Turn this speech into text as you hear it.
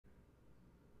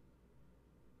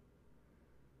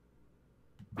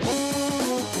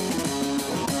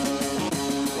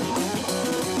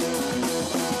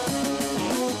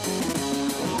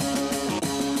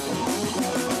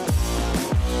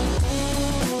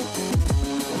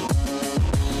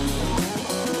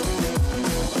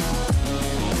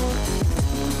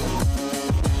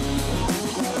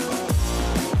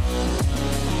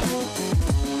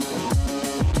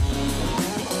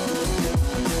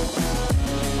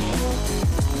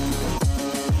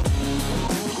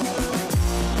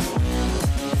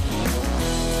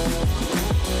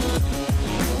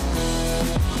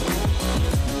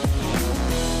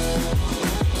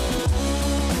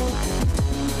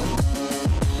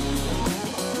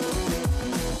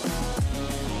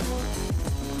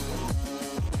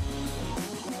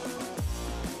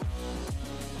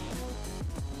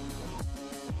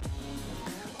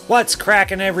What's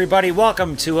cracking, everybody?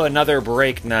 Welcome to another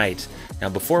break night. Now,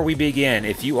 before we begin,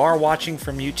 if you are watching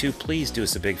from YouTube, please do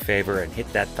us a big favor and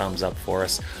hit that thumbs up for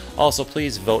us. Also,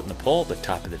 please vote in the poll at the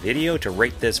top of the video to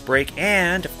rate this break,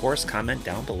 and of course, comment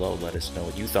down below. Let us know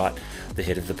what you thought the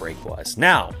hit of the break was.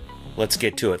 Now, let's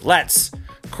get to it. Let's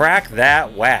crack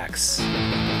that wax.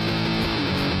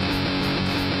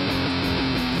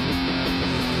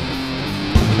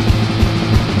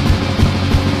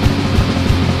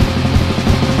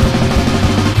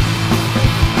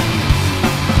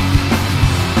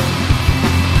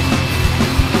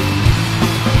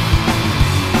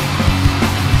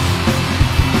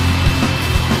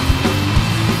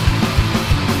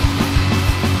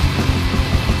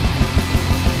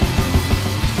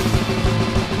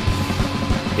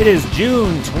 It is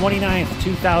June 29th,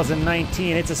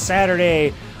 2019. It's a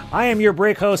Saturday. I am your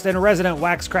break host and resident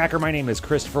wax cracker. My name is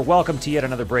Christopher. Welcome to yet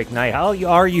another break night. How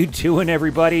are you doing,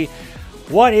 everybody?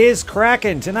 What is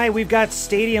cracking? Tonight we've got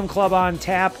Stadium Club on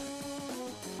tap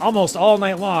almost all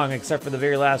night long, except for the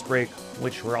very last break,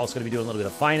 which we're also going to be doing a little bit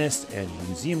of Finest and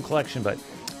Museum Collection, but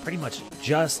pretty much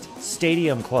just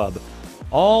Stadium Club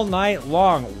all night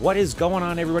long. What is going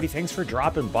on, everybody? Thanks for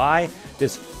dropping by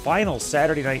this final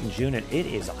Saturday night in June, and it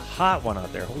is a hot one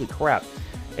out there. Holy crap.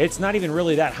 It's not even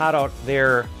really that hot out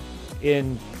there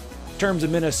in terms of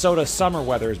Minnesota summer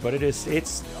weathers, but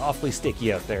it's awfully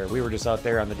sticky out there. We were just out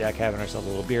there on the deck having ourselves a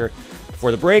little beer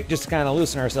before the break, just to kind of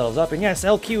loosen ourselves up. And yes,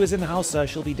 LQ is in the house.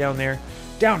 She'll be down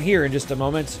here in just a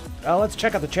moment. Let's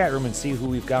check out the chat room and see who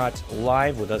we've got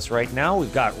live with us right now.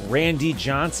 We've got Randy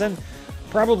Johnson.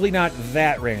 Probably not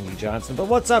that Randy Johnson, but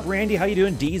what's up, Randy? How you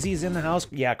doing? Deezy's in the house.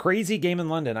 Yeah, crazy game in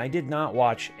London. I did not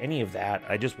watch any of that.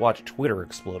 I just watched Twitter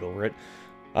explode over it.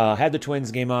 Had the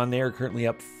Twins game on. They are currently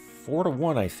up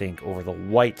 4-1, I think, over the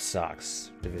White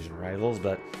Sox, division rivals.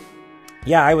 But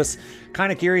yeah, I was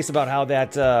kind of curious about how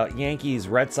that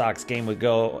Yankees-Red Sox game would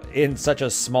go in such a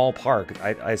small park.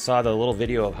 I saw the little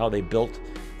video of how they built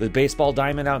the baseball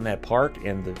diamond out in that park,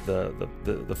 and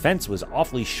the fence was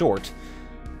awfully short.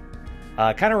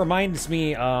 Kind of reminds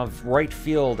me of right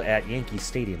field at Yankee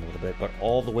Stadium a little bit, but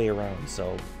all the way around.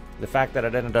 So the fact that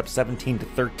it ended up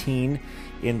 17-13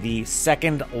 in the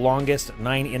second longest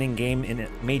 9-inning game in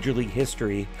Major League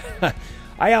history,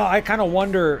 I kind of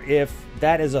wonder if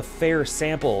that is a fair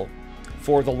sample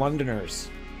for the Londoners,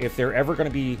 if they're ever going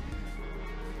to be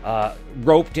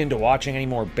roped into watching any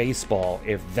more baseball,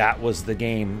 if that was the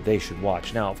game they should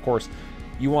watch. Now, of course,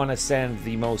 you want to send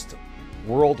the most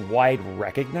worldwide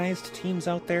recognized teams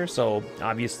out there, so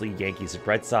obviously Yankees and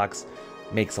Red Sox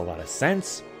makes a lot of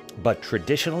sense, but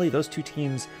traditionally those two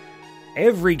teams,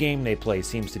 every game they play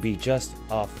seems to be just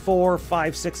a 4,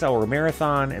 5, 6 hour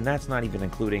marathon, and that's not even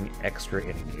including extra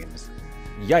inning games.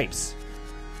 Yipes.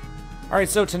 Alright,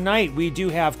 so tonight we do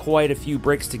have quite a few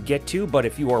breaks to get to, but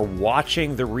if you are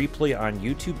watching the replay on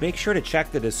YouTube, make sure to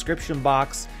check the description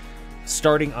box.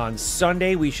 Starting on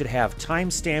Sunday, we should have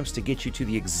timestamps to get you to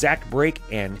the exact break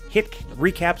and hit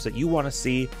recaps that you want to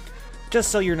see, just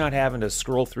so you're not having to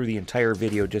scroll through the entire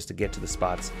video just to get to the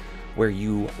spots where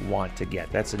you want to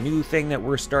get. That's a new thing that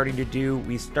we're starting to do.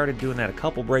 We started doing that a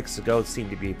couple breaks ago. It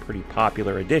seemed to be a pretty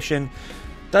popular addition.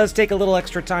 Does take a little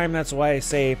extra time. That's why I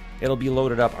say it'll be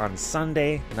loaded up on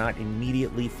Sunday, not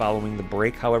immediately following the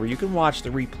break. However, you can watch the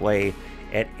replay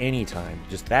at any time.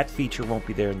 Just that feature won't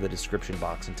be there in the description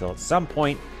box until at some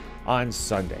point on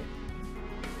Sunday.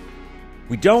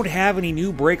 We don't have any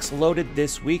new breaks loaded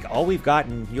this week. All we've got,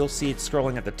 and you'll see it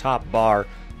scrolling at the top bar,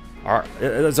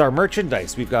 is our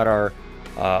merchandise. We've got our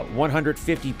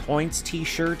 150 points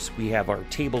t-shirts. We have our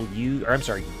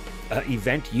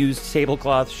event used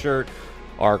tablecloth shirt,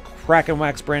 our Crack and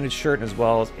Wax branded shirt, as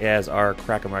well as our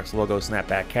Crack and Wax logo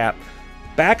snapback cap.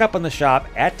 Back up on the shop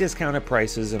at discounted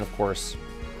prices, and of course,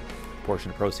 a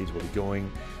portion of proceeds will be going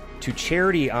to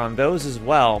charity on those as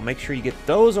well. Make sure you get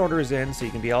those orders in so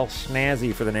you can be all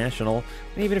snazzy for the National.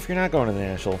 And even if you're not going to the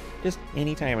National, just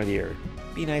any time of the year,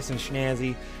 be nice and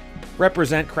snazzy.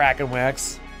 Represent Crack and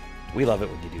Wax. We love it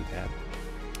when you do that.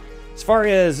 As far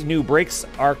as new breaks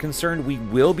are concerned, we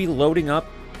will be loading up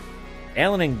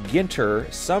Allen and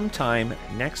Ginter sometime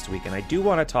next week, and I do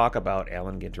want to talk about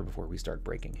Allen Ginter before we start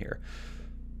breaking here.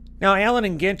 Now, Allen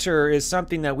and Ginter is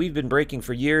something that we've been breaking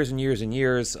for years and years and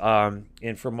years, and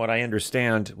from what I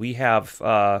understand, we have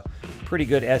pretty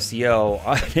good SEO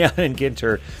on Allen and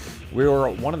Ginter. We were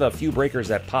one of the few breakers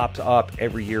that popped up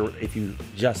every year if you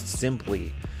just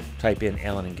simply type in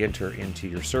Allen and Ginter into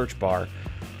your search bar.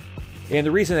 And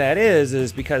the reason that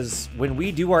is because when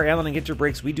we do our Allen and Ginter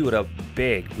breaks, we do it up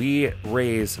big. We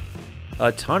raise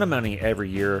a ton of money every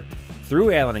year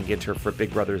through Allen and Ginter for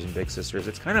Big Brothers and Big Sisters.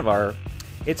 It's kind of our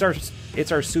It's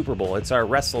our Super Bowl. It's our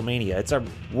WrestleMania. It's our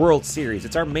World Series.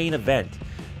 It's our main event.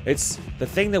 It's the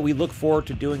thing that we look forward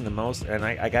to doing the most, and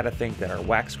I got to think that our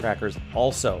Wax Crackers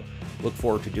also look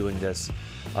forward to doing this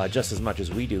just as much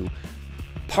as we do.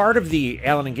 Part of the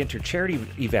Allen and Ginter charity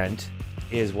event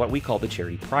is what we call the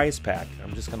Charity Prize Pack.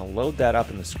 I'm just going to load that up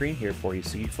in the screen here for you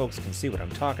so you folks can see what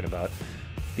I'm talking about.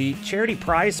 The Charity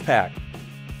Prize Pack,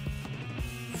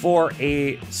 for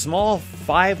a small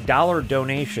 $5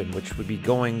 donation, which would be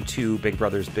going to Big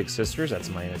Brothers Big Sisters, that's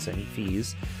minus any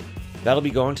fees, that'll be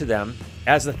going to them.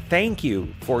 As a thank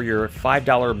you for your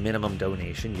 $5 minimum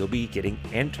donation, you'll be getting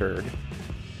entered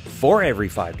for every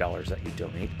 $5 that you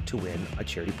donate to win a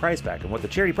Charity Prize Pack. And what the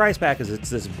Charity Prize Pack is, it's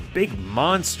this big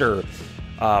monster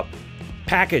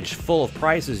package full of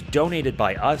prizes donated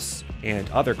by us and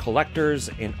other collectors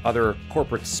and other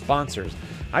corporate sponsors.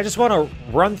 I just want to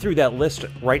run through that list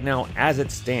right now as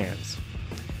it stands.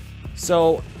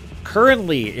 So,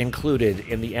 currently included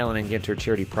in the Allen and Ginter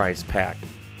Charity Prize Pack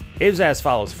is as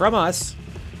follows. From us,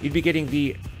 you'd be getting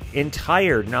the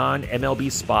entire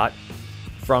non-MLB spot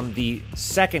from the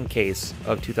second case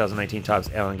of 2019 Topps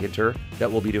Allen Ginter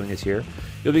that we'll be doing this year.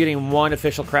 You'll be getting one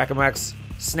official Crack 'Em Wax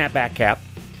snapback cap,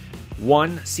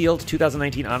 one sealed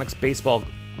 2019 Onyx baseball,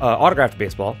 autographed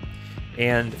baseball,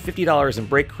 and $50 in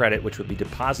break credit, which would be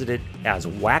deposited as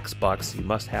Wax Bucks. You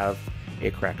must have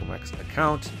a Crack 'Em Wax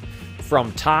account.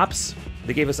 From Topps,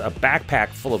 they gave us a backpack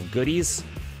full of goodies,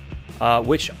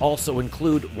 which also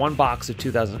include one box of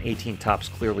 2018 Topps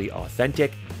Clearly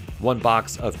Authentic, one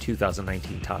box of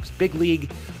 2019 Topps Big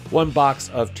League, one box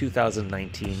of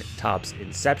 2019 Topps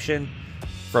Inception.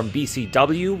 From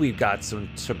BCW, we've got some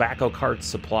tobacco card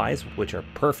supplies, which are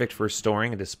perfect for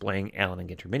storing and displaying Allen and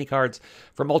Ginter mini cards.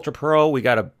 From Ultra Pro, we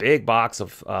got a big box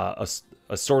of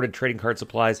assorted trading card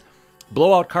supplies.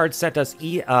 Blowout Cards sent us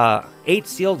 8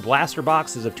 sealed blaster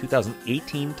boxes of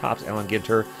 2018 Topps Allen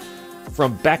Ginter.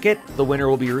 From Beckett, the winner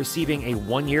will be receiving a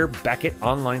 1-year Beckett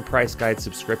online price guide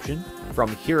subscription.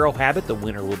 From Hero Habit, the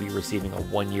winner will be receiving a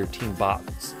 1-year Team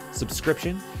Box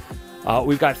subscription.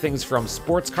 We've got things from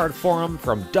Sports Card Forum,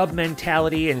 from Dub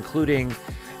Mentality, including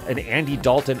an Andy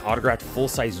Dalton autographed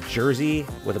full-size jersey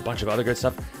with a bunch of other good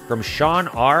stuff. From Sean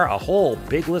R., a whole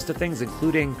big list of things,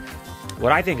 including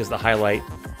what I think is the highlight,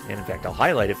 and in fact, I'll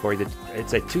highlight it for you.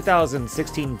 It's a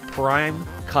 2016 Prime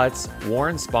Cuts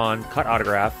Warren Spahn cut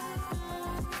autograph.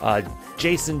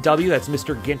 Jason W., that's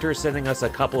Mr. Ginter, sending us a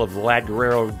couple of Vlad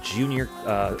Guerrero Jr.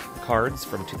 Cards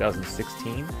from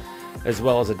 2016, as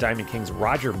well as a Diamond Kings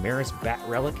Roger Maris bat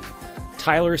relic.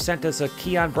 Tyler sent us a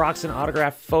Keon Broxton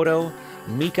autograph photo.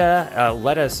 Mika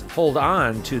let us hold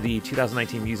on to the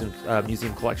 2019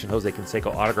 Museum Collection Jose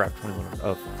Canseco autograph 21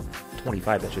 of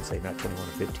 25, I should say, not 21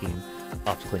 of 15.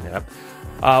 I'll have to clean that up.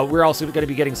 We're also going to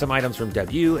be getting some items from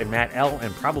W and Matt L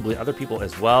and probably other people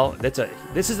as well.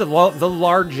 This is the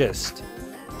largest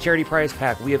charity prize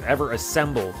pack we have ever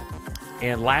assembled,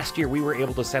 and last year we were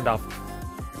able to send off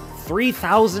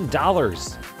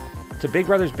 $3,000 to Big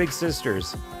Brothers Big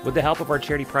Sisters with the help of our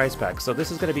charity prize pack. So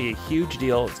this is going to be a huge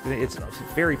deal. It's a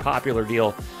very popular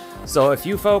deal. So if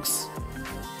you folks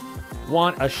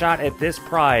want a shot at this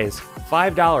prize,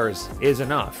 $5 is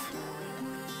enough.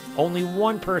 Only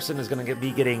one person is going to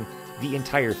be getting the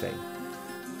entire thing.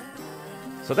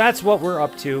 So that's what we're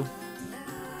up to.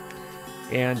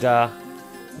 And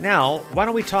now, why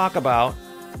don't we talk about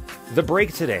the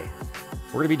break today?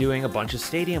 We're going to be doing a bunch of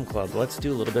Stadium Club. Let's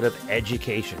do a little bit of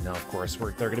education. Now, of course, there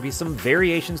are going to be some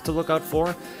variations to look out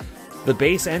for. The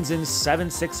base ends in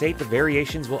 768. The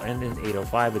variations will end in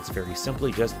 805. It's very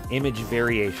simply just image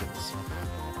variations.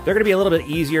 They're going to be a little bit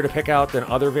easier to pick out than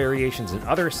other variations in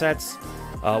other sets.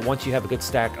 Once you have a good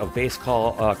stack of base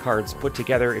cards put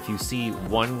together, if you see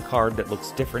one card that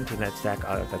looks different in that stack,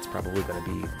 that's probably going to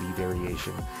be the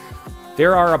variation.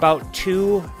 There are about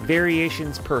 2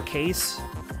 variations per case,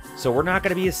 so we're not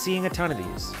going to be seeing a ton of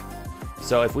these.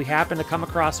 So if we happen to come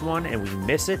across one and we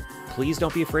miss it, please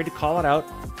don't be afraid to call it out.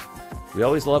 We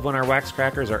always love when our wax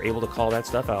crackers are able to call that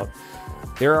stuff out.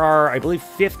 There are, I believe,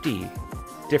 50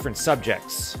 different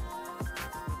subjects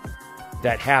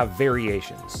that have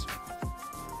variations.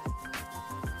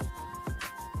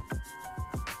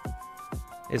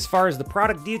 As far as the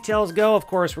product details go, of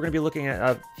course, we're going to be looking at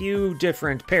a few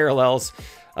different parallels.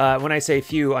 When I say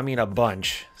few, I mean a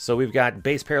bunch. So we've got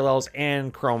base parallels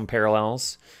and chrome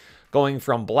parallels, going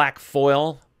from black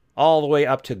foil all the way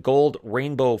up to gold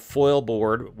rainbow foil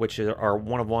board, which are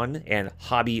 1-of-1 and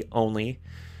hobby only.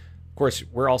 Of course,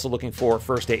 we're also looking for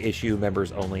first day issue,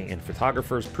 members only, and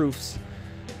photographers proofs.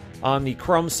 On the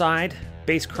chrome side,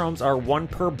 base chromes are 1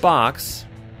 per box.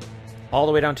 all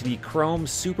the way down to the Chrome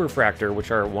Superfractor,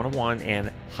 which are 1 of 1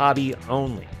 and hobby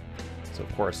only. So,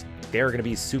 of course, they're going to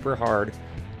be super hard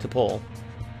to pull.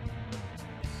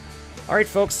 All right,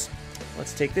 folks,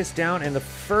 let's take this down. And the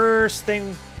first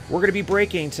thing we're going to be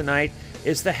breaking tonight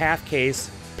is the half case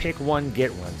pick one,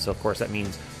 get one. So, of course, that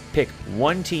means pick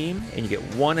one team and you get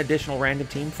one additional random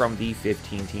team from the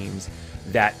 15 teams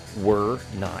that were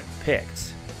not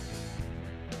picked.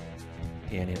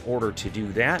 And in order to do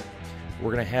that,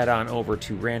 we're going to head on over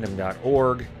to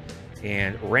random.org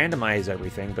and randomize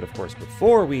everything. But of course,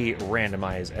 before we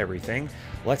randomize everything,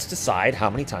 let's decide how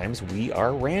many times we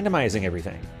are randomizing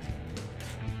everything.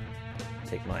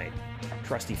 Take my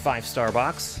trusty 5-star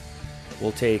box.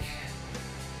 We'll take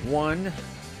one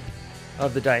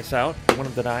of the dice out, one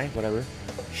of the die, whatever.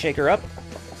 Shake her up.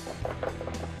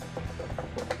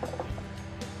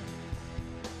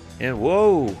 And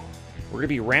whoa! We're going to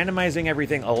be randomizing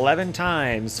everything 11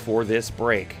 times for this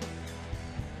break.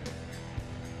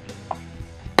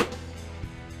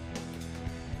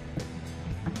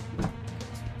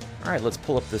 All right, let's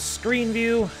pull up the screen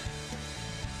view.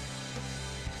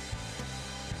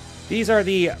 These are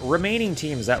the remaining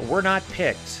teams that were not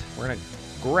picked. We're going to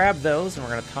grab those and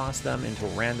we're going to toss them into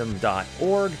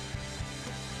random.org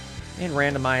and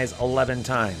randomize 11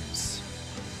 times.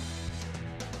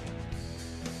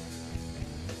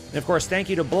 And of course, thank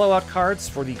you to Blowout Cards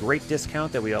for the great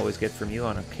discount that we always get from you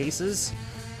on our cases.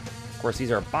 Of course,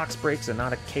 these are box breaks and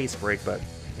not a case break, but,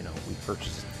 you know, we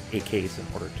purchased a case in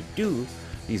order to do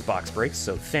these box breaks.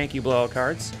 So thank you, Blowout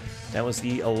Cards. That was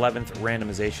the 11th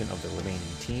randomization of the remaining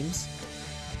teams.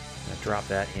 I'm going to drop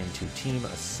that into team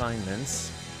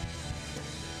assignments.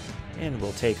 And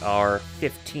we'll take our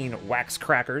 15 wax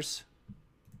crackers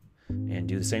and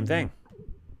do the same thing.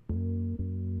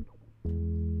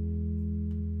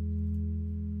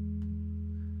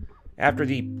 After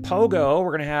the POGO, we're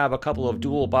going to have a couple of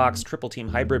dual box triple team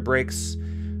hybrid breaks.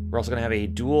 We're also going to have a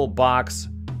dual box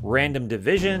random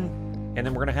division. And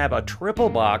then we're going to have a triple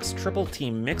box triple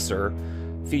team mixer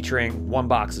featuring 1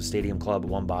 box of Stadium Club,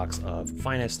 1 box of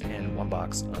Finest, and 1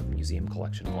 box of Museum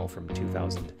Collection, all from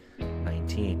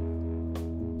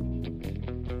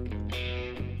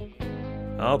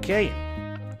 2019. Okay.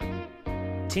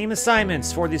 Team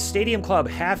assignments for the Stadium Club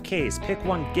half case, pick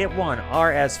one, get one,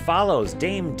 are as follows.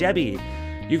 Dame Debbie,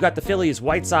 you've got the Phillies,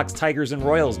 White Sox, Tigers, and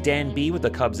Royals. Dan B with the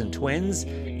Cubs and Twins.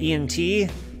 Ian T,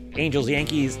 Angels,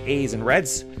 Yankees, A's, and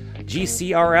Reds.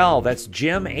 GCRL, that's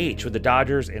Jim H with the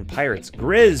Dodgers and Pirates.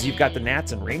 Grizz, you've got the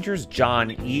Nats and Rangers.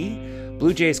 John E,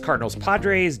 Blue Jays, Cardinals,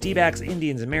 Padres, D-backs,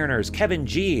 Indians, and Mariners. Kevin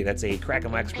G, that's a Crack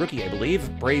and Wax rookie, I believe.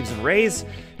 Braves and Rays.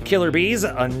 Killer Bees,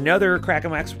 another Crack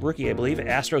and Wax rookie, I believe.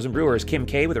 Astros and Brewers. Kim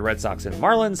K with the Red Sox and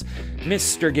Marlins.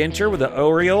 Mr. Ginter with the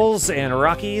Orioles and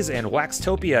Rockies. And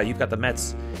Waxtopia, you've got the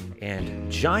Mets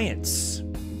and Giants.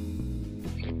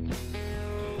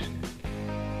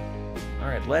 All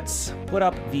right, let's put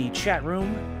up the chat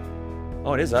room.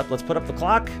 Oh, it is up. Let's put up the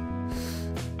clock.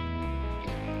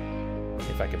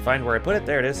 If I can find where I put it.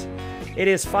 There it is. It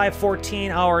is 5:14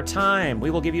 our time.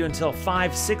 We will give you until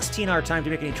 5:16 our time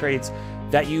to make any trades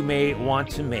that you may want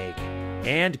to make.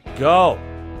 And go.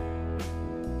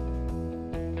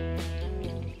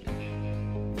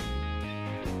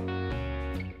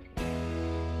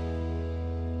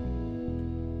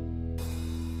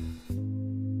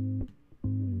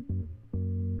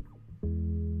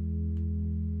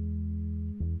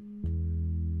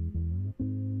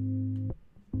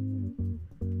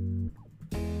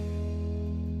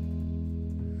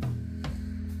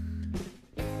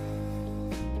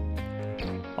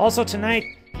 Also tonight,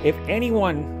 if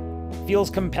anyone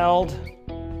feels compelled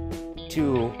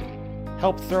to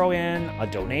help throw in a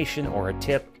donation or a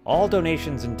tip, all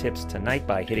donations and tips tonight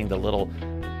by hitting the little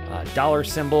dollar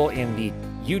symbol in the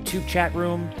YouTube chat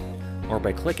room or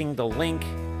by clicking the link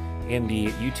in the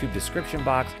YouTube description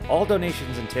box, all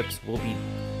donations and tips will be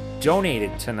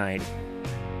donated tonight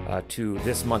to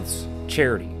this month's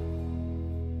charity.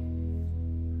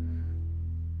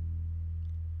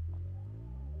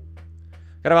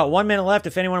 Got about 1 minute left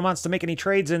if anyone wants to make any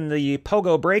trades in the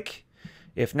POGO break.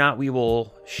 If not, we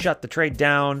will shut the trade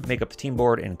down, make up the team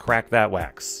board, and crack that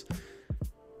wax.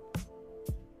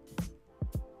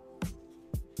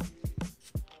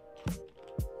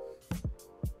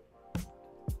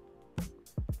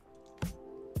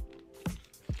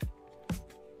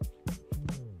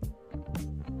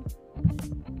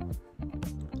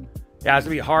 Yeah, it's going to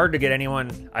be hard to get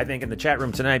anyone, I think, in the chat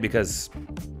room tonight because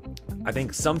I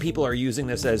think some people are using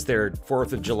this as their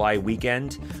 4th of July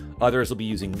weekend. Others will be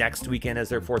using next weekend as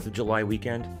their 4th of July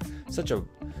weekend. Such a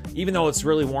even though it's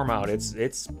really warm out,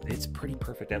 it's pretty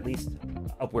perfect, at least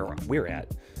up where we're at.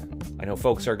 I know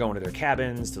folks are going to their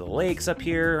cabins, to the lakes up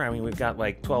here. I mean, we've got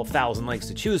like 12,000 lakes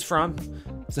to choose from.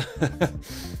 So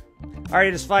all right,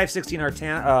 it is 5:16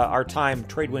 our time.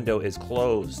 Trade window is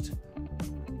closed.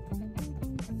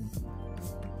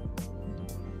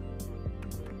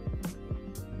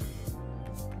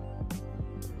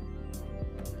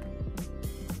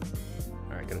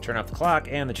 All right, gonna turn off the clock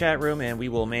and the chat room, and we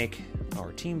will make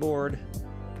our team board.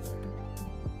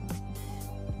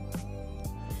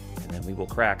 And then we will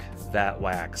crack that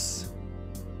wax.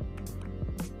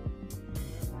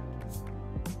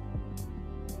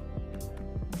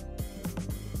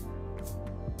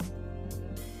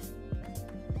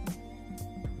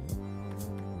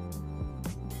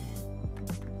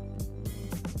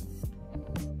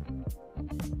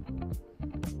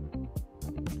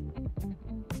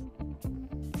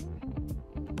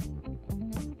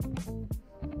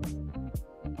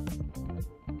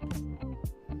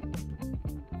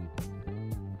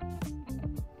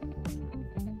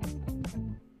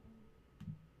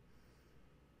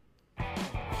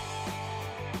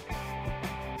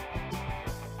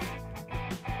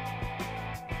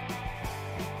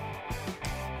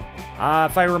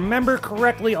 If I remember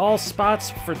correctly, all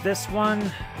spots for this one,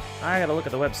 I gotta look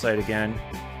at the website again.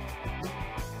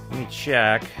 Let me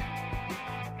check.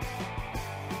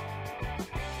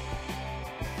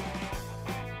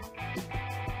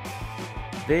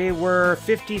 They were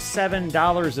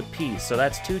 $57 a piece, so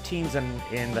that's 2 teams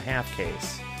in the half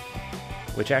case,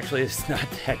 which actually is not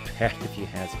that bad if you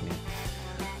ask me.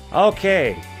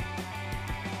 Okay,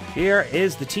 here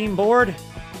is the team board.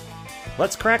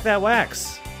 Let's crack that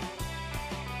wax.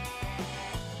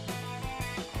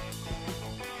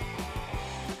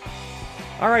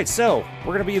 All right, so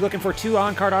we're going to be looking for 2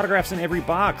 on-card autographs in every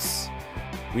box.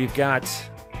 We've got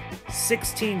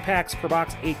 16 packs per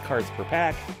box, 8 cards per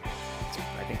pack.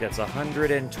 I think that's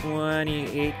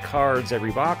 128 cards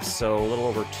every box, so a little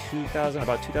over 2,000,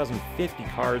 about 2,050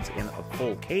 cards in a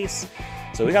full case.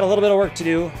 So we got a little bit of work to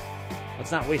do.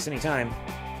 Let's not waste any time.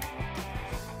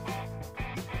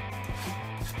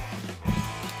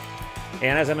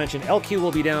 And as I mentioned, LQ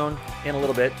will be down in a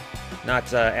little bit.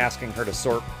 Not asking her to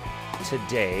sort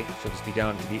today. She'll just be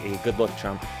down to be a good look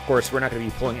chum. Of course, we're not going to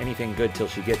be pulling anything good till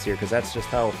she gets here, because that's just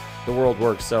how the world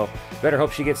works. So better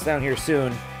hope she gets down here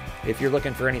soon if you're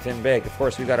looking for anything big. Of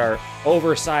course, we've got our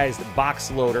oversized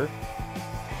box loader.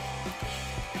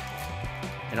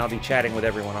 And I'll be chatting with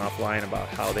everyone offline about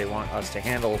how they want us to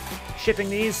handle shipping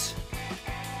these.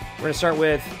 We're going to start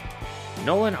with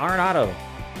Nolan Arenado.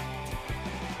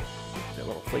 That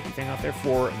little flaky thing out there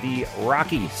for the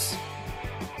Rockies.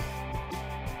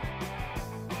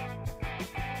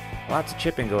 Lots of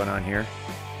chipping going on here,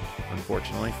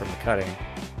 unfortunately, from the cutting.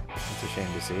 That's a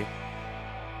shame to see.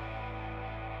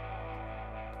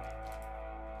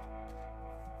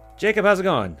 Jacob, how's it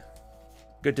going?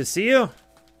 Good to see you.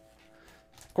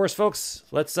 Of course, folks,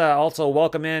 let's also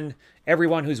welcome in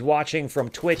everyone who's watching from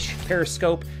Twitch,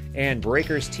 Periscope, and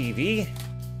Breakers TV.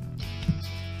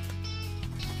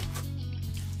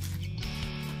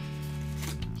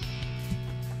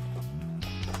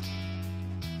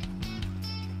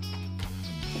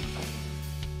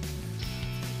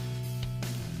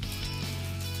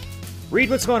 Reed,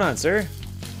 what's going on, sir?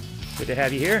 Good to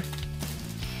have you here.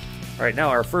 All right, now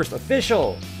our first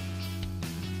official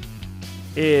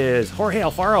is Jorge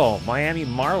Alfaro, Miami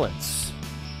Marlins.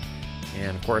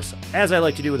 And of course, as I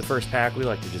like to do with the first pack, we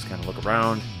like to just kind of look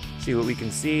around, see what we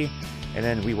can see, and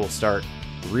then we will start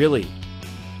really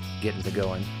getting to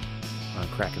going on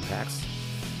cracking packs.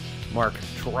 Mark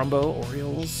Trumbo,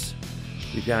 Orioles.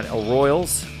 We've got a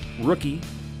Royals rookie,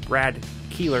 Brad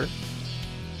Keeler.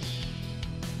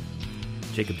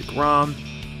 Jacob deGrom,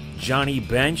 Johnny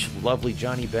Bench, lovely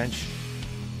Johnny Bench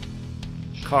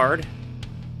card.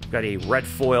 We've got a red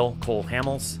foil, Cole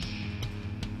Hamels.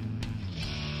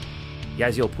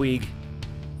 Yasiel Puig,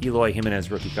 Eloy Jimenez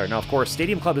rookie card. Now, of course,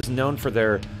 Stadium Club is known for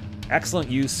their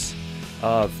excellent use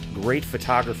of great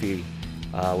photography,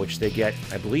 which they get,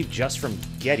 I believe, just from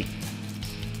Getty.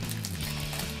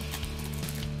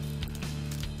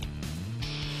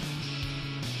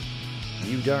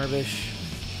 Yu Darvish.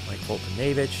 Mike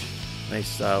Foltynewicz,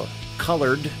 nice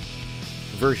colored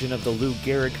version of the Lou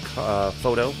Gehrig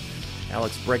photo.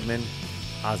 Alex Bregman,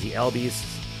 Ozzie Albies,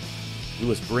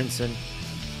 Lewis Brinson,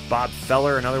 Bob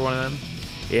Feller, another one of them,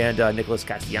 and Nicholas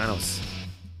Castellanos.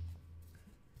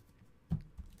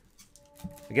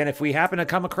 Again, if we happen to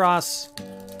come across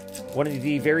one of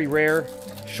the very rare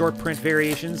short print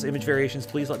variations, image variations,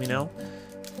 please let me know.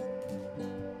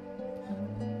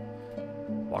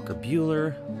 Walker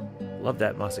Buehler, Love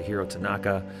that Masahiro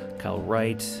Tanaka, Kyle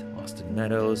Wright, Austin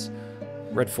Meadows.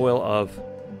 Red foil of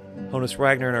Honus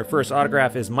Wagner. And our first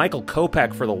autograph is Michael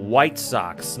Kopech for the White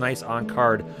Sox. Nice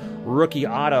on-card rookie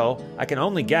auto. I can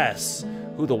only guess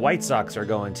who the White Sox are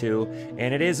going to.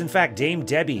 And it is, in fact, Dame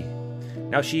Debbie.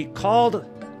 Now, she called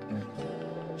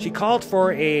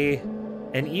for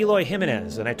an Eloy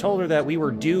Jimenez, and I told her that we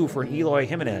were due for an Eloy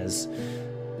Jimenez.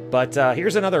 But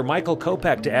here's another Michael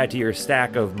Kopech to add to your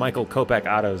stack of Michael Kopech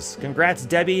autos. Congrats,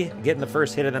 Debbie, getting the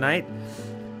first hit of the night.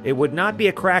 It would not be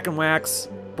a Crack and Wax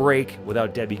break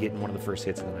without Debbie getting one of the first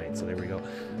hits of the night. So there we go.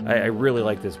 I really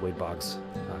like this Wade Boggs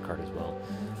card as well.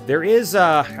 There is,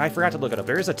 I forgot to look it up.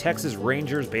 There is a Texas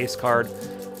Rangers base card.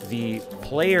 The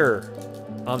player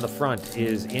on the front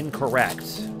is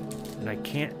incorrect, and I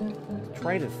can't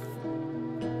try to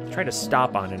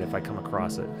stop on it if I come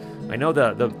across it. I know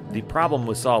the problem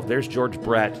was solved. There's George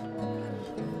Brett.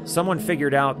 Someone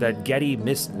figured out that Getty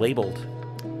mislabeled.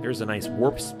 There's a nice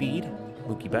Warp Speed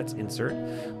Mookie Betts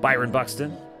insert. Byron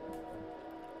Buxton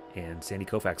and Sandy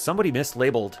Koufax. Somebody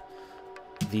mislabeled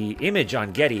the image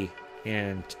on Getty,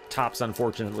 and Topps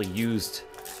unfortunately used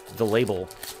the label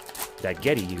that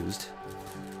Getty used.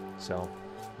 So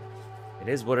it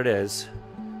is what it is.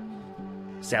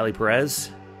 Sally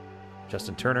Perez,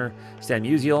 Justin Turner, Stan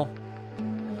Musial.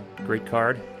 Great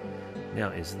card. Now,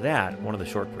 is that one of the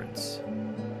short prints?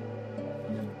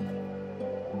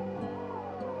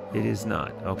 It is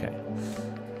not. Okay.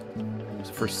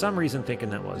 So for some reason thinking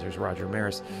that was. There's Roger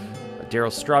Maris.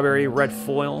 Darryl Strawberry, red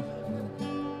foil.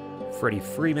 Freddie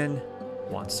Freeman,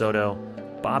 Juan Soto.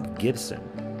 Bob Gibson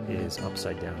is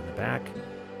upside down in the back.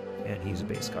 And he's a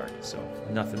base card. So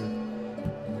nothing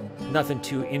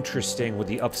too interesting with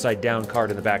the upside down card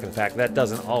in the back of the pack. That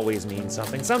doesn't always mean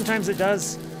something. Sometimes it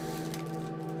does.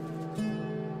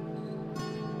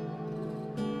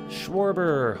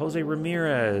 Schwarber, Jose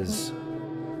Ramirez.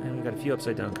 And we've got a few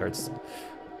upside down cards.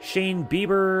 Shane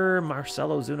Bieber,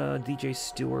 Marcelo Zuna, DJ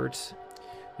Stewart.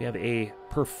 We have a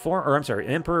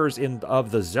Emperors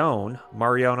of the Zone,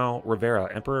 Mariano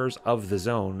Rivera. Emperors of the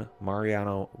Zone,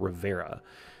 Mariano Rivera.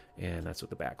 And that's what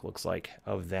the back looks like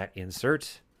of that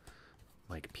insert.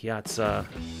 Mike Piazza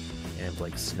and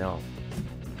Blake Snell.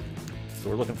 So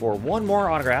we're looking for one more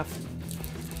autograph.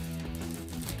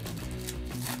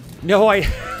 No, I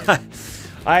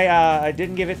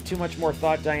didn't give it too much more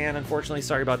thought, Diane, unfortunately.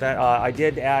 Sorry about that. I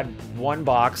did add one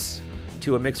box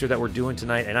to a mixer that we're doing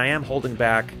tonight, and I am holding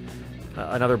back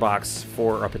another box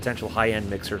for a potential high-end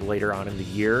mixer later on in the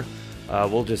year.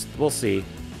 We'll see.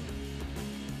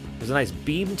 There's a nice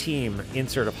Beam Team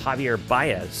insert of Javier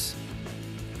Baez.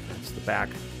 That's the back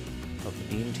of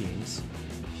the Beam Teams.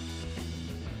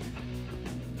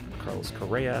 Carlos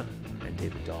Correa and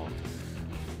David Dahl.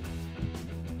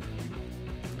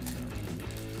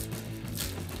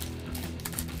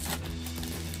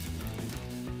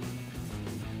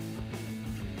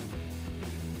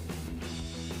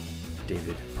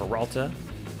 David Peralta,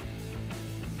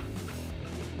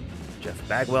 Jeff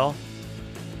Bagwell,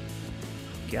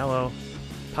 Gallo,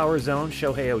 Power Zone,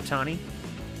 Shohei Ohtani.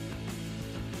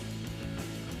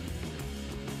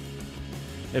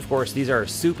 And of course, these are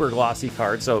super glossy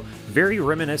cards, so very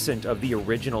reminiscent of the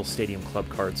original Stadium Club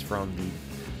cards from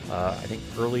the, I think,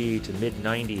 early to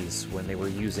mid-90s when they were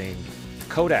using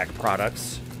Kodak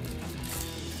products.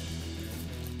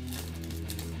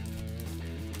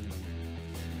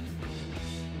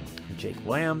 Jake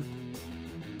Lamb,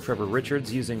 Trevor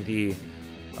Richards using the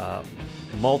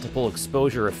multiple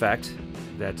exposure effect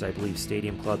that I believe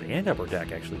Stadium Club and Upper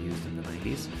Deck actually used in the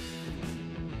 90s.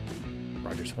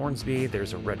 Rogers Hornsby,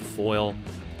 there's a red foil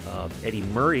of Eddie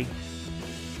Murray.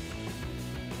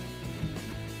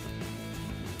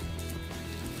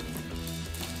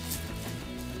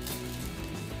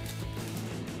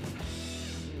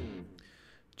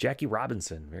 Jackie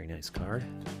Robinson, very nice card.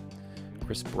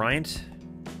 Chris Bryant,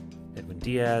 Edwin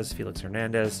Diaz, Felix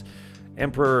Hernandez,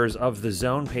 Emperors of the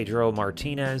Zone, Pedro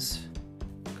Martinez,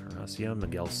 Encarnacion,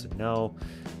 Miguel Sano,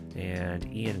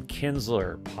 and Ian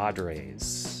Kinsler,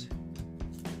 Padres.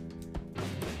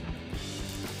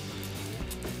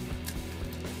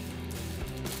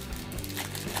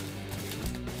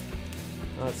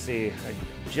 Let's see, I'm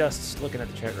just looking at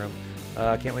the chat room.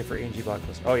 Can't wait for Angie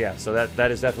Blacklist. Oh yeah, so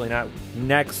that is definitely not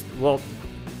next. Well,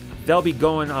 they'll be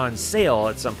going on sale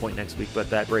at some point next week, but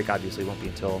that break obviously won't be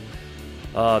until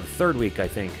the third week, I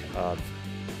think, of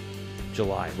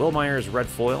July. Will Myers, red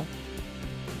foil.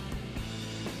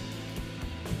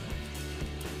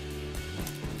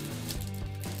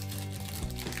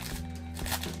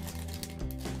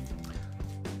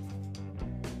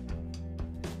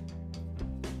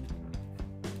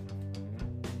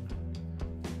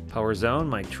 Power Zone,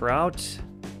 Mike Trout.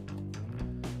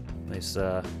 Nice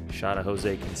shot of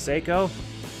Jose Canseco.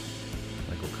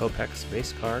 Michael Kopech's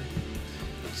base card.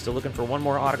 Still looking for one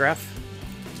more autograph.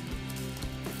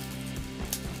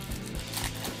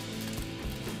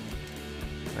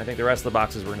 I think the rest of the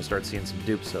boxes we're going to start seeing some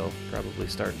dupes, so probably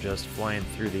start just flying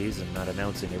through these and not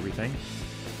announcing everything.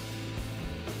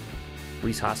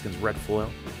 Rhys Hoskins red foil.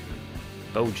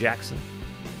 Bo Jackson.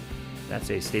 That's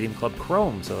a Stadium Club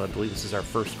Chrome, so I believe this is our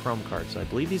first Chrome card. So I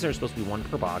believe these are supposed to be one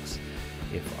per box,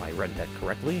 if I read that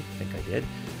correctly. I think I did.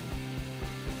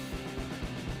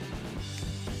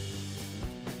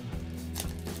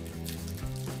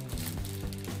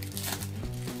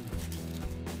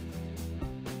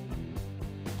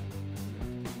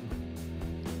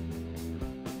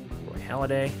 Roy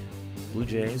Halladay, Blue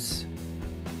Jays.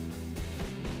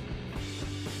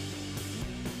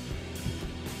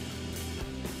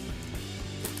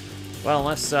 Well,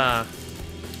 unless an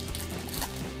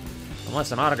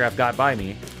autograph got by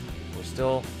me, we're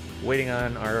still waiting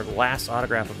on our last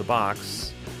autograph of the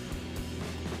box.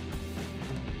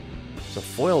 It's a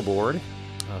foil board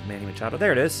of Manny Machado.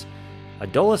 There it is.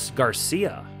 Adolis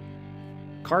Garcia,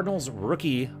 Cardinals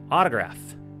rookie autograph.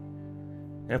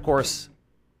 And of course,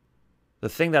 the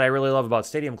thing that I really love about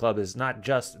Stadium Club is not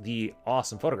just the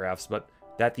awesome photographs, but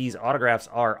that these autographs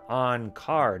are on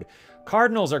card.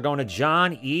 Cardinals are going to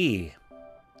John E.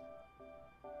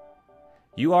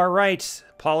 You are right,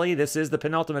 Paulie. This is the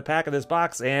penultimate pack of this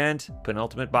box, and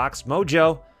penultimate box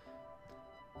mojo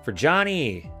for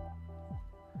Johnny.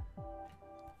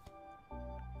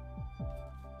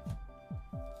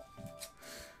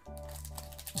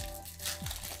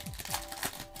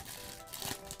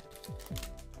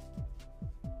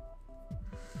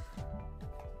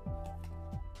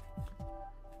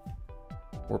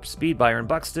 Warp Speed by Aaron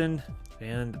Buxton.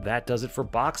 And that does it for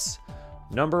box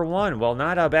number 1. Well,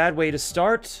 not a bad way to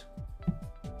start.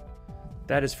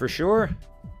 That is for sure.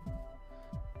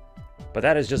 But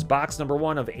that is just box number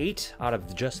 1 of 8 out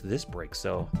of just this break.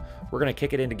 So we're going to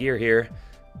kick it into gear here.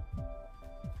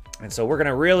 And so we're going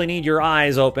to really need your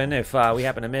eyes open if we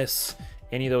happen to miss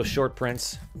any of those short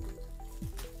prints.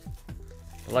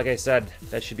 Like I said,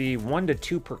 that should be 1 to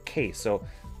 2 per case. So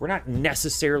we're not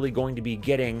necessarily going to be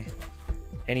getting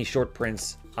any short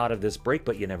prints out of this break,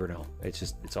 but you never know.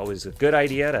 It's always a good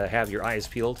idea to have your eyes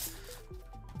peeled.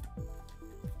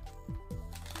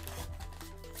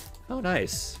 Oh,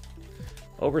 nice.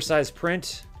 Oversized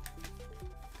print.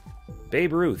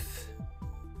 Babe Ruth.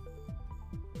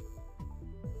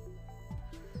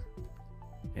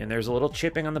 And there's a little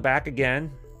chipping on the back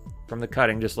again from the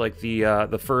cutting, just like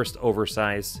the first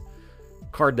oversized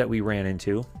card that we ran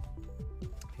into.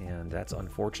 And that's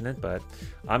unfortunate, but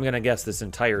I'm going to guess this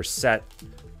entire set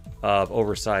of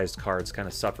oversized cards kind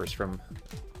of suffers from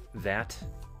that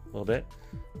a little bit.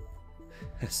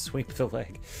 Sweep the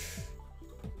leg.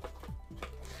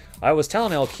 I was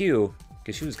telling LQ,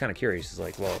 because she was kind of curious, she's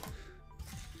like, well,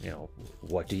 you know,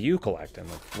 what do you collect? I'm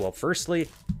like, well, firstly,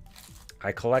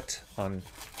 I collect on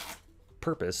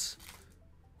purpose.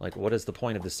 Like, what is the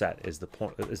point of the set? Is the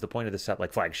point of the set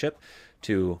like flagship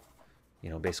to, you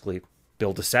know, basically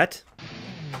build a set?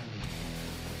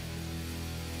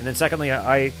 And then secondly,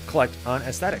 I collect on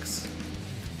aesthetics.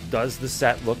 Does the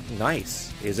set look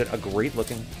nice? Is it a great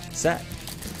looking set?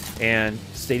 And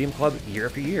Stadium Club year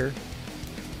after year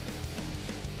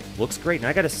looks great. And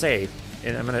I gotta say,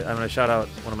 and I'm gonna shout out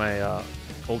one of my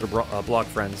older blog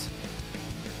friends,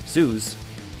 Suze.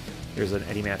 Here's an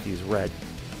Eddie Matthews red,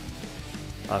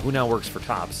 who now works for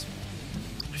Topps.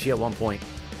 She at one point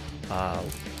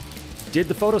did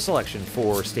the photo selection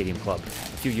for Stadium Club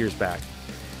a few years back.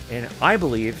 And I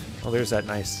believe, oh, there's that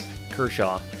nice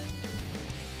Kershaw.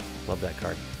 Love that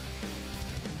card.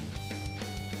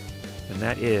 And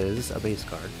that is a base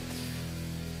card.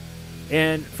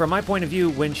 And from my point of view,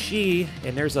 when she,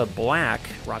 and there's a black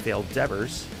Rafael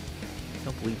Devers, I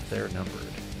don't believe they're numbered.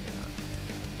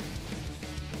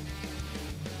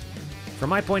 From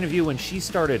my point of view, when she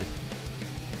started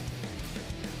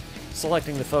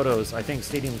selecting the photos, I think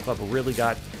Stadium Club really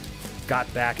got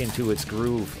back into its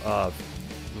groove of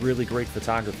really great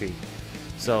photography.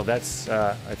 So that's,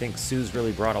 I think Sue's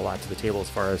really brought a lot to the table as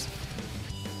far as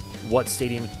what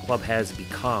Stadium Club has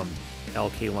become.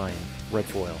 LK Lion, red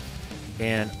foil.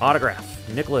 And autograph,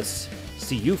 Nicholas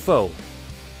Ciufo.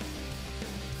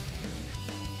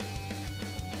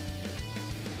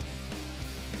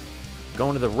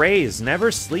 Going to the Rays.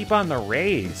 Never sleep on the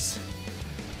Rays.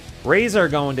 Rays are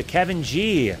going to Kevin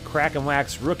G. Crack and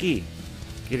Wax rookie.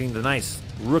 Getting the nice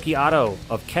rookie auto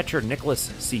of catcher Nicholas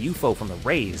Ciufo from the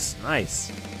Rays.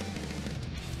 Nice.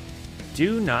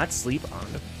 Do not sleep on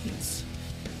the Rays.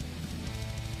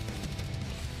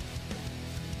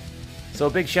 So a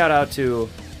big shout out to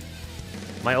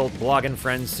my old blogging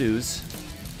friend Suze,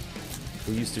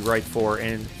 who used to write for,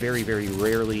 and very, very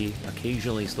rarely,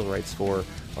 occasionally still writes for,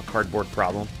 a Cardboard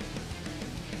Problem.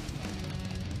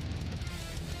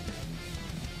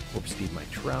 Warp Speed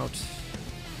Mike Trout.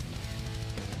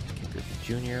 King Griffey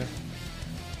Jr.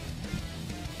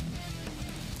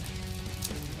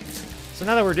 So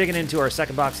now that we're digging into our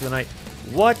second box of the night,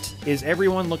 what is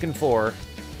everyone looking for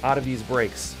out of these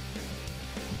breaks?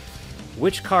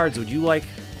 Which cards would you like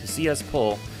to see us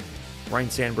pull? Ryan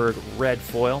Sandberg, red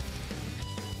foil.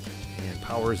 And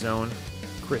Power Zone,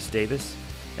 Chris Davis.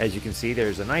 As you can see,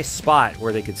 there's a nice spot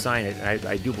where they could sign it.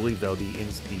 I do believe, though, the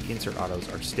insert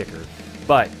autos are sticker.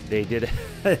 But they did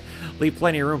leave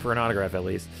plenty of room for an autograph, at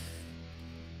least.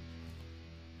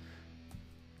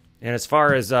 And as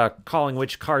far as calling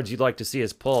which cards you'd like to see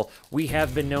us pull, we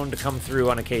have been known to come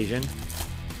through on occasion.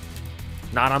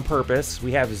 Not on purpose.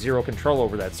 We have zero control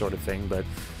over that sort of thing. But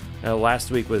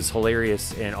last week was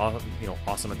hilarious and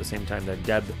awesome at the same time that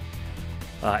Deb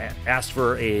asked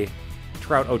for a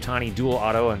Trout Ohtani dual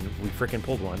auto, and we freaking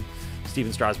pulled one.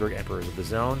 Steven Strasburg, Emperors of the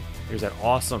Zone. Here's that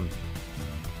awesome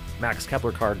Max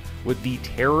Kepler card with the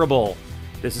terrible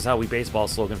 "This is how we baseball"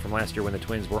 slogan from last year when the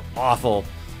Twins were awful.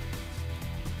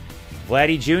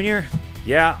 Vladdy Jr.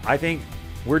 Yeah, I think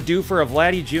we're due for a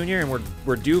Vladdy Jr. and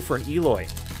we're due for an Eloy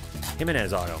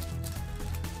Jimenez auto.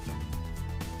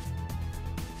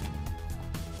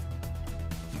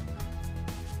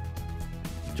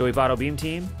 Joey Votto Beam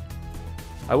Team.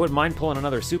 I wouldn't mind pulling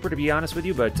another super, to be honest with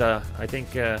you, but I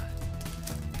think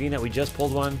being that we just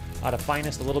pulled one out of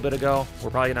Finest a little bit ago,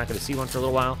 we're probably not going to see one for a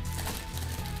little while.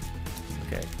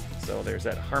 Okay, so there's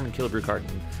that Harmon Killebrew card,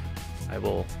 and I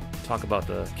will talk about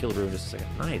the Killebrew in just a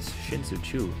second. Nice. Shinsu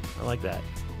Chu. I like that.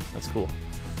 That's cool.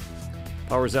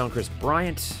 Power Zone, Chris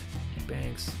Bryant.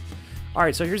 Banks. All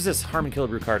right, so here's this Harmon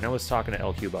Killebrew card, and I was talking to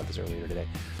LQ about this earlier today.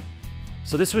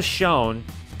 So this was shown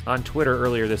on Twitter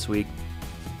earlier this week,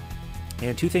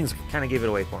 and two things kind of gave it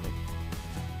away for me.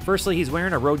 Firstly, he's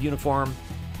wearing a road uniform.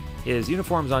 His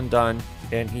uniform's undone,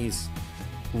 and he's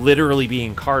literally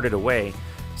being carted away.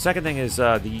 Second thing is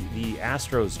the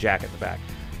Astros jacket in the back.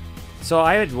 So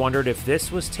I had wondered if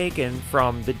this was taken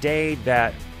from the day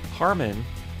that Harmon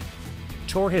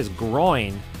tore his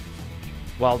groin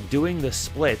while doing the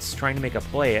splits, trying to make a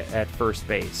play at first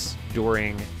base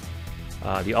during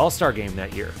the All-Star game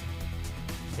that year.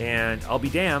 And I'll be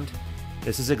damned,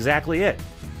 this is exactly it.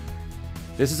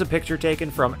 This is a picture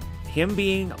taken from him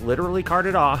being literally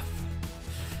carted off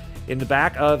in the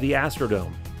back of the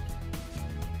Astrodome.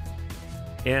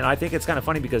 And I think it's kind of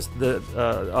funny because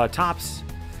the Topps,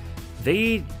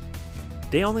 they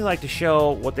only like to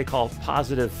show what they call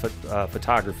positive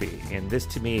photography. And this,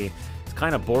 to me, is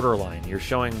kind of borderline. You're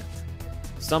showing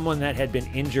someone that had been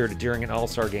injured during an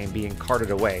All-Star game being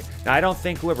carted away. Now, I don't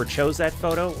think whoever chose that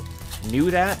photo knew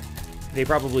that. They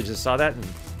probably just saw that and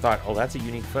thought, oh, that's a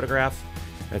unique photograph.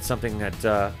 That's something that,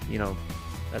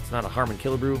 that's not a Harmon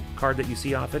Killebrew card that you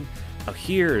see often. Now,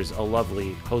 here's a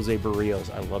lovely Jose Barrios.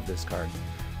 I love this card.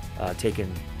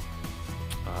 Taken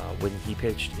when he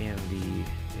pitched in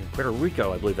Puerto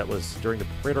Rico. I believe that was during the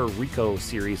Puerto Rico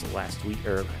series last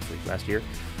year.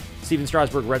 Steven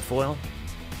Strasburg, red foil.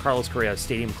 Carlos Correa,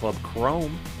 Stadium Club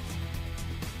Chrome.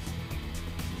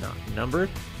 Not numbered.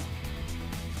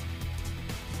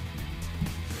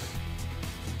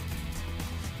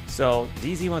 So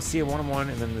DZ wants to see a 1-of-1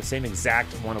 and then the same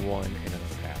exact 1-of-1 in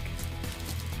another pack.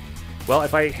 Well,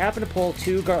 if I happen to pull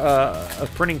two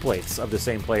printing plates of the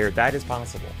same player, that is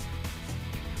possible.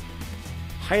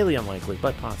 Highly unlikely,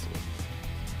 but possible.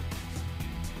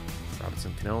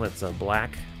 Robinson Cano, that's a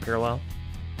black parallel.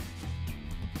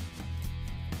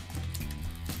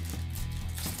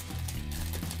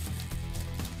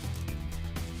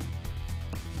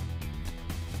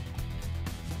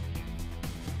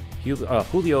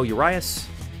 Julio Urias,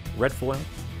 red foil,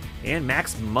 and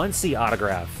Max Muncy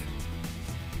autograph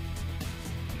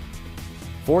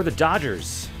for the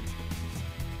Dodgers.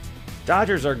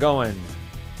 Dodgers are going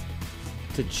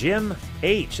to Jim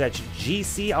H. That's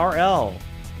GCRL,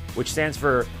 which stands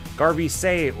for Garvey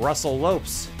Say Russell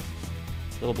Lopes.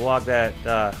 Little blog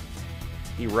that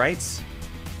he writes.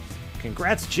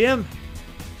 Congrats, Jim.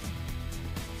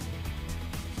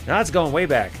 Now that's going way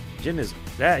back. Jim is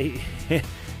that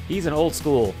he's an old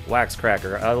school wax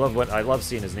cracker. I love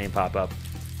seeing his name pop up.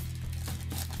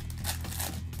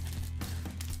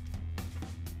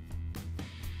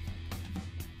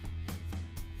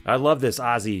 I love this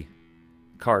Ozzy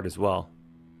card as well.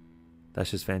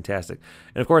 That's just fantastic.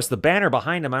 And of course, the banner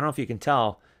behind him, I don't know if you can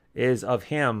tell, is of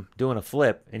him doing a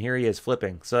flip, and here he is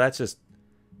flipping. So that's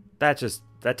just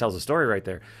that tells a story right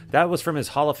there. That was from his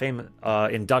Hall of Fame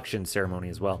induction ceremony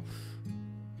as well.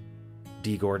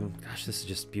 D. Gordon. Gosh, this is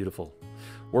just beautiful.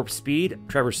 Warp Speed,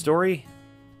 Trevor Story,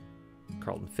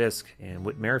 Carlton Fisk, and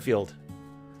Whit Merrifield.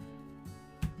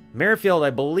 Merrifield, I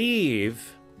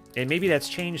believe, and maybe that's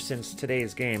changed since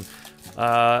today's game,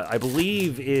 I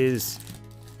believe is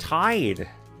tied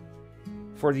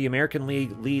for the American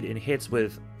League lead in hits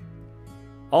with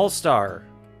All-Star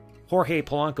Jorge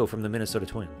Polanco from the Minnesota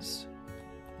Twins.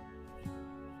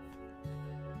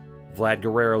 Vlad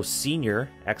Guerrero Sr.,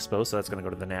 Expo, so that's going to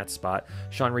go to the Nats spot.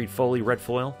 Sean Reed Foley, Red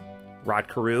Foil. Rod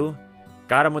Carew.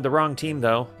 Got him with the wrong team,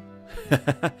 though.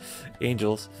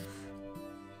 Angels.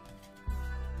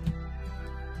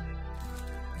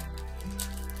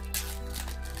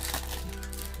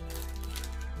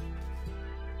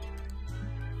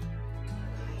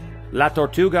 La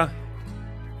Tortuga.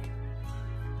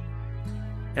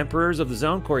 Emperors of the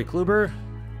Zone, Corey Kluber.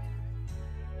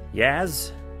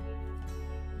 Yaz.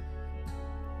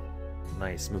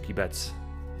 Nice, Mookie Betts.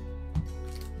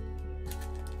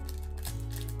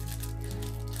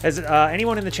 Has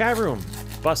anyone in the chat room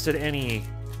busted any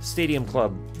stadium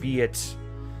club, be it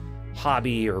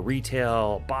hobby or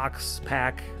retail, box,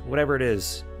 pack, whatever it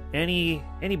is?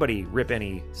 Anybody rip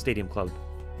any stadium club?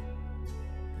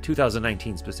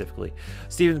 2019 specifically.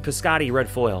 Steven Piscotty, Red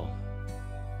Foil.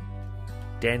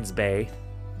 Dan's Bay.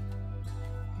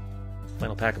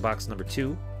 Final pack of box number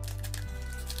 2.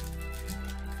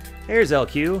 There's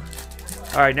LQ.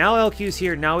 All right, now LQ's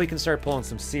here. Now we can start pulling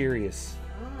some serious.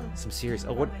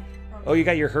 Oh, what? Oh, you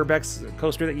got your Herbex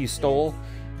coaster that you stole?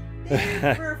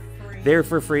 They're for free. They're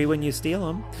for free when you steal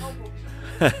them.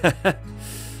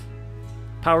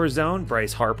 Power Zone,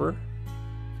 Bryce Harper.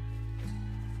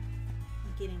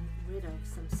 I'm getting rid of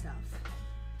some stuff.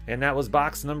 And that was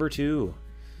box number 2.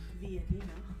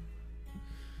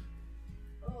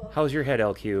 How's your head,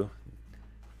 LQ?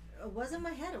 It wasn't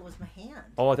my head, it was my hand.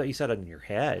 Oh, I thought you said on your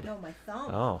head. No, my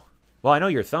thumb. Oh. Well, I know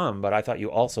your thumb, but I thought you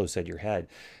also said your head.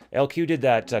 LQ did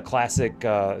that classic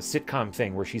sitcom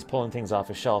thing where she's pulling things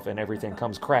off a shelf and everything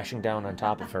comes crashing down on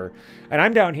top of her. And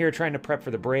I'm down here trying to prep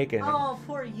for the break. And, oh,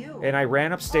 poor you. And I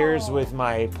ran upstairs with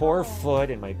my poor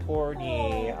foot and my poor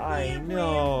knee. I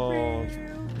know.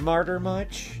 Martyr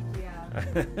much? Yeah.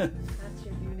 That's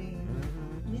your new name.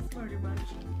 Miss Martyr much.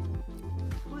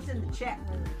 Who's in the chat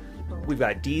room? We've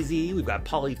got DZ, we've got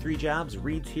Polly 3 Jobs,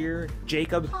 Reed's here,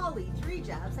 Jacob. Polly 3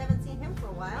 Jobs, haven't seen him for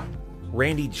a while.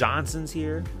 Randy Johnson's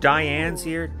here, Diane's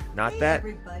here. Not that,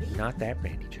 everybody. Not that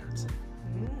Randy Johnson.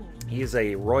 He is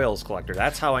a Royals collector.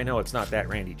 That's how I know it's not that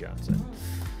Randy Johnson.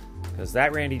 Because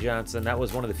that Randy Johnson, that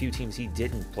was one of the few teams he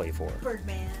didn't play for.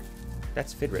 Birdman.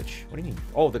 That's Fidrich. What do you mean?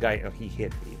 Oh, the guy, he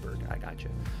hit a bird. I got you.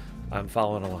 I'm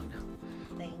following along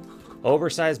now. Thanks.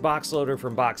 Oversized box loader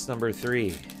from box number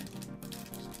 3.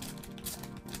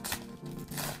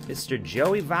 Mr.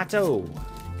 Joey Votto.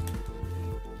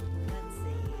 Let's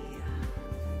see.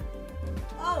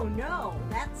 Oh no,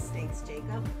 that stinks,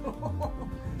 Jacob. Well,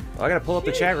 I gotta pull up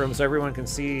the chat room so everyone can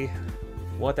see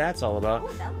what that's all about.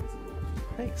 Oh, that looks cool.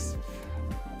 Thanks.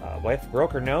 Wife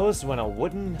broke her nose when a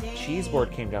wooden cheese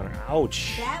board came down.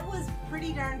 Ouch. That was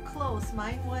pretty darn close.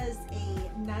 Mine was a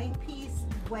 9-piece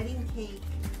wedding cake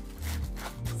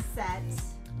set.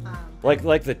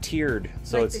 Like the tiered,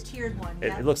 so like it's the tiered one.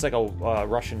 It looks like a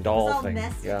Russian doll it was all thing.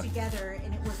 nested together,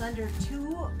 and it was under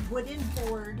 2 wooden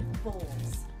board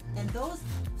bowls. And those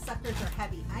suckers are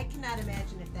heavy. I cannot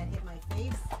imagine if that hit my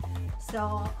face.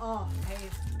 So,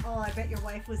 I bet your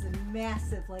wife was in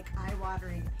massive, like,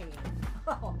 eye-watering pain.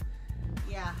 Oh,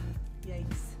 yeah,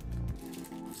 yikes.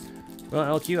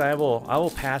 Well, LQ, I will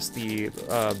pass the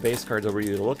base cards over to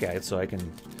you to look at, so I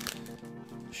can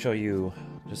show you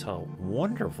just how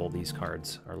wonderful these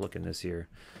cards are looking this year.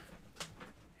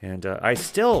 And I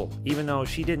still, even though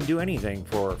she didn't do anything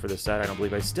for this set, I don't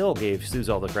believe, I still gave Suze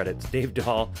all the credits. Dave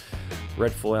Dahl,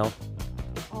 Red Foil.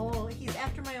 Oh, he's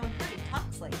after my own heart. He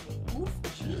talks like me. Oof,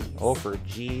 jeez. Oh, for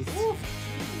G's. Oof,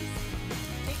 jeez.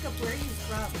 Jacob, where are you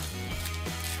from?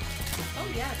 Oh,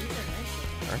 yeah, these are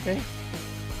nice. Aren't they?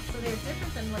 So they're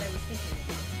different than what I was thinking.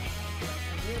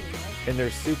 I really like them. And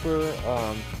they're super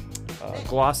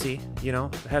glossy, you know,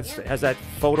 has that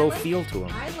photo feel to them.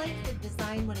 I like the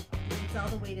design when it bleeds all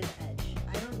the way to the edge.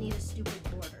 I don't need a stupid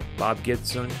border. Bob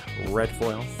Gibson, Red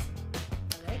Foil.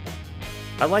 I like it.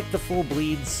 I like the full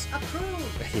bleeds.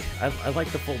 Approved. Yeah, I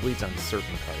like the full bleeds on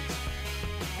certain cards.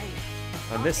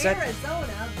 Right. On this set,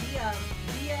 Arizona via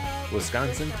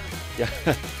Wisconsin. Yeah.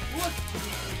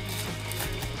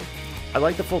 I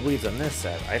like the full bleeds on this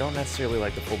set. I don't necessarily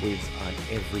like the full bleeds on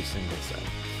every single set.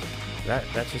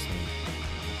 That's just me.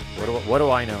 What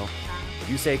do I know?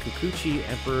 You say Kikuchi,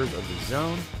 Emperors of the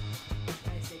Zone. I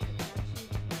say Kakashi.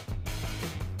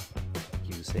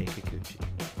 You say Kikuchi.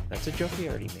 That's a joke we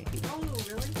already made. Oh,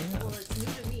 really? Yeah. Well, it's new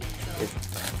to me, so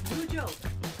It's, new joke.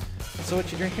 so what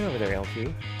you drinking over there,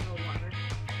 LQ? Oh, water.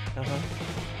 Uh-huh.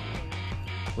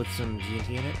 With some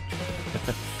G&T in it.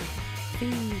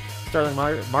 Starling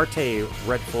Marte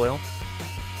Red Foil.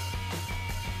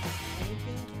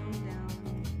 Anything come down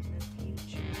in the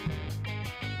future?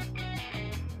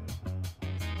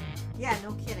 Yeah,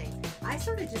 no kidding. I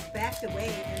sort of just backed away,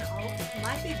 and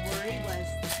my big worry was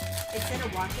it's in a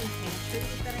walk-in pantry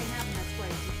that I have, and that's where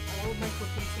I keep all of my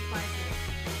cooking supplies in a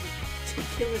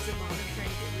ridiculous amount I'm trying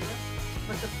to get rid of.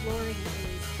 But the flooring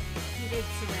is heated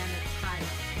ceramic tile,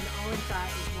 and all I've got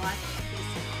is watch this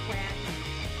crack,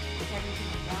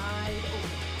 everything wide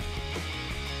open.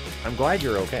 I'm glad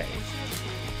you're okay. And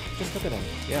she's Just look at him.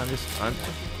 Yeah, I'm ooh,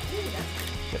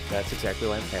 that's exactly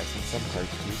why I'm passing some cards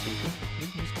to you, so you can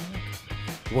use my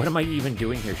mic. What am I even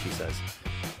doing here, she says.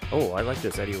 Oh, I like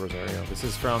this, Eddie Rosario. This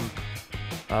is from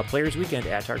Players Weekend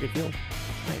at Target Field.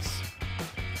 Nice.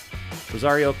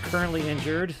 Rosario currently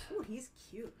injured. ooh, he's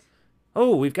cute.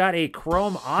 Oh, we've got a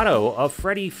chrome auto of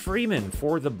Freddie Freeman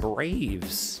for the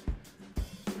Braves.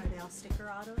 Are they all sticker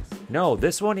autos? No,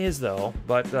 this one is, though,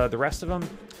 but the rest of them...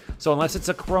 So unless it's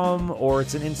a chrome or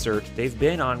it's an insert, they've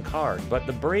been on card. But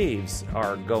the Braves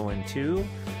are going to...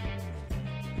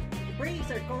 The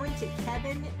Braves are going to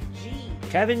Kevin G.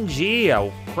 Kevin G,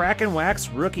 a Crack and Wax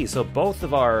rookie. So both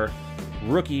of our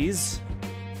rookies...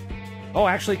 Oh,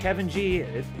 actually, Kevin G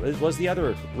it was the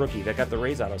other rookie that got the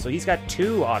Rays auto. So he's got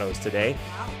 2 autos today.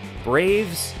 Wow.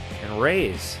 Braves and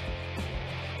Rays.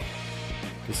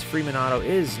 This Freeman auto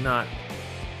is not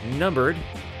numbered.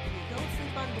 Don't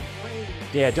sleep on the Braves.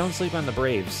 Yeah, don't sleep on the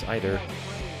Braves either. No,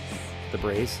 Braves. The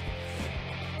Braves.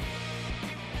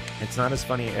 It's not as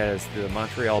funny as the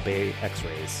Montreal Bay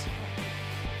X-Rays.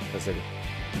 Because they're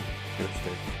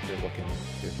looking...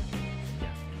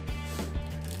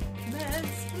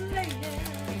 Mansplaining.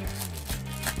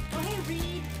 Oh, hey,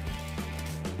 Reed.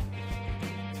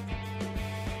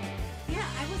 Yeah,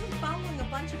 I wasn't following a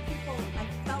bunch of people I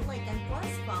felt like I was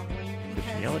following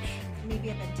because Yelich.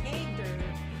 maybe I've been tagged or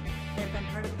they've been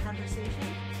part of the conversation.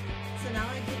 So now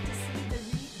I get to see the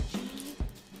Reed G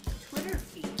Twitter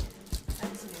feed.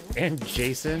 That's new. And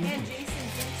Jason. And Jason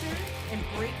Ginter and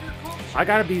Breaker Culture. I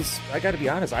gotta be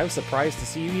honest. I was surprised to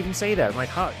see you even say that. I'm like,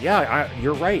 huh? Yeah,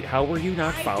 you're right. How were you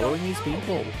not I following don't these know,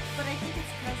 people? But I think it's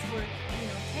because we're,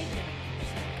 tagged them.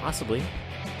 Possibly.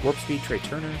 Warp Speed, Trey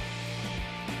Turner.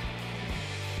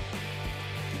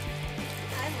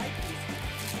 I like these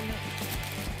guys. I know.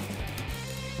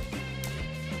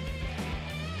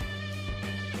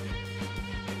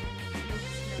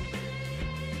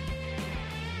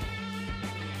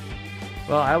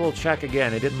 Well, I will check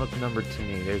again. It didn't look numbered to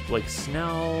me. There's Blake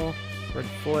Snell, Red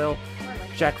Foil, Oh, I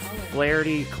like Jack that color.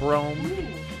 Flaherty, Chrome. Ooh.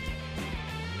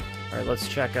 All right, let's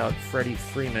check out Freddie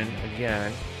Freeman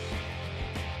again.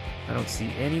 I don't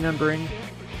see any numbering.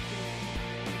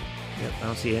 Yep, I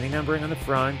don't see any numbering on the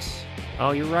front.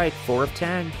 Oh, you're right. 4 of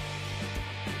 10.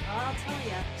 I'll tell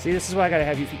you. See, this is why I gotta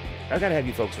have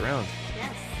you folks around.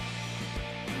 Yes.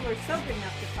 You were so good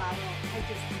enough to follow. I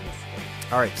just missed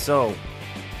it. All right, so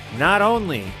not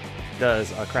only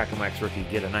does a Crack and Wax rookie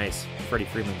get a nice Freddie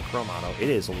Freeman Chrome auto, it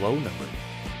is low numbered.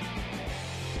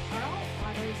 Are all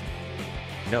autos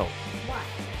numbered? No, Why?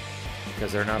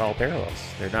 because they're not all parallels.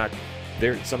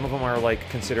 Some of them are like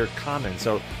considered common.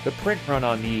 So the print run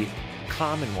on the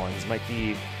common ones might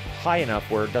be high enough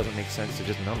where it doesn't make sense to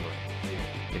just number.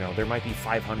 There might be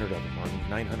 500 of them or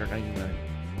 999.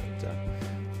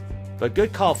 But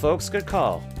good call, folks. Good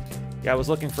call. Yeah, I was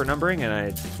looking for numbering and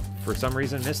I, for some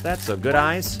reason, missed that. So good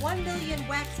eyes. 1 million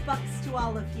wax bucks to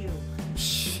all of you.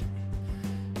 Shh.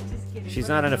 Just kidding. She's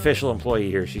not an official employee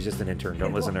here. She's just an intern.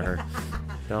 Don't listen to her.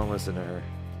 Don't listen to her.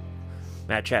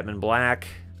 Matt Chapman Black.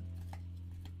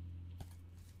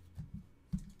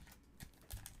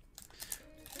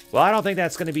 Well, I don't think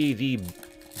that's going to be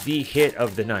the hit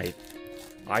of the night.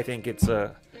 I think it's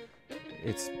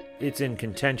in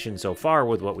contention so far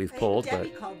with what we've pulled, Debbie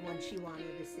but called one she wanted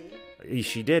to see.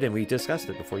 she did, and we discussed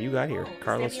it before you got here. Oh, is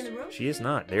Carlos, Debbie in the room? she is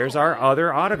not. There's our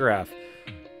other autograph.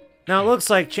 Now it looks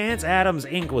like Chance Adams'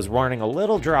 ink was running a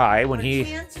little dry when Or he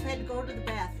Chance had to go to the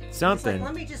bathroom. Something. He's like,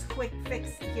 let me just quick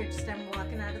fix here. Just I'm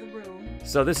walking out of the room.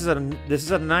 So this is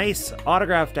a nice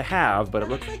autograph to have, but It it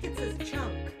looks looks like it's a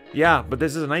chunk. yeah, but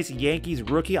this is a nice Yankees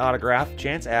rookie autograph,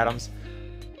 Chance Adams.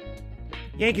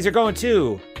 Yankees are going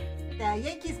to. The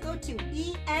Yankees go to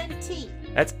E-N-T.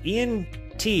 That's Ian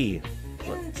T.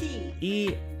 E-N-T.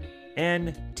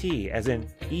 E-N-T, as in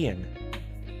Ian.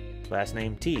 Last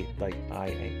name T, like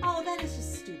I-A. Oh, that is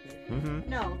just stupid. Mm-hmm.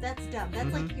 No, that's dumb.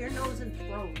 That's like ear, nose, and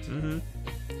throat. Mm-hmm.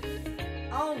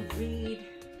 Oh, Reed.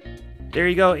 There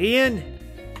you go, Ian.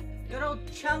 Good old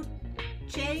Chance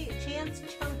Chunk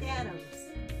Adams.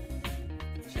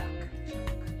 Chunk.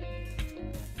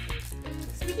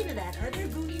 Speaking of that, are there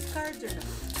Goonies cards or no?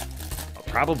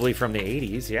 Probably from the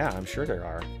 80s. Yeah, I'm sure there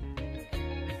are.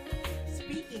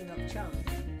 Speaking of Chunk,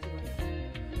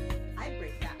 I'd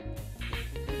break that.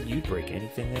 You'd break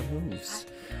anything that moves.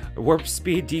 Warp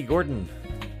Speed D. Gordon.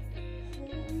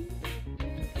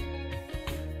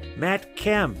 Matt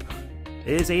Kemp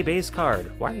is a base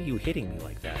card. Why are you hitting me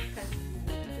like that?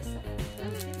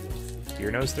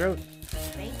 Ear, nose, throat.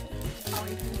 Thank you.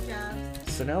 Always good job.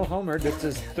 Sano homered. That's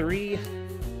his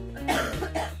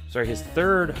his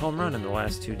third home run in the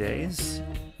last 2 days.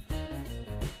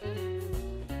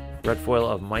 Red foil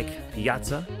of Mike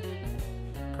Piazza.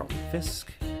 Carlton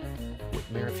Fisk. Whit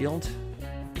Merrifield.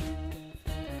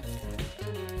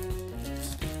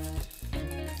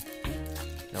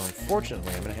 Now,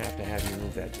 unfortunately, I'm going to have you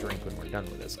move that drink when we're done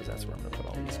with this, because that's where I'm going to put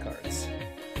all these cards.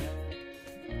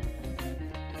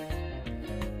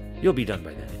 You'll be done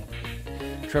by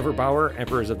then. Trevor Bauer,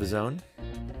 Emperors of the Zone.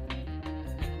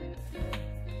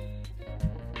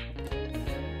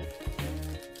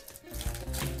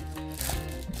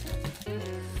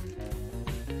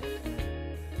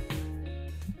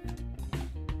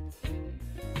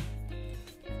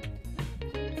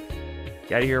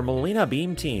 Got your Molina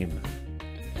Beam Team.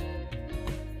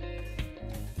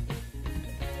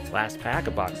 Last pack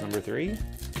of box number 3.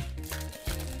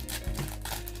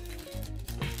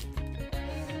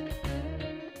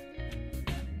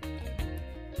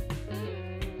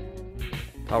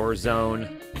 Power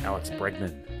Zone, Alex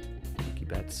Bregman. Mookie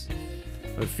Betts. I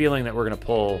have a feeling that we're going to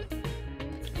pull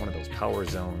one of those Power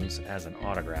Zones as an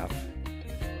autograph.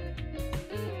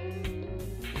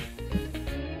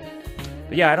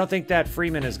 But yeah, I don't think that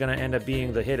Freeman is going to end up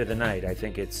being the hit of the night. I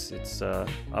think it's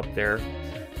up there,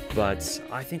 but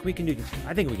I think we can do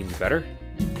better.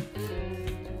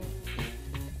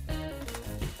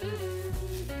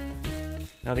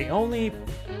 Now the only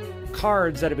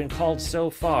cards that have been called so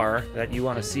far that you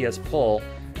want to see us pull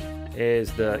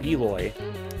is the Eloy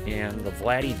and the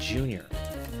Vladdy Jr.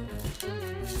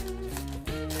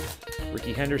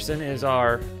 Ricky Henderson is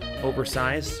our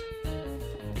oversized.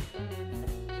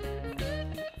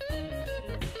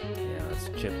 Yeah, that's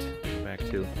chipped back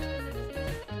too.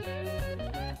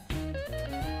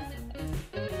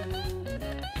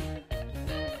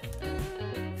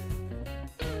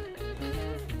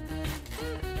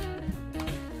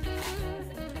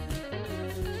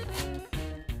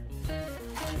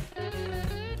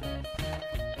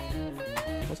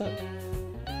 What's up?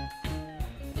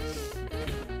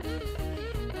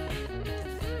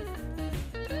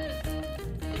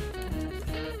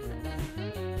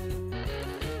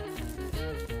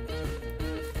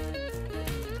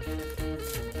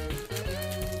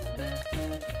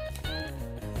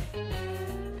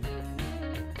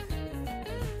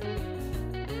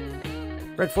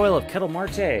 Red foil of Kettle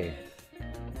Marte.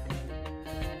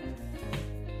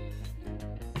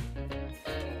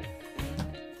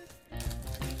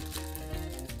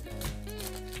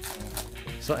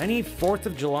 So any 4th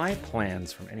of July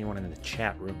plans from anyone in the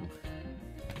chat room?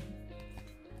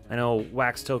 I know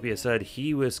Waxtopia said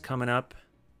he was coming up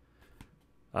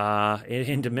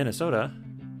into Minnesota.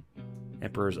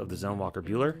 Emperors of the Zone, Walker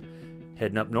Bueller.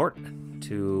 Heading up north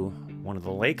to one of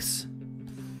the lakes.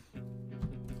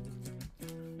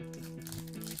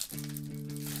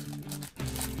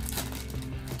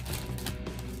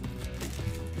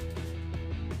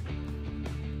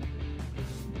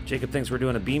 Jacob thinks we're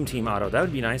doing a Beam Team auto. That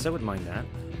would be nice. I wouldn't mind that.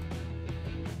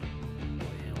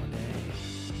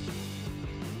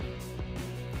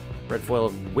 Red foil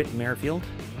of Whit Merrifield.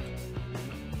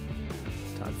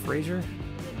 Todd Frazier.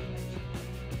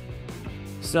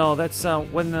 So that's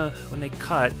when they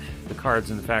cut the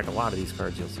cards. In fact, a lot of these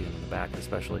cards you'll see them in the back,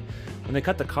 especially when they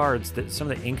cut the cards. That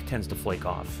some of the ink tends to flake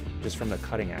off just from the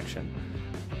cutting action.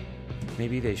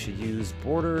 Maybe they should use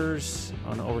borders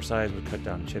on the oversized with cut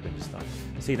down chipping stuff.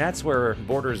 See, that's where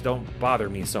borders don't bother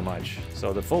me so much.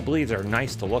 So the full bleeds are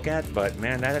nice to look at, but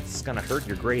man, that's gonna hurt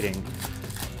your grading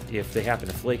if they happen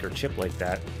to flake or chip like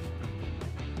that.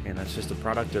 And that's just a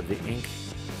product of the ink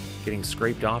getting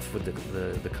scraped off with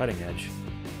the cutting edge.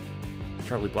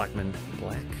 Charlie Blackman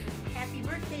Black. Happy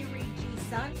birthday, Reed G.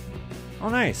 Son. Oh,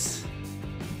 nice.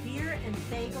 Beer and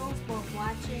bagels both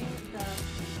watching the...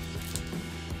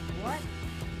 What?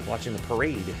 Watching the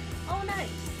parade. Oh, nice.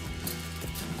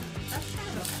 That's kind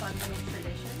of a fun little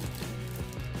tradition.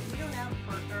 We don't have,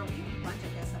 or we have a bunch, I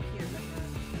guess, up here,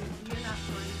 but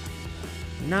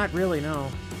Not really, no.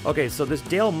 Okay, so this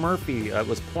Dale Murphy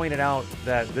was pointed out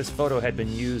that this photo had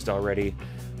been used already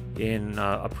in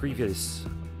a previous,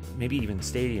 maybe even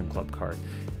Stadium Club card.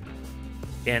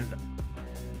 And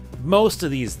most of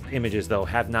these images, though,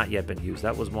 have not yet been used.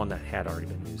 That was one that had already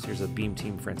been used. Here's a Beam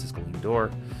Team Francisco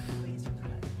Lindor.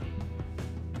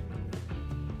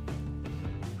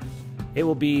 It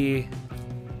will be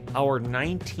our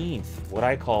 19th, what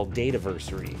I call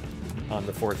date-iversary, on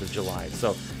the 4th of July.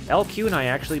 So LQ and I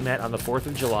actually met on the 4th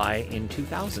of July in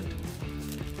 2000.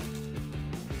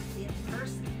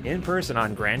 In person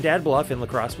on Grandad Bluff in La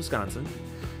Crosse, Wisconsin.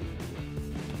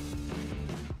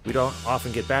 We don't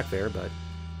often get back there, but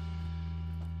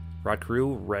Rod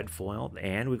Carew, red foil,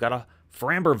 and we've got a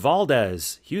Framber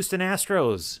Valdez, Houston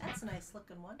Astros. That's a nice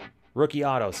looking one. Rookie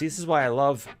auto. See, this is why I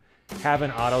love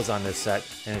having autos on this set,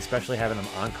 and especially having them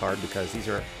on card, because these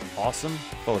are awesome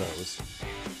photos.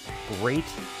 Great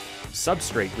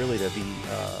substrate, really, to be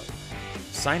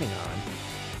signing on.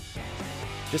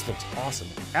 Just looks awesome.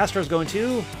 Astros going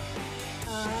to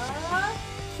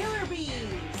Killer Bees.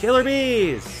 Killer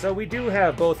Bees. So we do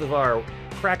have both of our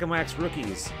Crack and Wax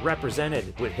rookies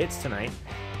represented with hits tonight.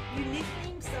 You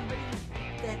nicknamed somebody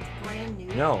that's brand new?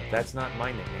 No, that's not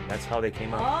my nickname. That's how they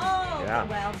came up. Oh, yeah.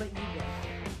 Well, but you did.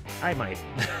 I might.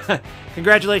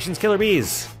 Congratulations, Killer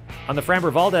Bees, on the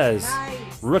Framber Valdez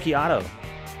Nice. rookie auto. I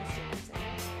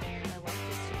like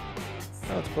this.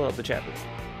 Now let's pull up the chat booth.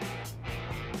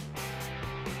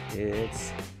 It's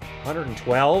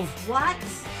 112. What?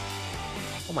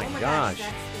 Oh my gosh. gosh.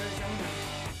 That's Arizona.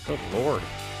 Good lord.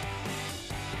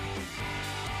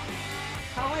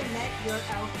 How I Met Your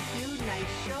LQ.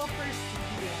 Nice show for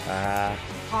CBS.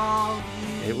 Holly.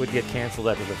 It would get canceled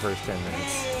after the first 10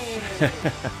 minutes. Hey.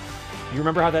 You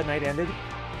remember how that night ended?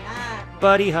 Ah,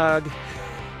 Buddy hug.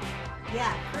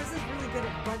 yeah, Chris is really good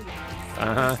at buddy hugs.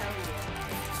 Uh-huh. I'll tell you.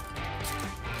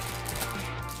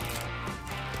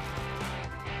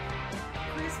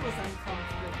 Chris was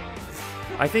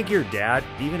uncomfortable. I think your dad,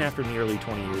 even after nearly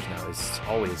 20 years now, is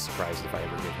always surprised if I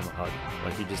ever give him a hug.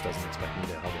 Like, he just doesn't expect me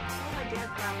to hug him. Oh, my dad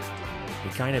probably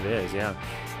did. He kind of is, yeah.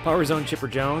 Power Zone Chipper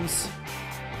Jones.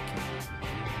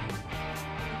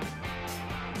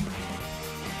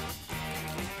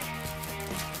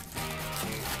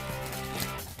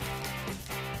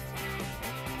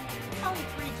 Am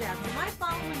I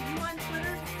following you on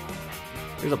Twitter?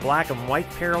 There's a black and white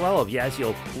parallel of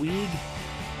Yasiel Puig. Let me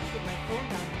get my phone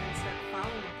down here and start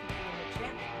following people in the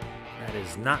chat. That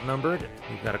is not numbered.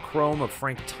 We've got a chrome of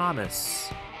Frank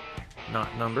Thomas.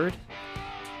 Not numbered.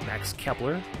 Max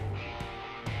Kepler.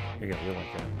 You're going to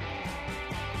like that.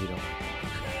 You don't.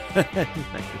 I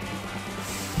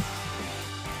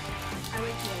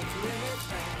like the idea of it,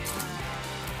 but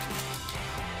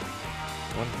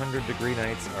 100-degree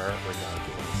nights are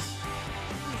ridiculous.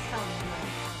 please tell me no.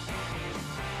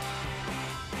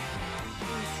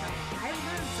 Please tell me. I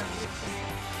learned something.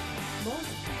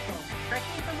 Most people, correct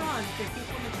me if I'm wrong, if there are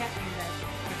people in the chat room that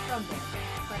are from there,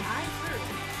 but I heard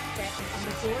that a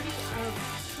majority of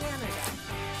Canada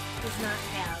does not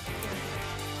have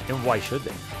internet. And why should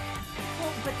they?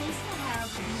 Well, but they still have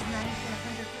these 90 and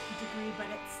 100-degree, but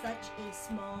it's such a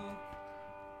small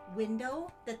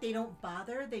window that they don't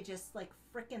bother. They just like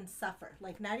frickin' suffer.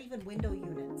 Like not even window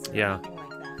units or Yeah. anything like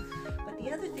that. But the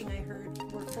other thing I heard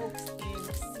were folks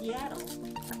in Seattle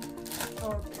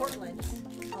or Portland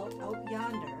out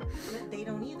yonder that they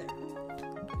don't either.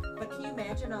 But can you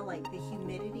imagine all like the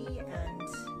humidity and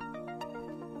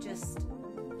just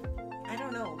I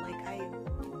don't know, like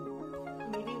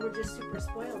maybe we're just super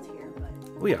spoiled here, but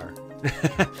We are.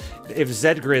 If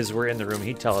Zed Grizz were in the room,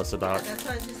 he'd tell us yeah, about. that's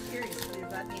why I was just curious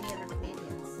about any other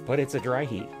Canadians. But it's a dry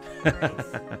heat. Right.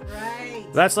 Right.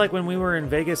 That's like when we were in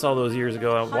Vegas all those years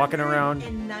ago, walking around.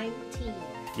 119.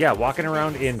 Yeah, walking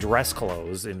around in dress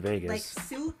clothes in Vegas. Like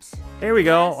suit. There we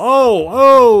go. dress.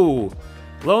 Oh!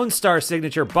 Lone Star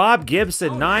signature, Bob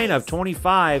Gibson, Oh, 9 nice. of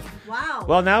 25. Wow.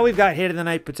 Well, now we've got hit of the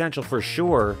night potential for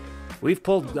sure. We've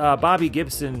pulled Bobby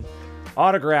Gibson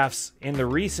autographs in the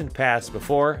recent past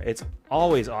before. It's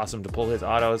always awesome to pull his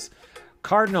autos.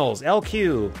 Cardinals,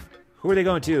 LQ. Who are they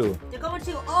going to? They're going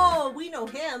to, we know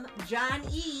him, John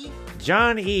E.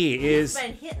 John E. He's is,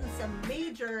 been hitting some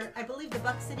major, I believe the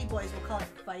Buck City boys will call it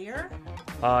fire.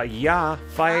 yeah,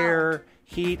 fire,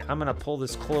 heat. I'm going to pull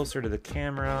this closer to the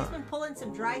camera. He's been pulling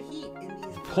some dry heat in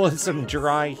these. Pulling some breaks.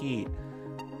 dry heat.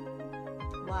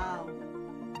 Wow.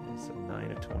 It's a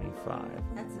 9 of 25.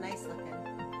 That's nice looking.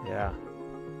 Yeah.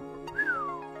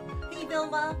 Hey,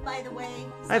 Vilma, by the way.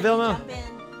 Hi, Saw you Vilma. Jump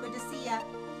in. Good to see ya.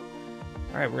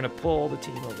 All right, we're going to pull the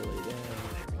team overlay down. There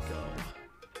we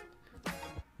go.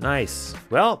 Nice.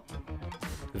 Well,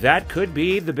 that could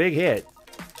be the big hit.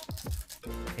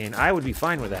 And I would be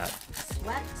fine with that.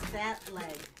 Swept that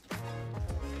leg.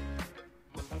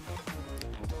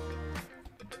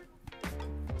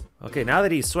 Okay, now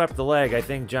that he's swept the leg, I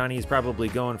think Johnny's probably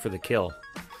going for the kill.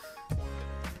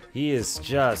 He is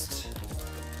just...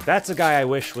 That's a guy I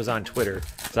wish was on Twitter.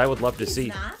 So I would love to see...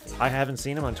 Not? I haven't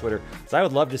seen him on Twitter. So I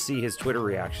would love to see his Twitter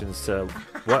reactions to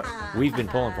what we've been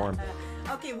pulling for him.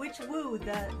 Okay, which woo?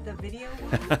 The video woo?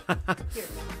 Here.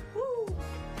 Woo.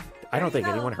 I don't think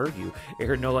go. anyone heard you. I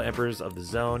heard Nola, Emperors of the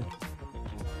Zone.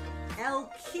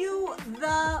 LQ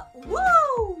the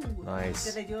woo!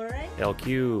 Nice. Did I do it right?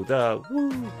 LQ the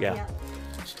woo. Yeah.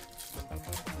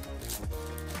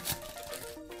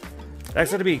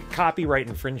 That's going to be copyright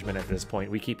infringement at this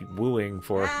point. We keep wooing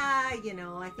for... You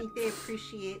know, I think they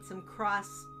appreciate some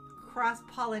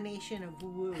cross-pollination of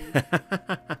woo.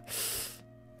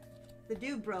 The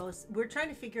Dude Bros, we're trying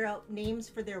to figure out names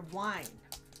for their wine.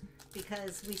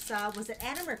 Because we saw, was it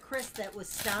Adam or Chris that was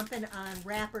stomping on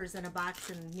wrappers in a box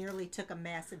and nearly took a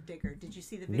massive digger? Did you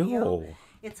see the video? No.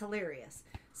 It's hilarious.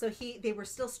 So they were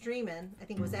still streaming. I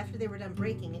think it was after they were done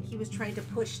breaking, and he was trying to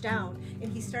push down,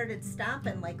 and he started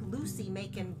stomping like Lucy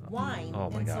making wine. Oh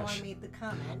my gosh. So I made the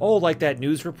comment. Oh, like that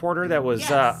news reporter that was,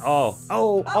 Yes. oh.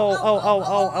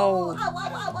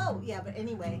 Yeah, but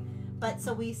anyway. But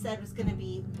so we said it was going to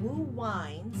be Woo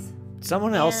Wines.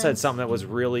 Someone else said something that was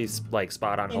really, like,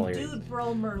 spot on And hilarious. Dude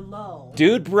Bro Merlot.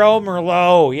 Dude Bro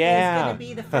Merlot, yeah. Is going to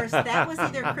be the first. That was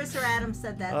either Chris or Adam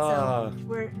said that. So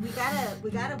we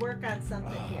gotta work on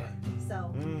something here.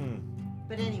 So,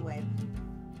 but anyway.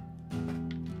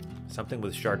 Something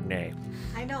with Chardonnay.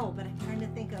 I know, but I'm trying to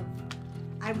think of.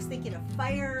 I was thinking of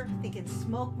fire, thinking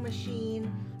smoke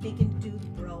machine, thinking Dude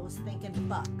Bros, thinking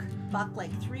Buck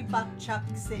like $3 Chuck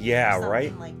City. Yeah, or something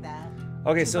right? like that.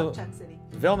 Okay, $2 so Chuck City.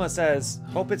 Vilma says,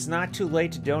 hope it's not too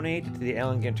late to donate to the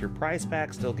Ellen Ginter prize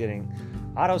pack. Still getting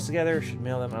autos together. Should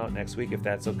mail them out next week if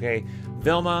that's okay.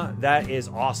 Vilma, that is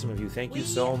awesome of you. Thank you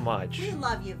so much. We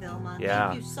love you, Vilma. Yeah.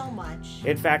 Thank you so much.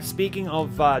 In fact, speaking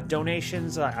of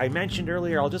donations, I mentioned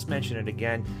earlier, I'll just mention it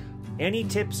again. Any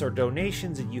tips or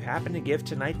donations that you happen to give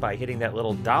tonight by hitting that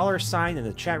little $ in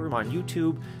the chat room on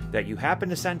YouTube that you happen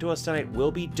to send to us tonight will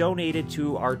be donated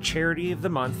to our charity of the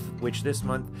month, which this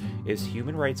month is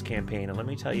Human Rights Campaign. And let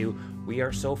me tell you, we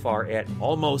are so far at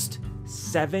almost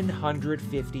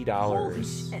 $750. Holy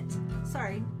shit.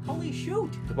 Sorry. Holy shoot.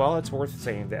 Well, it's worth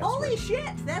saying that. Holy shit.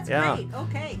 That's great.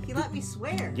 Okay. He let me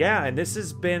swear. Yeah, and this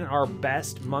has been our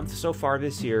best month so far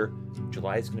this year.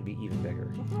 July is going to be even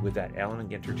bigger with that Allen and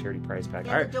Ginter charity prize pack.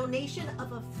 And a donation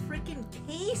of a freaking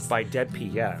case by Deb P.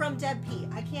 Yeah, from Deb P.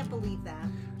 I can't believe that.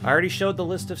 I already showed the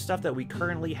list of stuff that we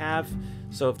currently have.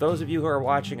 So if those of you who are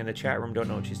watching in the chat room don't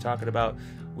know what she's talking about,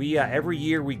 we every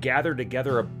year we gather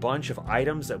together a bunch of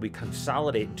items that we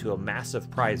consolidate into a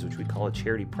massive prize, which we call a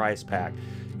charity prize pack.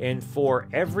 And for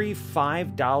every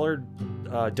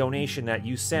 $5 donation that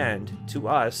you send to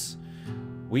us,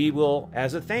 we will,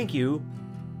 as a thank you,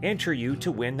 enter you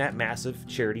to win that massive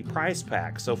charity prize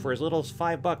pack. So for as little as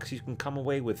 $5, you can come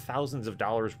away with thousands of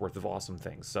dollars worth of awesome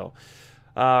things. So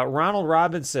Ronald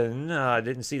Robinson,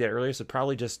 didn't see that earlier, so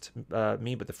probably just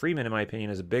me, but the Freeman, in my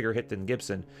opinion, is a bigger hit than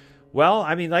Gibson. Well,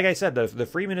 I mean, like I said, the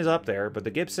Freeman is up there, but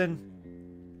the Gibson,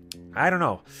 I don't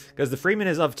know, because the Freeman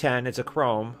is of 10, it's a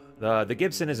chrome. The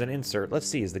Gibson is an insert. Let's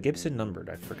see, is the Gibson numbered?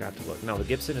 I forgot to look. No, the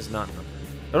Gibson is not numbered.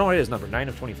 Oh, no, it is numbered, 9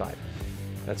 of 25.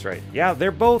 That's right. Yeah,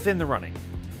 they're both in the running.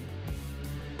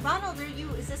 Ronald,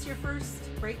 is this your first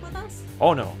break with us?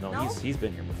 Oh, no? No? He's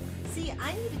been here before. See,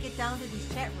 I need to get down to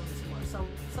these chat rooms more.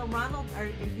 So Ronald, are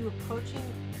you approaching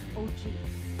OG?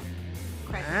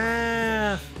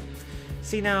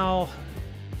 See now,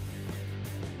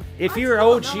 if That's you're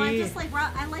cool. OG, No,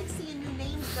 I like seeing new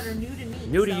names that are new to me.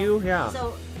 New to you, yeah.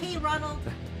 So hey, Ronald,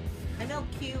 I know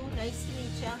Q. Nice to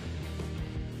meet you.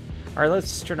 All right,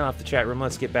 let's turn off the chat room.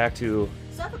 Let's get back to.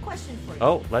 So I have a question for you.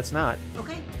 Oh, let's not.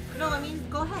 Okay. No, I mean,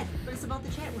 go ahead. But it's about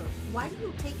the chat room. Why do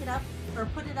you take it up or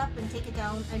put it up and take it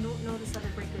down? I don't notice other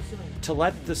breakers doing it. To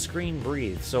let the screen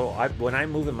breathe. So when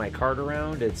I'm moving my card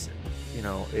around, it's. You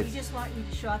just want you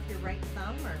to show off your right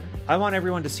thumb, or? I want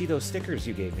everyone to see those stickers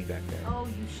you gave me back there. Oh,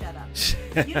 you shut up.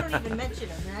 You don't even mention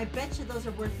them, and I bet you those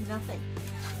are worth nothing.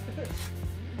 They're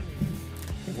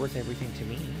worth everything to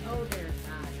me. Oh, they're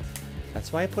not.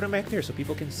 That's why I put them back there so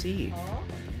people can see. Oh.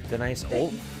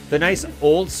 The nice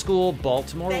old school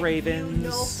Baltimore Ravens. You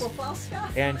know football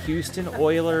stuff. And Houston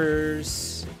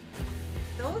Oilers.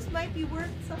 Those might be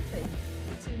worth something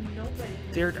to nobody.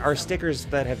 There are stickers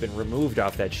that have been removed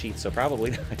off that sheet, so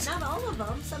probably not. Not all of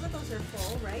them. Some of those are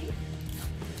full, right?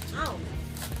 Ow.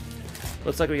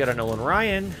 Looks like we got a Nolan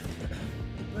Ryan.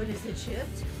 What is it,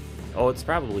 shipped? Oh, it's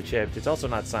probably chipped. It's also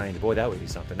not signed. Boy, that would be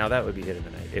something. Now that would be hit of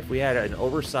the night. If we had an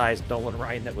oversized Nolan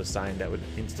Ryan that was signed, that would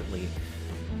instantly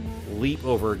leap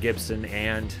over Gibson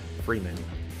and Freeman.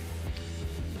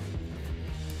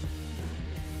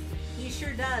 He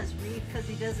sure does, Reed, because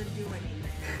he doesn't do anything.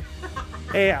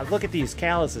 Hey, look at these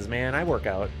calluses, man. I work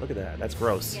out. Look at that. That's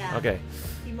gross. Yeah. Okay.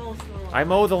 He mows the lawn. I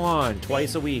mow the lawn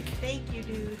twice a week. Thank you,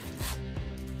 dude.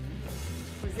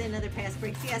 Was there another pass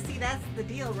break? Yeah, see, that's the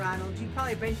deal, Ronald. You've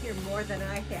probably been here more than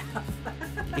I have.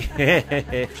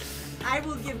 I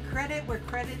will give credit where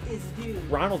credit is due.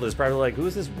 Ronald is probably like, who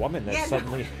is this woman that Yeah,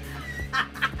 suddenly...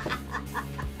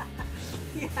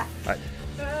 Yeah.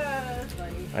 That's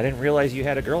funny. I didn't realize you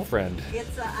had a girlfriend.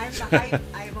 It's I'm the hype.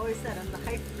 I've always said I'm the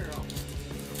hype girl.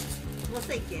 We'll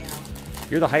say gal.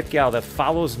 You're the hype gal that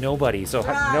follows nobody, so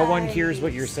no one hears what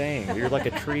Right. you're saying. You're like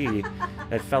a tree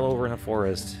that fell over in a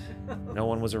forest. No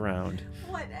one was around.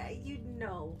 What? You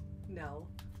know. No.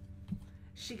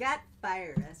 She got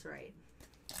fired. That's right.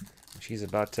 She's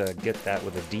about to get that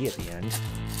with a D at the end.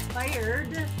 Fired?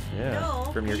 Yeah,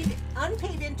 No. from your-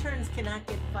 Unpaid interns cannot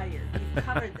get fired. We've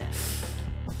covered that.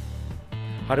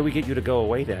 How do we get you to go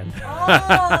away then?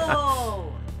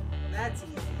 Oh! That's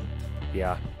easy.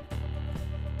 Yeah.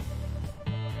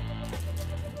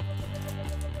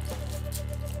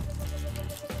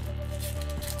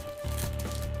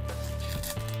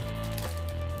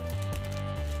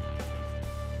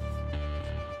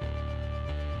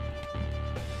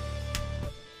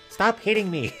 Stop hitting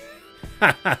me.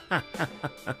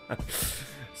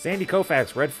 Sandy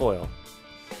Koufax, red foil.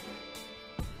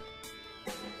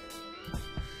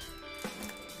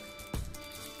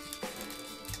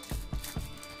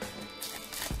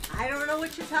 I don't know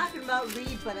what you're talking about,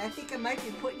 Reed, but I think I might be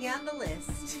putting you on the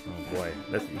list. Oh boy,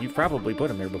 you've probably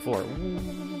put him there before.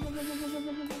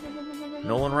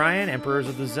 Nolan Ryan, Emperors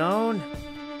of the Zone.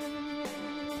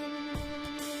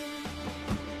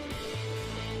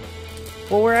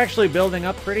 Well, we're actually building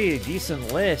up pretty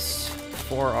decent list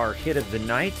for our hit of the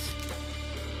night.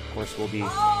 Of course, we'll be...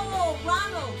 Oh,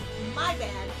 Ronald! My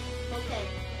bad. Okay.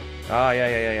 Oh,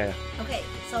 yeah. Okay,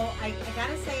 so I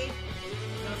gotta say, it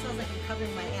sounds like I'm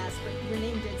covering my ass, but your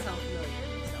name did sound familiar.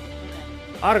 So,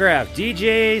 okay. Autograph,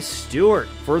 DJ Stewart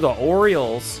for the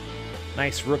Orioles.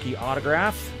 Nice rookie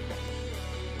autograph.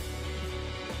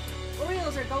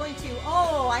 Orioles are going to,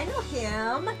 oh, I know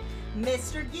him,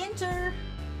 Mr. Ginter.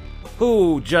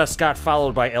 Who just got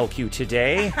followed by LQ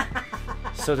today.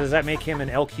 So does that make him an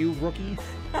LQ rookie?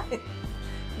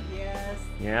 Yes.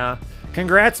 Yeah.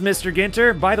 Congrats, Mr.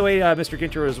 Ginter. By the way, Mr.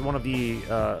 Ginter is one of the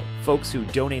folks who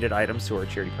donated items to our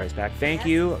charity prize pack. Thank Yes,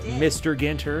 you, he did. Mr.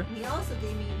 Ginter. He also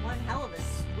gave me one hell of a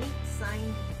sweet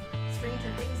signed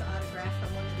Stranger Things autograph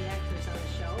from one of the actors on the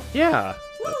show. Yeah.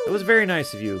 Woo! It was very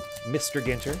nice of you, Mr.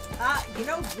 Ginter. You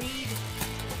know, Reed,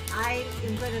 I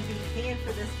am going to be paying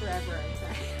for this forever,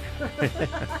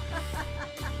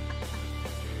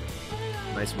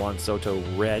 Nice Juan Soto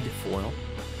red foil.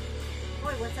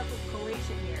 Boy, what's up with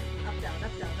collation here? Up, down,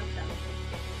 up, down, up, down.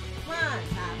 Come on,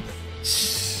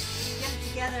 Tops. Get it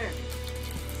together.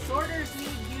 Sorters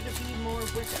need you to be more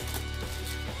with it.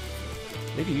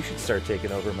 Maybe you should start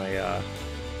taking over my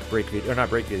break video, or not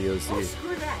break videos. Oh,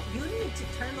 screw that. You need to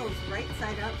turn those right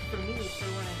side up for me for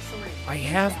when I'm sorting. I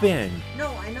have been.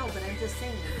 No, I know, but I'm just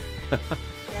saying.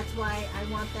 That's why I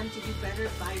want them to do better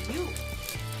by you.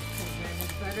 Because then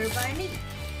it's better by me.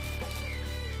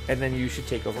 And then you should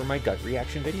take over my gut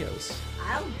reaction videos.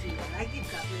 I'll do that. I give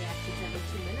gut reactions every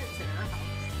 2 minutes in our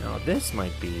house. Now this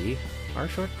might be our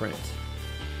short print.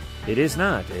 It is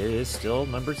not. It is still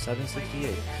number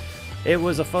 768. It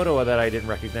was a photo that I didn't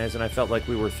recognize, and I felt like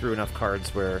we were through enough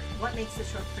cards where... What makes a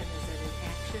short print? Is it an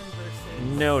action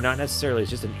versus... No, not necessarily. It's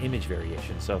just an image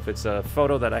variation. So if it's a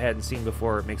photo that I hadn't seen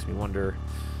before, it makes me wonder.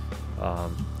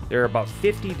 There are about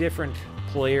 50 different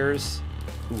players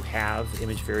who have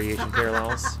image variation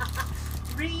parallels.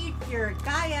 Reed, you're a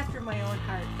guy after my own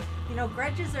heart. You know,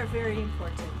 grudges are very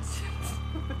important.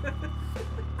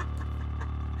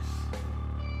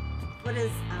 What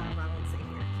does Ronald say here?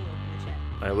 Can you open the chat?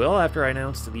 I will after I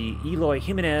announce the Eloy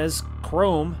Jimenez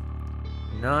Chrome,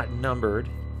 not numbered,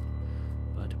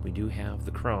 but we do have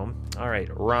the Chrome. All right,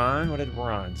 Ron, what did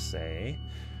Ron say?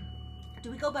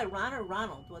 Do we go by Ron or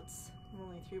Ronald? What's...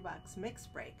 only 3-box mix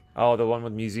break. Oh, the one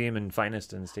with Museum and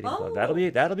Finest and Stadium Club.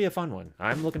 That'll be a fun one.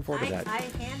 I'm looking forward to that. I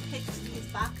handpicked these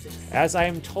boxes. As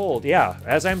I'm told,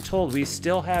 we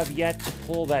still have yet to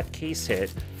pull that case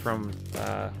hit from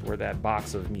where that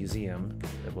box of Museum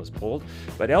that was pulled.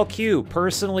 But LQ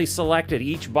personally selected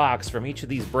each box from each of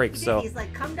these breaks. So he's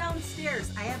like, come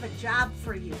downstairs. I have a job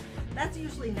for you. That's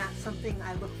usually not something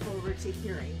I look forward to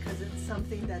hearing because it's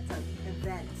something that's an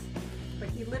event. But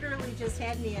he literally just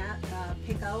had me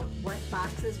pick out what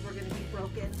boxes were going to be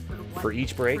broken for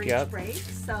each break.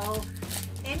 So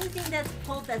anything that's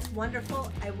pulled that's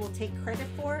wonderful, I will take credit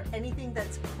for. Anything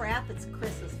that's crap, it's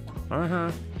Chris's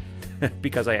fault.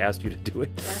 Because I asked you to do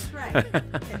it. That's right.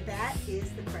 And that is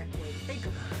the correct way to think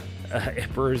about it.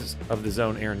 Emperors of the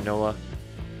Zone, Aaron Noah.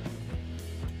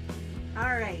 All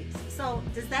right. So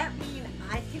does that mean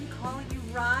I can call you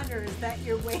Ron, or is that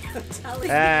your way of telling me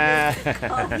to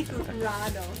call you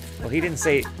Ronald? Well, he didn't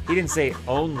say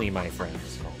only my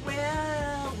friends.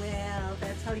 Well,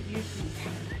 that's how you do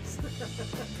things.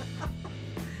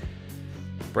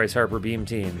 Bryce Harper Beam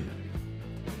Team.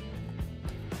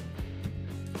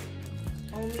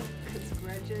 Only because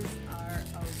grudges are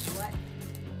a what?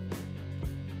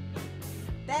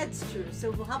 That's true.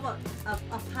 So how about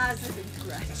a positive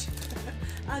grudge?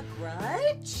 A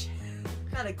grudge?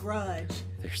 Not a grudge.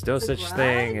 There's no such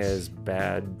thing as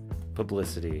bad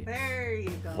publicity. There you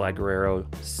go. Flag Guerrero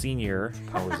Senior,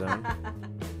 Power Zone.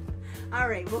 All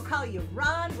right, we'll call you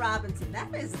Ron Robinson.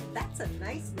 That's a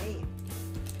nice name.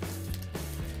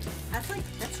 That's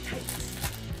tight.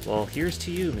 Well, here's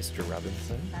to you, Mr.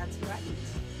 Robinson. That's right.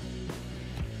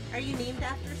 Are you named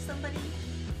after somebody?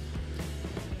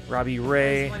 Robbie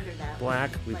Ray, I always wondered that.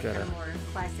 Black. We've Like got a more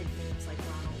classic names like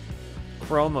Ronald.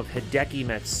 Chrome of Hideki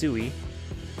Matsui.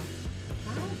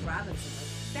 Ronald Robinson.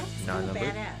 That's still Non-numbered.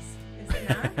 badass. Is it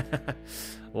not?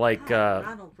 Like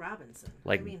Ronald Robinson.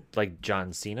 Like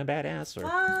John Cena badass, or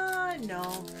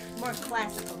no, more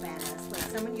classical badass, like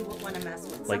someone you would want to mess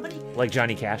with. like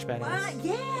Johnny Cash badass.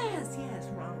 Yes,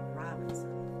 Ronald Robinson.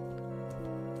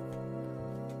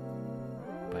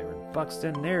 Byron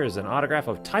Buxton. There's an autograph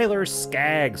of Tyler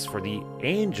Skaggs for the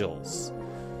Angels.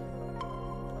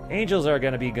 Angels are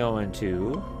going to be going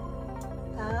to.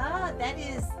 That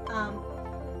is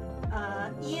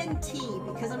ENT,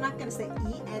 because I'm not going to say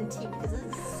ENT because this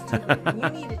is stupid. You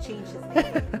need to change his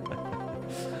name.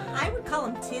 I would call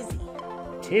him Tizzy.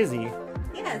 Tizzy?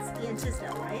 Yeah, it's Ian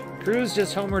Tisdale, right? Cruz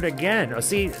just homered again. Oh,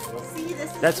 see,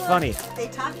 that's good. funny. They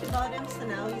talked about him, so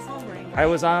now he's homering. Right? I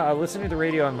was listening to the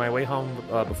radio on my way home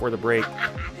before the break.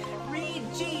 Reed,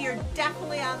 gee, you're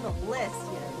definitely on the list,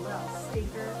 you little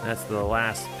stinker. That's the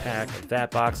last pack of that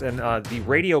box. And the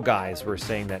radio guys were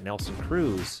saying that Nelson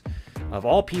Cruz, of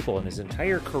all people in his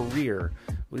entire career,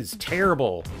 was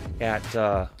terrible at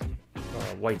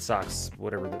White Sox,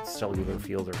 whatever the cellular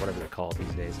field or whatever they're called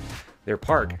these days, their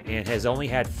park, and has only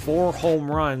had 4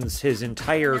 home runs his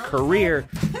entire career.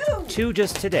 Two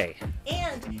just today.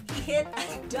 And he hit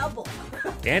a double.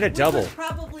 And a double. Was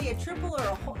probably a triple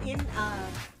or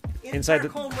inside the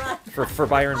home run for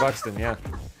Byron Buxton, yeah.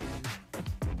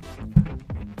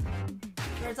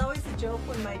 There's always a joke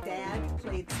when my dad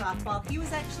played softball. He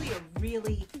was actually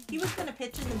he was going to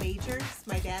pitch in the majors,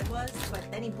 my dad was,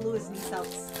 but then he blew his knees out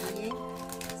skiing.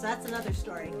 So that's another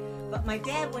story. But my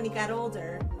dad, when he got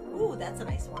older, ooh, that's a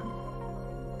nice one.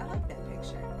 I like that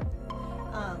picture.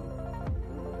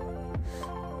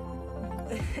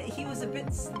 He was a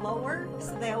bit slower,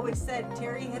 so they always said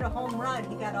Terry hit a home run.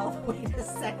 He got all the way to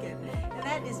second. And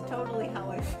that is totally how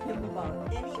I feel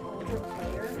about any older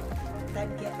player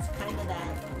that gets kind of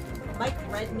that Mike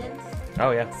Redmond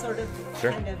sort of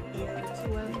kind of air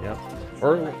to him. Yep.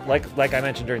 Or like I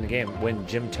mentioned during the game, when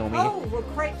Jim Thome. Oh, for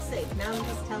Christ's sake. Now I'm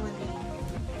just telling me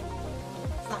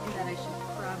something that I should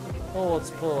probably... Oh,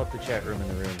 let's pull up the chat room in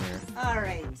the room here. All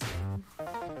right.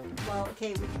 Well,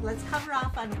 okay, let's cover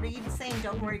off on Reed saying,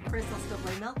 don't worry, Chris, I'll still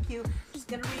blame LQ. Just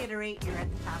going to reiterate, you're at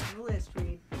the top of the list,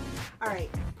 Reed. All right,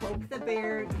 Poke the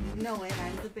Bear. You know it,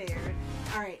 I'm the bear.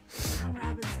 All right, Ron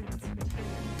Robinson's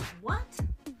what?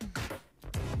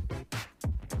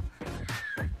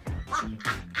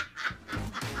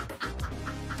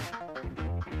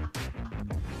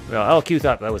 Well, LQ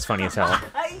thought that was funny as hell.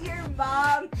 Your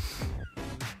mom.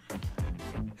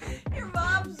 Your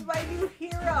mom's my new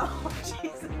hero.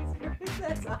 Jesus Christ,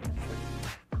 that's awesome.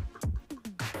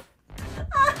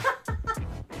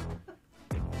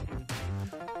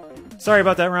 Sorry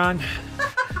about that, Ron.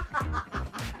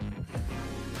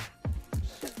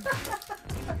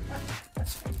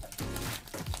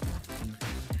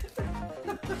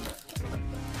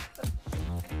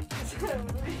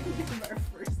 Our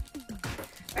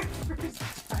first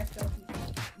child.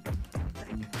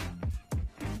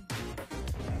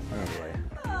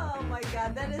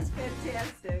 that is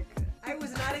fantastic. I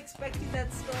was not expecting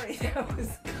that story. That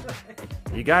was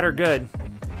good. You got her good.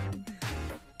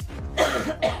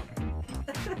 Oh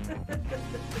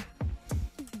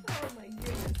my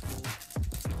goodness.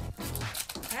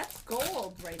 That's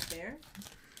gold right there.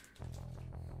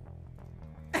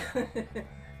 You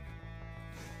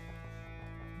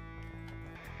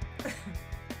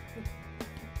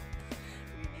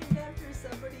named after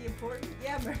somebody important?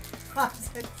 Yeah, Mary Poppins.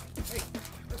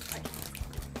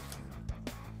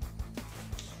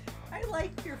 I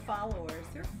like your followers.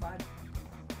 They're fun.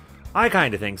 I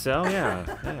kind of think so, yeah.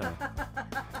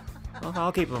 Well,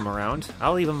 I'll keep them around.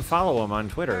 I'll even follow them on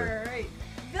Twitter. All right.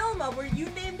 Vilma, were you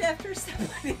named after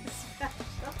somebody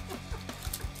special?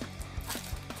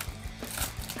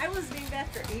 I was named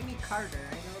after Amy Carter.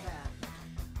 I know that.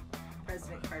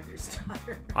 President Carter's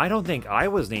daughter. I don't think I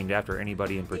was named after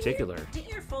anybody in particular. Didn't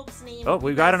your folks name... Oh,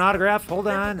 we've got an autograph. Hold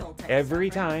on. Every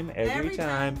stuff, right? time. Every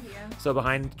time. Yeah. So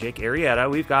behind Jake Arrieta,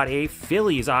 we've got a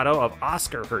Phillies auto of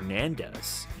Oscar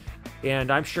Hernandez.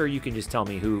 And I'm sure you can just tell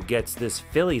me who gets this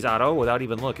Phillies auto without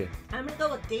even looking. I'm going to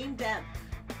go with Dame Deb.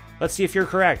 Let's see if you're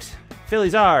correct.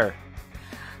 Phillies are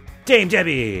Dame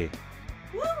Debbie.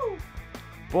 Woo!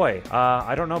 Boy,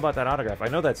 I don't know about that autograph. I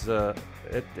know that's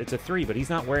it's a 3, but he's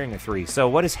not wearing a 3. So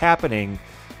what is happening?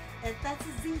 That's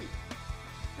a Z. Don't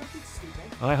be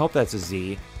stupid. Oh, I hope that's a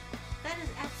Z. That is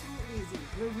absolutely a Z.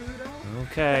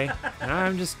 Naruto. Okay.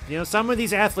 I'm just, some of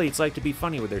these athletes like to be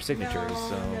funny with their signatures.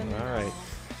 No. All right.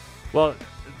 Well,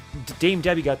 Dame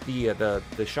Debbie got the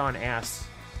Sean Ass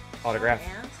autograph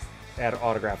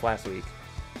autograph last week.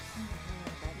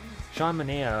 Sean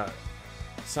Manea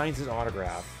signs his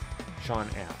autograph. Sean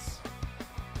Ass.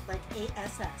 Like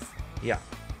ASS. Yeah.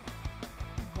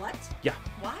 What? Yeah.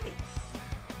 Why?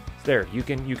 There, you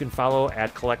can follow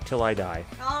at Collect Till I Die.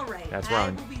 All right. That's I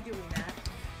Ron. will be doing that.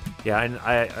 Yeah, and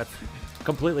I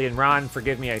completely, and Ron,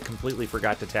 forgive me, I completely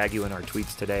forgot to tag you in our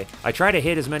tweets today. I try to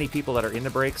hit as many people that are in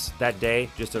the breaks that day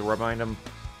just to remind them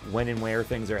when and where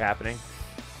things are happening.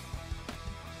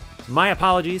 My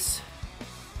apologies.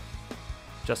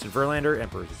 Justin Verlander,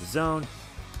 Emperors of the Zone.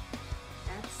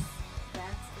 That's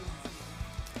easy.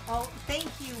 Oh, thank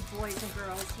you, boys and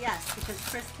girls. Yes, because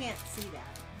Chris can't see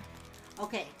that.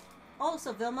 Okay. Oh,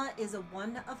 so Vilma is a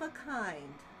one of a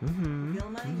kind. Mm-hmm.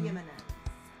 Vilma Jimenez.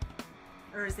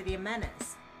 Or is it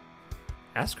Jimenez?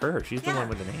 Ask her. She's the Yeah. one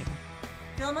with the name.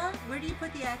 Vilma, where do you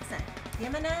put the accent?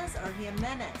 Jimenez or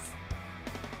Jimenez?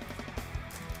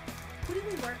 Who do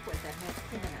we work with that has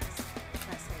Jimenez?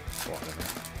 Last name. Well, I don't know.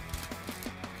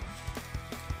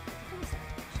 Who is that?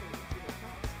 Actually, who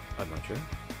knows? I'm not sure.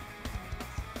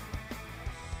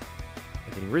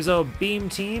 Anthony Rizzo, Beam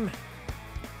Team.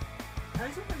 I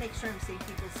always want to make sure I'm saying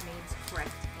people's names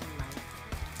correct in my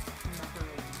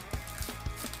numbering.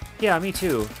 Yeah, me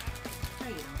too. No,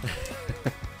 you don't.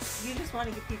 You just want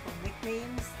to give people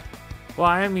nicknames? Well,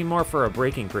 I mean more for a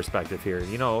breaking perspective here.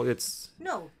 It's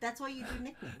No, that's why you do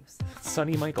nicknames.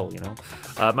 Sonny Michael,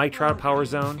 Mike Trout, Power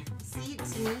Zone. See,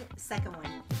 to me, second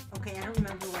one. Okay, I don't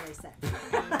remember what I said.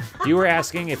 You were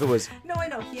asking if it was No, I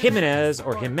know. Jimenez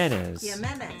or Jimenez.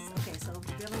 Jimenez. Okay, so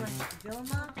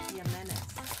Vilma Jimenez.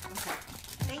 Okay,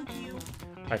 thank you.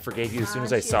 I forgave you as soon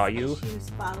as I saw you. She was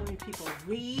following people.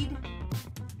 Read.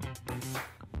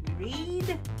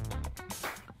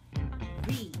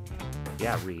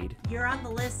 Yeah, Reed. You're on the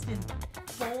list in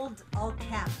bold, all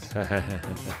caps.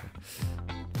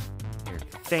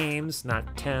 Thames,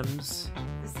 not Thames.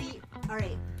 See, all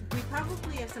right, we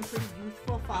probably have some pretty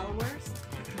youthful followers.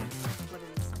 What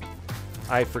is this?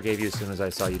 I forgave you as soon as I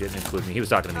saw you didn't include me. He was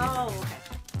talking to me. Oh, okay.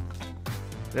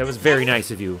 That was very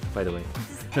nice of you, by the way.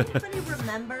 Does anybody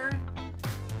remember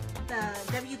the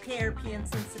WKRP in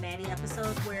Cincinnati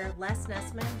episode where Les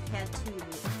Nessman had to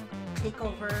take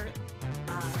over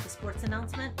the sports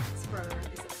announcement for,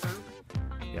 is it Herb?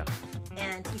 Yeah.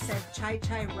 And he said Chai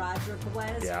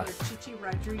Rodriguez Yeah. or Chichi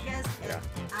Rodriguez. Yeah.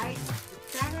 And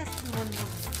that has been one of the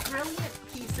most brilliant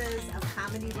pieces of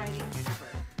comedy writing ever.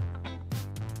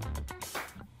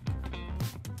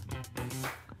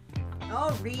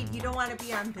 Oh, Reed, you don't want to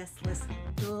be on this list.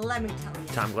 Let me tell you.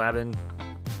 Tom Glavine.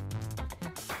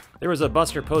 There was a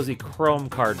Buster Posey Chrome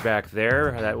card back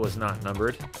there that was not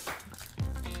numbered.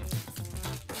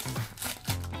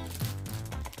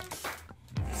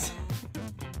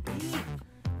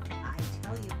 I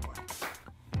tell you what.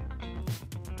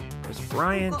 Chris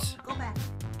Bryant. Go back.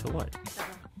 To what?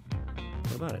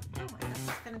 Oh What about it? my God,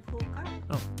 that's kind of cool card.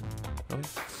 Oh. Okay.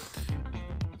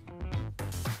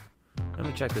 I'm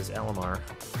gonna check this LMR.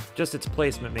 Just its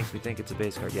placement makes me think it's a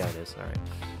base card. Yeah, it is. All right.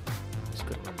 Just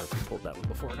couldn't remember if we pulled that one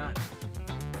before or not.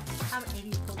 Have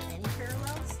you pulled any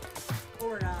parallels?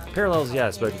 Or Parallels,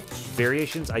 yes, but image?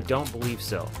 variations, I don't believe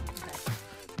so. Okay.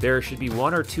 There should be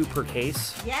 1 or 2 per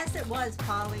case. Yes, it was,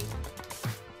 Polly.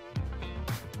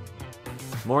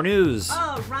 More news.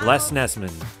 Oh, Ronald. Les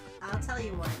Nessman. I'll tell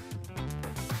you what.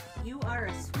 You are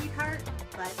a sweetheart,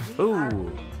 but we are Ooh.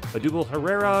 old. Adubel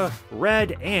Herrera,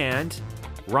 red, and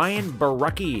Ryan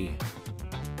Barucki.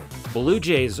 Blue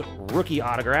Jays rookie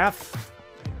autograph.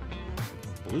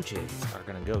 Blue Jays are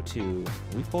going to go to...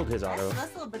 We pulled his auto.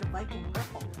 That's a little bit of Viking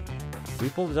purple. We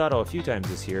pulled his auto a few times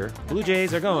this year. Blue Okay.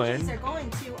 Jays are going. Blue Jays are going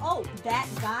to, that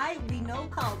guy we know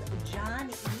called John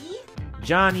E.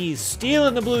 Johnny's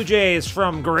stealing the Blue Jays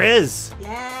from Grizz.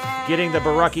 Yes. Getting the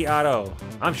Barucki auto.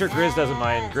 I'm sure Grizz doesn't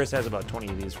mind. Yes. Grizz has about 20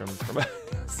 of these from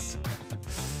us.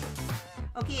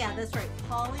 Okay, yeah, that's right.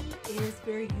 Paulie is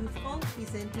very youthful.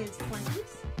 He's in his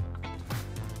 20s.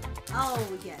 Oh,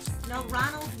 yes. No,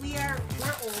 Ronald, we're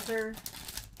older.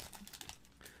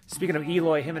 Speaking of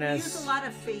Eloy We Jimenez. use a lot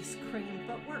of face cream,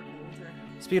 but we're older.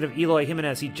 Speaking of Eloy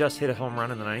Jimenez, he just hit a home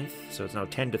run in the 9th, so it's now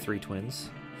 10-3 Twins.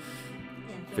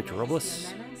 And Victor Jimenez, Robles.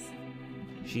 Jimenez,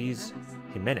 She's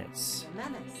Jimenez.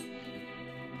 Jimenez.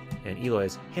 And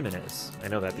Eloy's Jimenez. I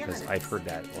know that because Jimenez. I've heard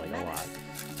that like a lot.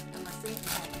 I'm not saying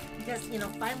that. Because,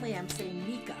 finally I'm saying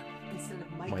Mika instead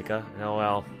of Micah. Micah? Oh,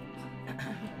 well.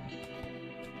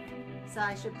 So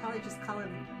I should probably just call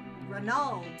him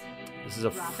Ronald This is a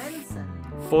Robinson.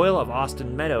 foil of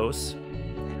Austin Meadows. I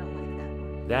don't like that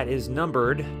one. That is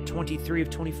numbered 23 of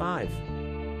 25.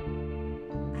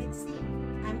 I'd see.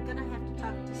 I'm going to have to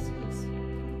talk to Suze,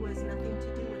 who has nothing to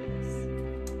do with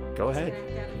this. Go She's ahead. gonna have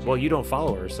to have a Well, chat. you don't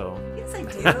follow her, so. Yes, I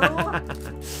do.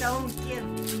 Don't give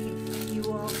me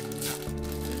fuel.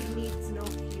 He needs no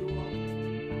fuel.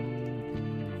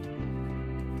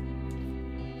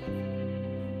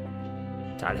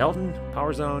 Todd Helton,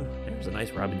 Power Zone. There's a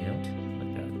nice Robin Yount.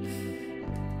 Like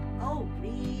that. Oh,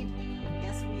 read.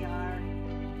 Yes, we are.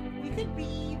 We could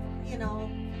be,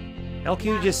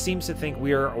 LQ just seems to think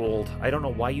we are old. I don't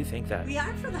know why you think that. we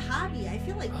are for the hobby. I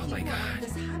feel like Oh people my God.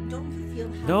 this hobby, don't you feel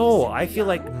the hobby No, so I feel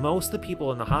like young? most of the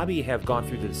people in the hobby have gone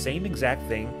through the same exact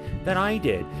thing that I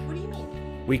did. What do you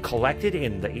mean? We collected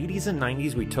in the 80s and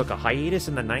 90s. We took a hiatus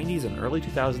in the 90s and early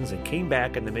 2000s and came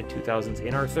back in the mid 2000s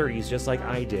in our 30s, just like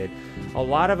I did. A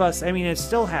lot of us, I mean, it's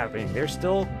still happening. There's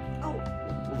still Oh,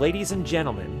 ladies and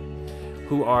gentlemen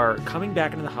who are coming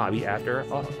back into the hobby after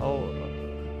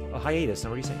a hiatus. Now,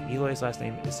 what are you saying? Eloy's last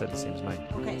name is said the same as mine.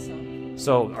 okay, so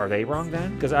So are they wrong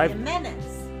then? Because Jimenez.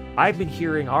 I've been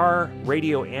hearing our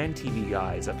radio and TV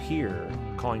guys up here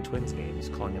calling Twins games,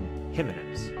 calling him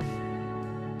Jimenez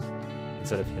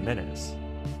instead of Jimenez.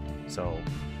 So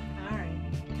All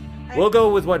right. we'll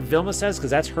go with what Vilma says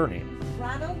because that's her name.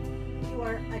 Ronald, you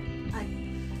are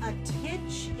a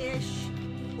titch-ish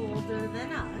older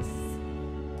than us.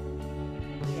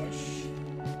 Ish.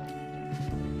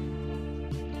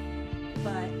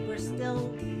 But we're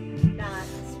still not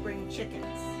spring chickens.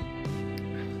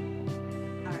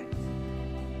 All right.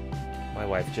 My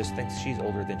wife just thinks she's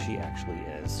older than she actually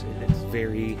is. And it's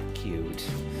very cute.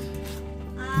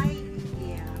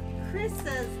 Yeah. Chris,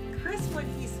 when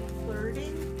he's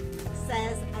flirting,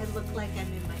 says I look like I'm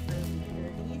in my early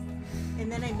 30s.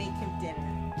 And then I make him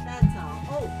dinner. That's all.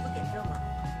 Oh, look at Vilma.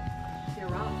 You're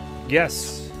wrong.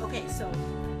 Yes. Okay, so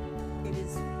it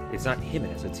is It's not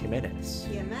Jimenez, it's Jimenez.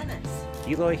 Jimenez.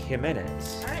 Eloy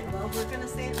Jimenez. All right, well, we're going to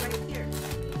say it right here.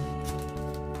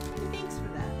 Thanks for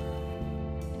that.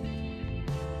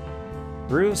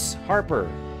 Bruce Harper.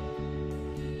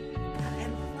 God, I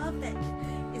love that.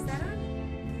 Is that on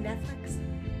Netflix?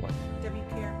 What?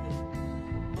 WKRP?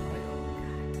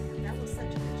 God, that was such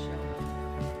a good show.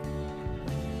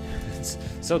 It's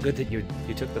so good that you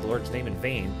took the Lord's name in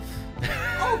vain.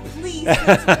 Oh, please.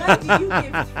 Since when do you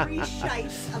give 3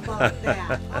 shites about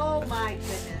that? Oh, my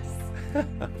goodness.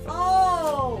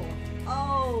 Oh.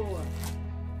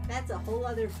 That's a whole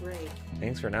other break.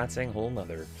 Thanks for not saying whole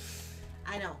mother.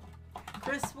 I know.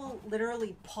 Chris will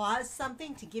literally pause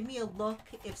something to give me a look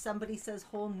if somebody says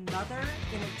whole nother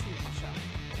in a TV show.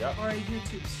 Yep. Or a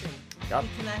YouTube stream. Yep. He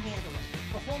cannot handle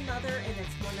it. A whole nother and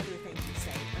it's one other thing to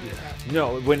say.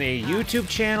 No, when a YouTube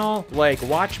channel like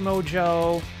Watch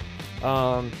Mojo,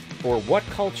 or What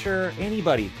Culture,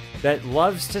 anybody that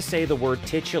loves to say the word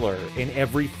titular in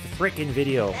every frickin'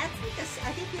 video. That's like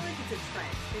I think it's a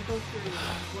trend. They go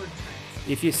through word trends.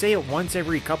 If you say it once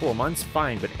every couple of months,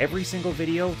 fine, but every single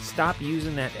video, stop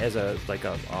using that as the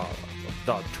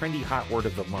trendy hot word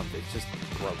of the month. It's just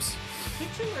gross.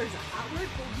 Titular is a hot word?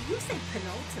 Well, do you say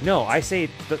penultimate? No, I say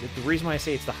the reason why I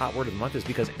say it's the hot word of the month is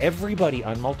because everybody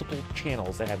on multiple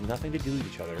channels that have nothing to do with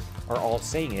each other are all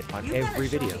saying it on You gotta every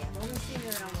show video. me. I'm only seeing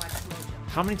it on Watch Mojo.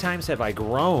 How many times have I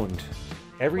groaned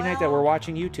every night that we're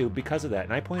watching YouTube because of that,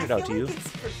 and I pointed out to you. I feel like it's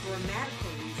for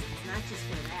grammatical reasons, not just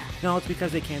for that. No, it's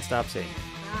because they can't stop saying it.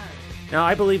 All right. Now,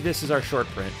 I believe this is our short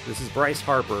print. This is Bryce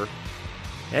Harper.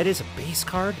 That is a base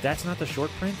card? That's not the short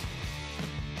print?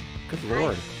 Good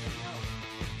lord.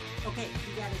 Okay,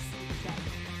 you gotta see the check.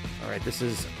 All right, this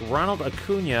is Ronald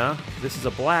Acuna. This is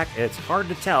a black. It's hard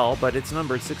to tell, but it's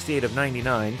numbered 68 of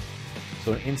 99.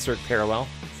 So an insert parallel.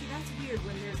 See, that's weird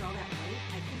when there's all that white.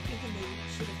 I keep thinking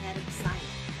they should have had him sign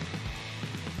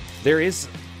it. There is,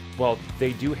 well,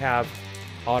 they do have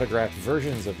autographed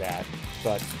versions of that,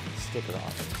 but sticker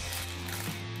offers.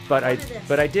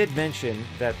 But I did mention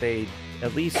that they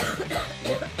at least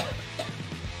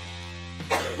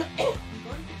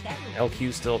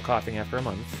LQ still coughing after a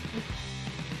month.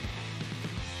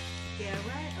 Yeah,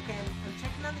 right. Okay, I'm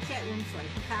checking on the chat room so I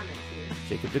can comment here.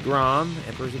 Jacob DeGrom,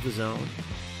 Emperors of the Zone.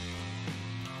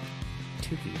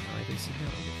 Tukey, I didn't see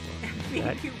that one before.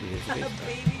 That is a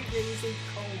base baby raising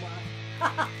coma.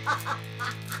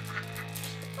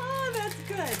 Oh, that's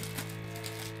good.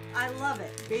 I love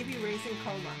it. Baby raising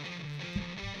coma.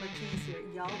 Martinez here.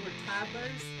 Y'all were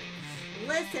toddlers.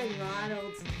 Listen,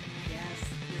 Ronald. Yes,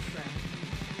 you're correct.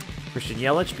 Christian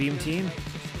Yelich, Beam Team.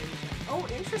 Oh,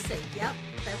 interesting. Yep,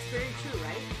 that's very true,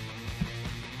 right?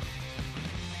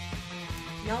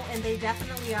 No, and they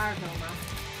definitely are, Vilma.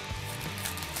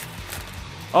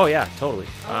 Oh yeah, totally.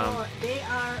 Oh, they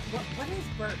are. What is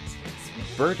Bert?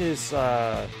 Swedish? Bert is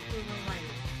Dutch.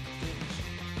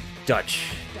 Dutch.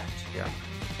 Yeah.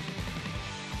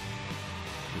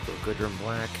 Nico Goodrum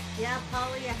Black. Yeah,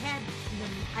 Polly, I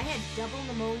had double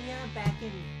pneumonia back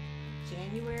in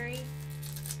January.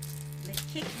 And it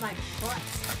kicked my butt.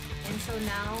 And so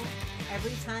now,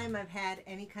 every time I've had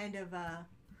any kind of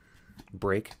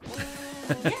break.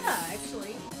 yeah,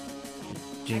 actually.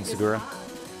 Gene Segura.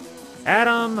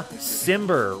 Adam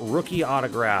Simber, rookie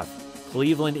autograph.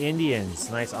 Cleveland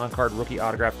Indians. Nice on-card rookie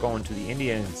autograph going to the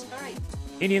Indians. All right.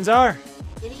 Indians are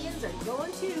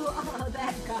going to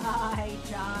that guy,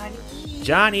 John E.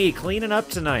 John E. cleaning up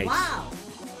tonight. Wow.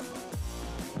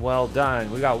 Well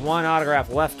done. We got one autograph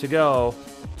left to go.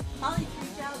 Probably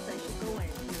 3 outs I should go in.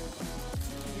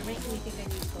 You're making me think I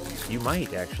need to go in. You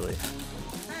might, actually.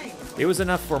 Nice. It was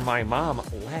enough for my mom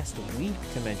last week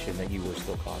to mention that you were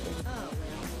still coughing. Oh,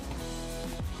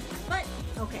 well.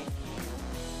 But, okay.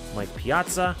 Mike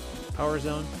Piazza, Power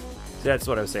Zone. See, that's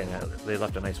what I was saying. They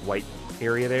left a nice white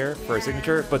area there for a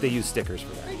signature, but they use stickers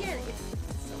for that. Again, it's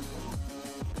so cool.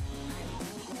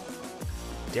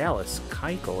 Dallas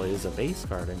Keuchel is a base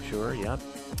card, I'm sure. Yep.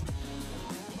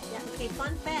 Yeah, okay,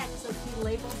 fun fact. So he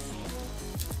labels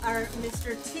our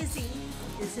Mr. Tizzy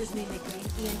is his new nickname,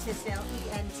 Ian Tisdale,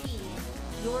 E-N-T.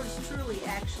 Yours truly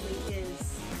actually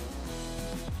is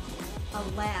a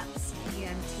lapsed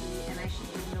EMT, and I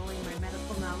should be knowing my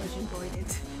medical knowledge and going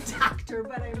into doctor,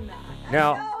 but I'm not.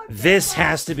 Now, this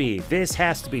has to be.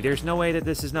 There's no way that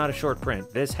this is not a short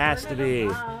print. This has to be.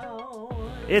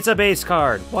 It's a base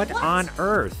card. What on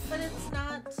earth? But it's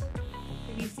not.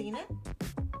 Have you seen it?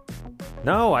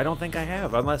 No, I don't think I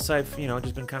have, unless I've,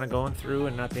 just been kind of going through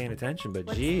and not paying attention, but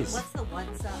geez. What's the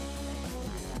what's up?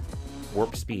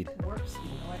 Warp speed. Warp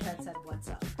speed. Oh, I thought it said what's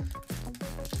up.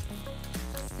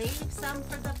 Save some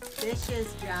for the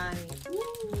fishes, Johnny.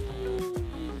 Woo.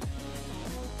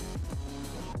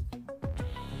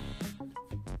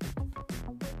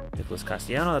 Nicholas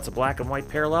Castellano, that's a black and white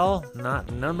parallel,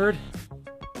 not numbered.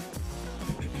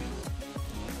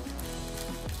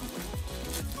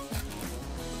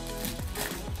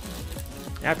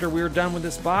 After we're done with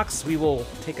this box, we will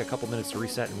take a couple minutes to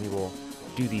reset and we will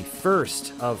do the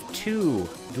first of 2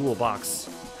 dual box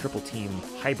triple team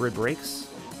hybrid breaks.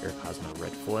 Eric Hosmer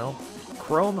red foil.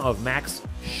 Chrome of Max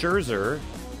Scherzer,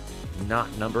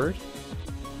 not numbered.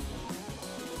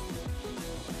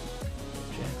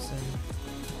 Jackson.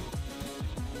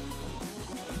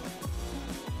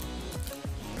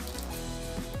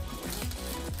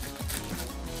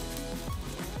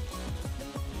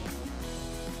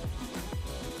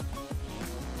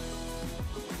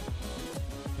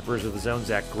 Emperors of the Zone,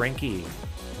 Zach Greinke.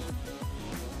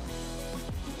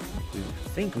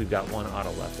 I think we've got one auto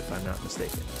left, if I'm not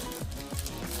mistaken.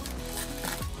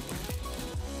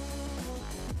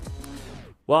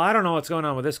 Well, I don't know what's going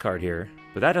on with this card here,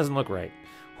 but that doesn't look right.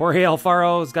 Jorge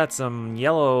Alfaro's got some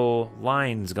yellow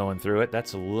lines going through it.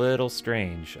 That's a little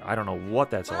strange. I don't know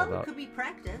what that's all about. Well, it could be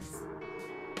practice.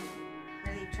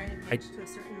 Are they trying to pitch to a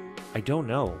certain... I don't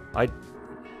know. What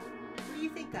do you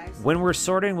think, guys? When we're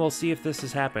sorting, we'll see if this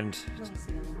has happened.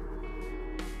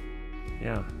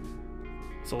 Yeah.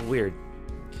 It's a little weird.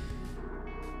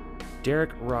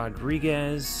 Derek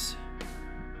Rodriguez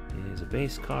is a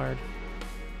base card.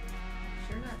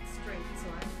 Sure.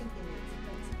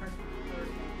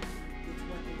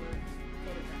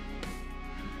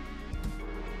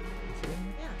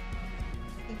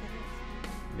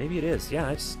 Maybe it is.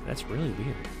 Yeah, that's really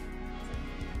weird.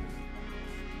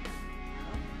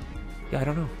 Yeah, I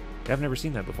don't know. I've never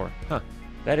seen that before. Huh.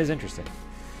 That is interesting.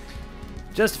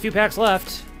 Just a few packs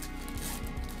left.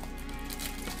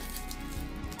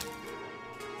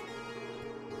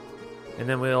 And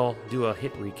then we'll do a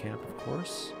hit recap, of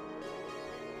course.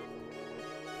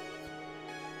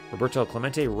 Roberto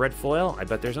Clemente, red foil. I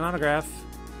bet there's an autograph.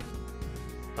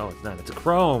 Oh, it's not. It's a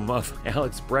chrome of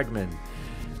Alex Bregman.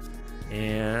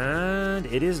 And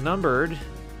it is numbered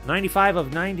 95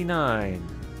 of 99.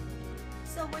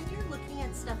 So when you're looking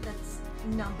at stuff that's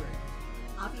numbered,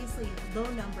 obviously low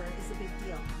number is a big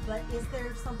deal. But is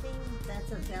there something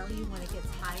that's a value when it gets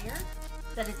higher?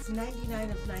 That it's 99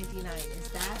 of 99. Is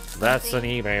that something? That's an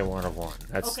eBay 1 of 1.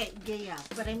 That's okay, yeah.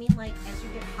 But I mean, like, as you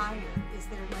get higher, is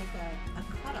there like a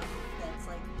cutoff that's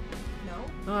like,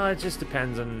 no? it just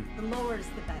depends on. The lower is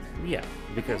the better. Yeah,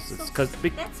 because That's it's so,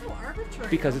 because that's so arbitrary.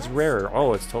 because though. it's That's- rarer.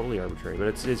 Oh, it's totally arbitrary, but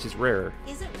it's just rarer.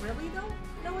 Is it really though?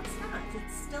 No, it's not.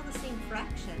 It's still the same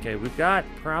fraction. Okay, we've got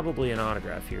probably an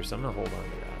autograph here, so I'm gonna hold on to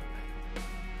that.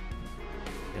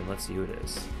 And let's see who it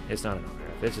is. It's not an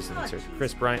autograph. It's just an Oh, insert. geez.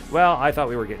 Chris Bryant. Well, I thought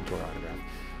we were getting to our autograph.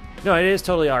 No, it is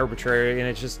totally arbitrary, and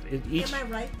it's just each. Am I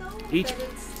right though? each- That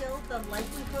it's still the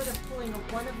likelihood of pulling a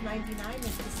 1 of 99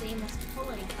 is the same as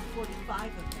pulling a 45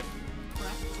 of 99,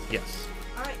 correct? Yes.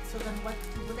 All right. So then what?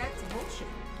 Well, that's bullshit.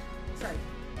 Sorry.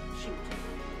 Shoot.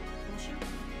 Bullshit.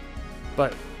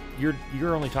 But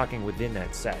you're only talking within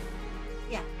that set.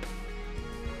 Yeah.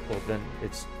 Well, then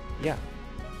it's yeah.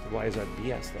 Why is that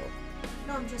BS though?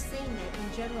 No, I'm just saying that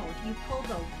in general, if you pull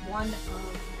the 1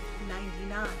 of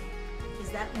 99, is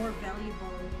that more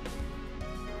valuable?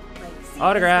 Like, see,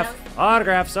 Autograph. is that-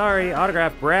 Autograph. Sorry.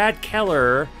 Autograph. Brad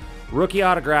Keller, rookie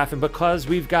autograph. And because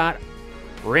we've got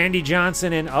Randy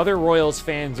Johnson and other Royals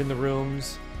fans in the room,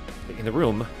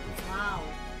 Wow.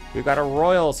 we've got a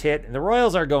Royals hit, and the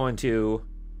Royals are going to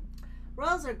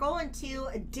Royals are going to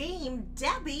Dame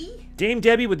Debbie. Dame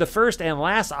Debbie with the first and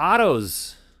last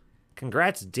autos.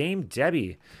 Congrats, Dame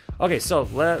Debbie. Okay, so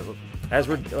as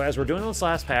we're doing this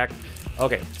last pack,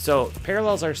 okay, so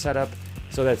parallels are set up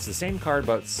so that it's the same card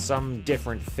but some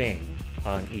different thing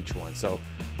on each one. So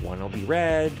one will be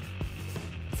red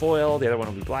foil, the other one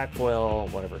will be black foil,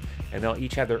 whatever, and they'll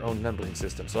each have their own numbering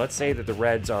system. So let's say that the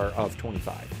reds are of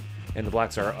 25 and the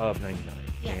blacks are of 99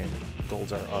 Yeah. and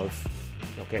golds are of.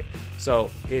 Okay, so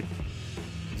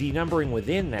the numbering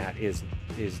within that is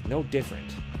no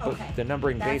different. But Okay, the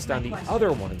numbering that's based my on the question.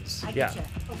 other ones. I Yeah. getcha.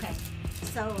 Okay.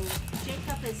 So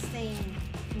Jacob is saying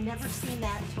never seen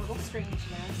that total strangeness,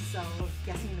 so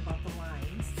guessing about the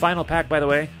lines. Final pack, by the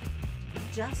way.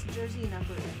 Just jersey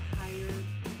number and higher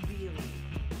really.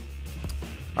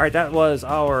 All right, that was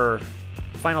our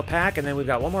final pack, and then we've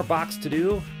got one more box to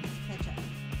do. Catch up.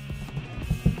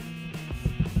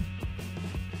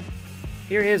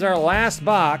 Here is our last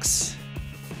box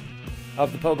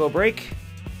of the POGO break.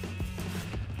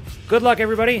 Good luck,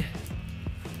 everybody.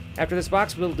 After this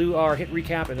box, we'll do our hit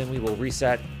recap, and then we will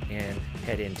reset and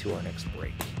head into our next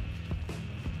break.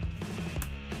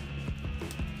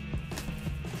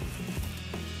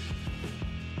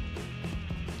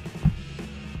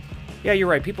 Yeah, you're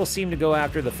right. People seem to go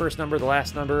after the first number, the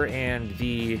last number, and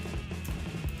the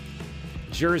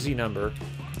jersey number.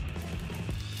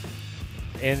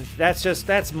 And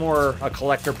that's more a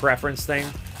collector preference thing.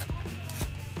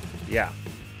 Yeah.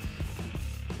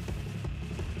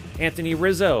 Anthony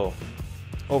Rizzo,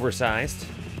 oversized.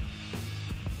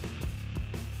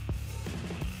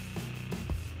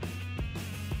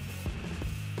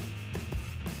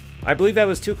 I believe that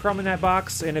was 2 chrome in that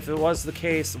box, and if it was the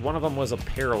case, one of them was a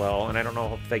parallel, and I don't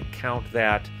know if they count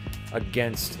that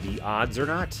against the odds or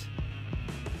not.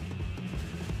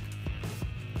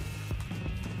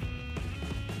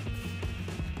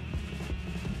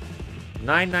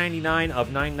 $9.99 of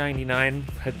 $9.99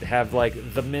 have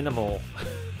like the minimal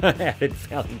added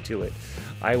value to it,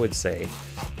 I would say.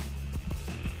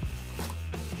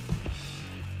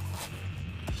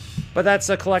 But that's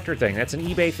a collector thing. That's an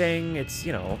eBay thing. It's,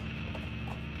 you know.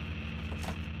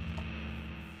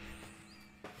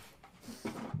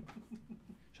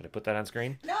 Should I put that on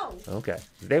screen? No. Okay.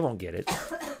 They won't get it.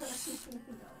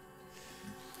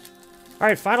 All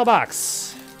right, final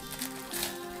box.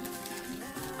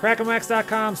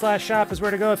 Crackamwax.com/shop is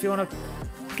where to go if you want to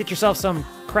get yourself some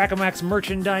Crackamwax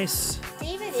merchandise.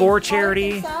 David, For in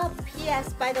charity. Arkansas,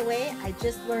 P.S. By the way, I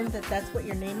just learned that that's what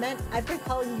your name meant. I've been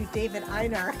calling you David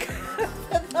Einark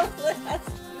for the last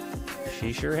 2 years.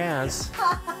 She sure has.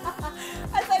 I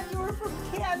thought you were from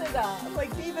Canada. I'm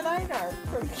like David Einark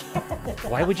from Canada.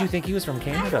 Why would you think he was from I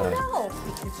Canada? don't know.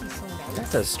 Because he's so nice.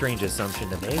 That's a strange assumption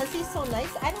to make. Because he's so nice.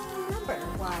 I don't remember. remember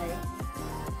why.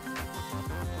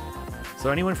 So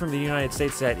anyone from the United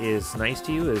States that is nice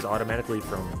to you is automatically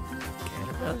from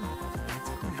Canada? That's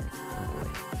correct. Oh boy.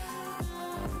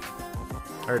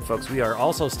 Alright folks, we are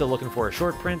also still looking for a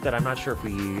short print that I'm not sure if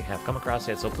we have come across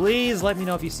yet, so please let me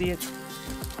know if you see it.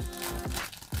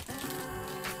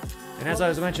 And as I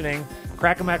was mentioning,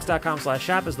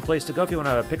 Crackomax.com/shop is the place to go if you want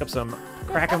to pick up some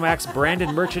Crackomax branded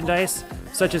merchandise,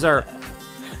 such as our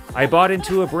I Bought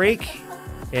Into a Break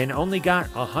and Only Got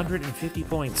 150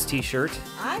 Points t-shirt.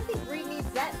 I think Reed needs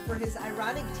that for his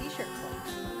ironic t-shirt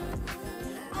collection.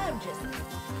 I'm just...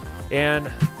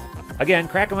 And again,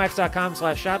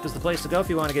 Crackomax.com/shop is the place to go if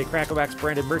you want to get Crackomax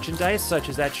branded merchandise, such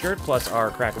as that shirt, plus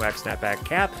our Crackomax snapback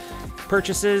cap.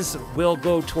 Purchases will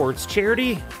go towards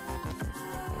charity.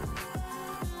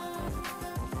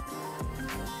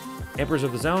 Emperors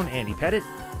of the Zone, Andy Pettit.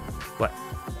 What?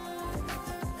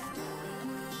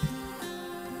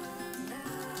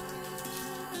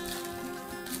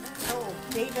 Oh,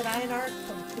 David Einart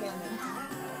from Canon.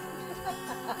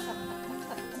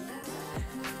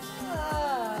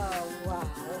 Oh, wow.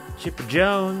 Chipper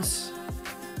Jones.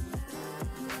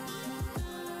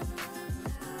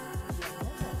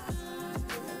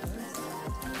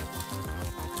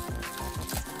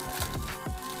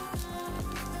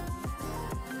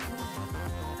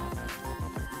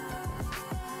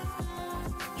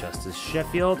 Justice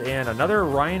Sheffield, and another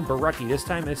Ryan Barucki. This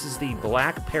time, this is the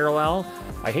black parallel.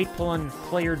 I hate pulling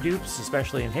player dupes,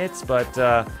 especially in hits, but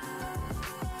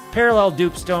parallel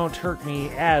dupes don't hurt me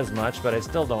as much, but I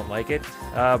still don't like it.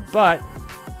 But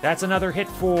that's another hit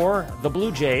for the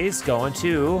Blue Jays, going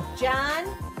to John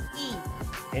E.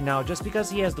 And now, just because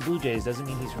he has the Blue Jays doesn't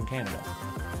mean he's from Canada.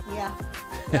 Yeah.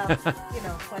 Well, you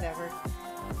know, whatever.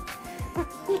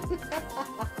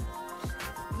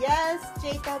 Yes,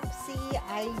 Jacob. See,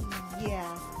 I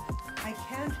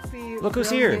can't be. Look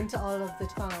who's here. All of the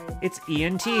time. It's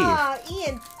Ian T. Ah,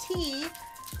 Ian T.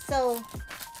 So,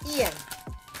 Ian.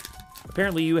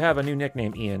 Apparently, you have a new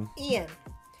nickname, Ian. Ian,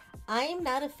 I am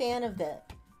not a fan of the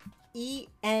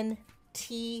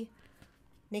ENT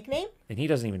nickname. And he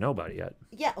doesn't even know about it yet.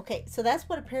 Yeah. Okay. So that's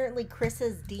what apparently Chris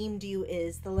has deemed you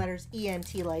is the letters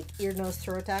ENT, like ear, nose,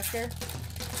 throat doctor.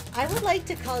 I would like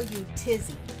to call you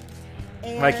Tizzy.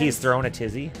 And Like he's throwing a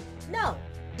tizzy? No.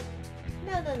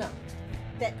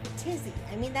 That Tizzy.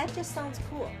 I mean, that just sounds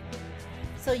cool.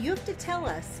 So you have to tell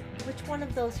us which one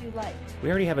of those you like. We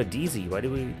already have a Deezy. Why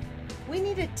do we... We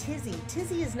need a Tizzy.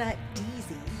 Tizzy is not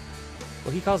Deezy.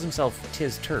 Well, he calls himself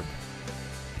Tiz Terp.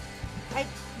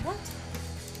 What?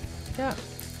 Yeah.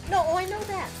 No, I know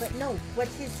that. But no, what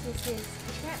is his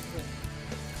chat room?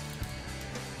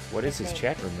 What is his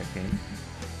nickname? chat room nickname?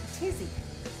 Tizzy.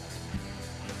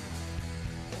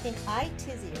 I think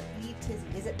I-Tizzy or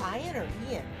E-Tizzy. Is it Ian or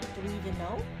Ian? Do we even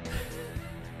know?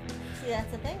 See,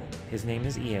 that's the thing. His name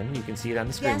is Ian. You can see it on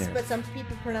the screen Yes, there. but some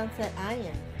people pronounce that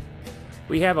Ian.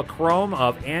 We have a Chrome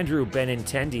of Andrew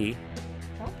Benintendi.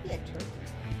 Don't be a jerk.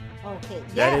 Okay,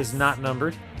 yes. That is not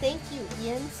numbered. Thank you,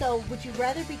 Ian. So, would you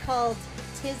rather be called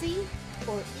Tizzy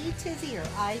or E-Tizzy or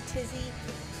I-Tizzy?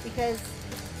 Because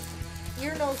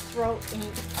ear, nose, throat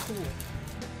ain't cool.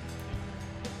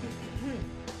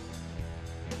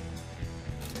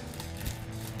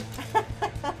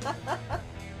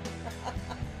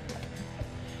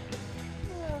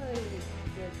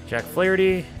 Jack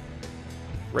Flaherty.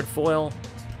 Red foil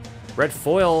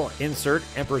insert,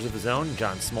 Emperors of the Zone,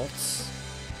 John Smoltz.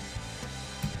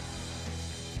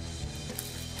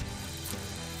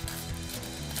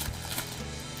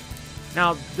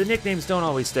 Now, the nicknames don't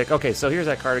always stick. Okay, so here's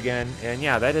that card again. And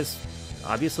yeah, that is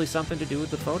obviously something to do with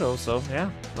the photo. So yeah,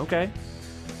 okay.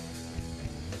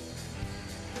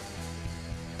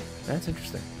 That's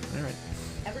interesting. All right.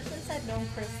 Ever since I've known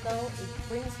Chris, though, it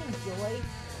brings him joy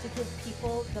to give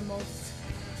people the most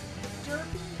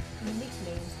derpy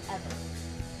nicknames ever.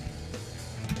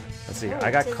 Let's see. Oh,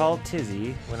 I got Tizzy. called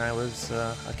Tizzy when I was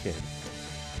a kid.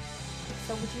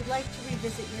 So would you like to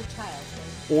revisit your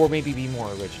childhood? Or maybe be more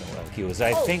original, LQ, is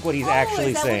I think what he's actually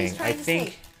is that saying. What he's trying I to think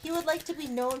say? He would like to be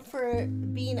known for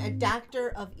being a doctor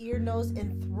of ear, nose,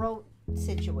 and throat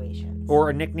situations. or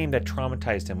a nickname that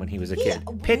traumatized him when he was a kid.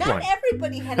 Pick not one.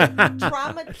 everybody had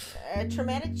a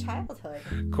traumatic childhood.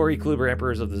 Corey Kluber,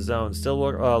 Emperors of the Zone, still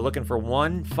looking for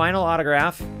one final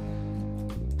autograph.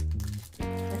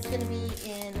 It's going to be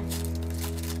in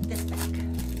this pack.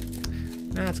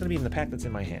 Nah, it's going to be in the pack that's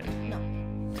in my hand. No.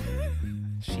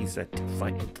 She said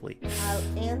defiantly.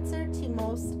 I'll answer to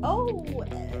most... Oh!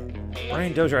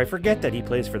 Brian Dozier, I forget that he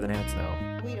plays for the Nats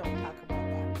now. We don't talk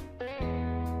about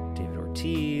that. David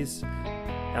Ortiz.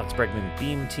 Alex Bregman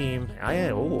Beam Team.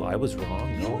 I was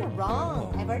wrong. You were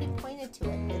wrong. I've already pointed to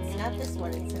it. It's not this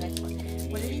one. It's the next one.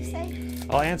 What did he say?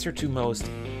 I'll answer to most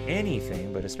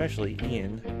anything, but especially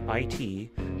Ian, IT,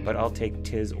 but I'll take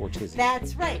Tiz or Tizzy.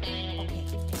 That's right. Okay,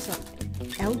 so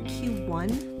LQ won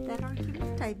that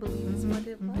argument, I believe is what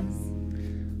it was.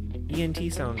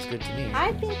 ENT sounds good to me.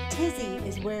 I think Tizzy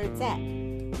is where it's at.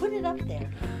 Put it up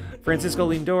there. Francisco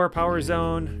Lindor, Power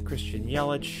Zone, Christian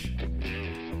Yelich.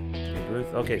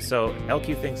 Ruth. Okay, so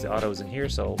LQ thinks the auto's in here,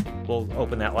 so we'll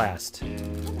open that last. You don't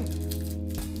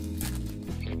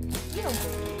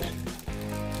believe it.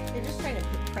 You're just trying to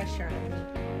put pressure on me.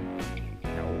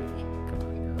 No. Come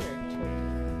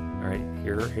on. All right,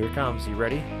 here it comes. You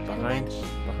ready? Behind.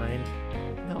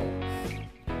 No.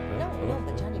 No,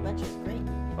 but Johnny Bunch is great.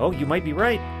 Oh, you might be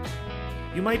right.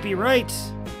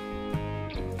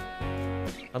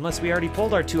 Unless we already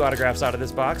pulled our 2 autographs out of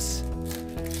this box.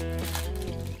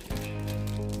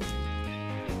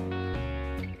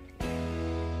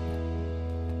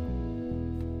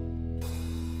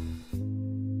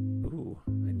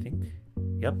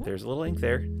 Yep, there's a little ink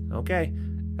there. Okay.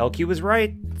 LQ was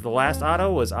right. The last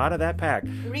auto was out of that pack.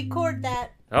 Record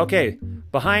that. Okay.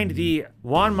 Behind the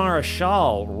Juan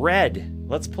Marichal red.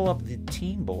 Let's pull up the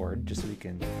team board just so we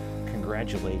can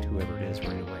congratulate whoever it is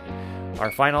right away.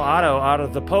 Our final auto out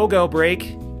of the POGO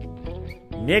break.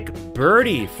 Nick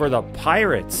Birdie for the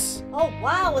Pirates. Oh,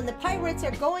 wow. And the Pirates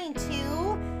are going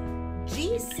to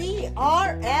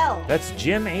GCRL. That's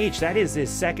Jim H. That is his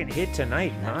second hit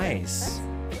tonight. Nice.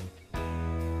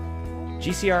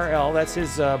 GCRL, that's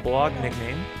his blog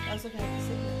nickname. I was looking at the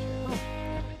signature. Oh.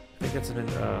 I think that's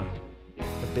a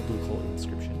biblical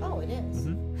inscription. Oh, it is.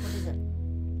 Mm-hmm. What is it?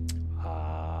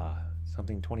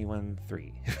 Something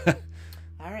 21-3.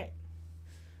 All right.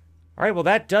 All right, well,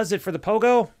 that does it for the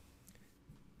POGO.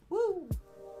 Woo!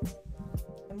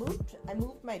 I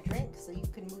moved my drink so you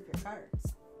can move your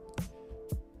cards.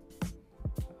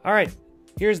 All right,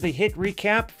 here's the hit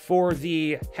recap for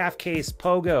the half case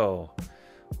POGO.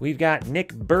 We've got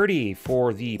Nick Birdie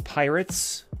for the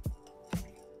Pirates.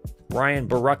 Ryan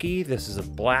Borucki, this is a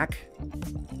black,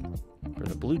 for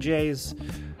the Blue Jays.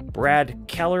 Brad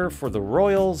Keller for the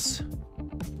Royals.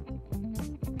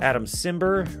 Adam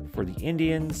Simber for the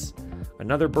Indians.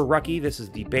 Another Borucki, this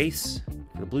is the base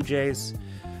for the Blue Jays.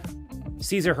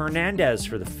 Cesar Hernandez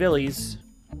for the Phillies.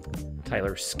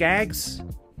 Tyler Skaggs,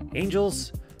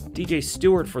 Angels. DJ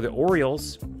Stewart for the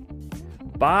Orioles.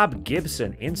 Bob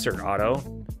Gibson, insert auto.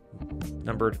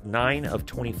 Numbered 9 of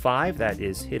 25. That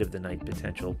is hit of the night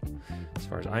potential, as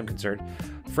far as I'm concerned.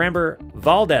 Framber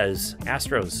Valdez,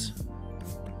 Astros.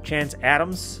 Chance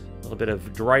Adams, a little bit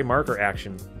of dry marker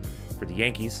action for the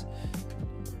Yankees.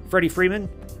 Freddie Freeman,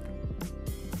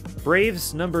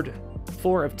 Braves, numbered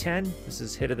 4 of 10. This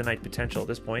is hit of the night potential at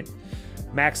this point.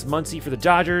 Max Muncy for the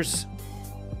Dodgers.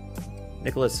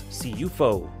 Nicholas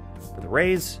Ciufo for the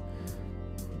Rays.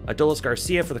 Adolis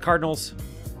Garcia for the Cardinals.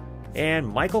 And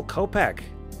Michael Kopech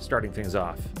starting things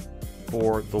off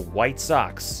for the White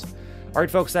Sox. All right,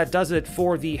 folks, that does it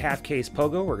for the half case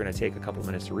POGO. We're going to take a couple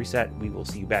minutes to reset. We will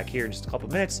see you back here in just a couple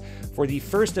minutes for the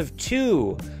first of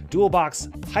 2 dual box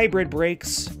hybrid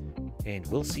breaks, and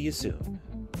we'll see you soon.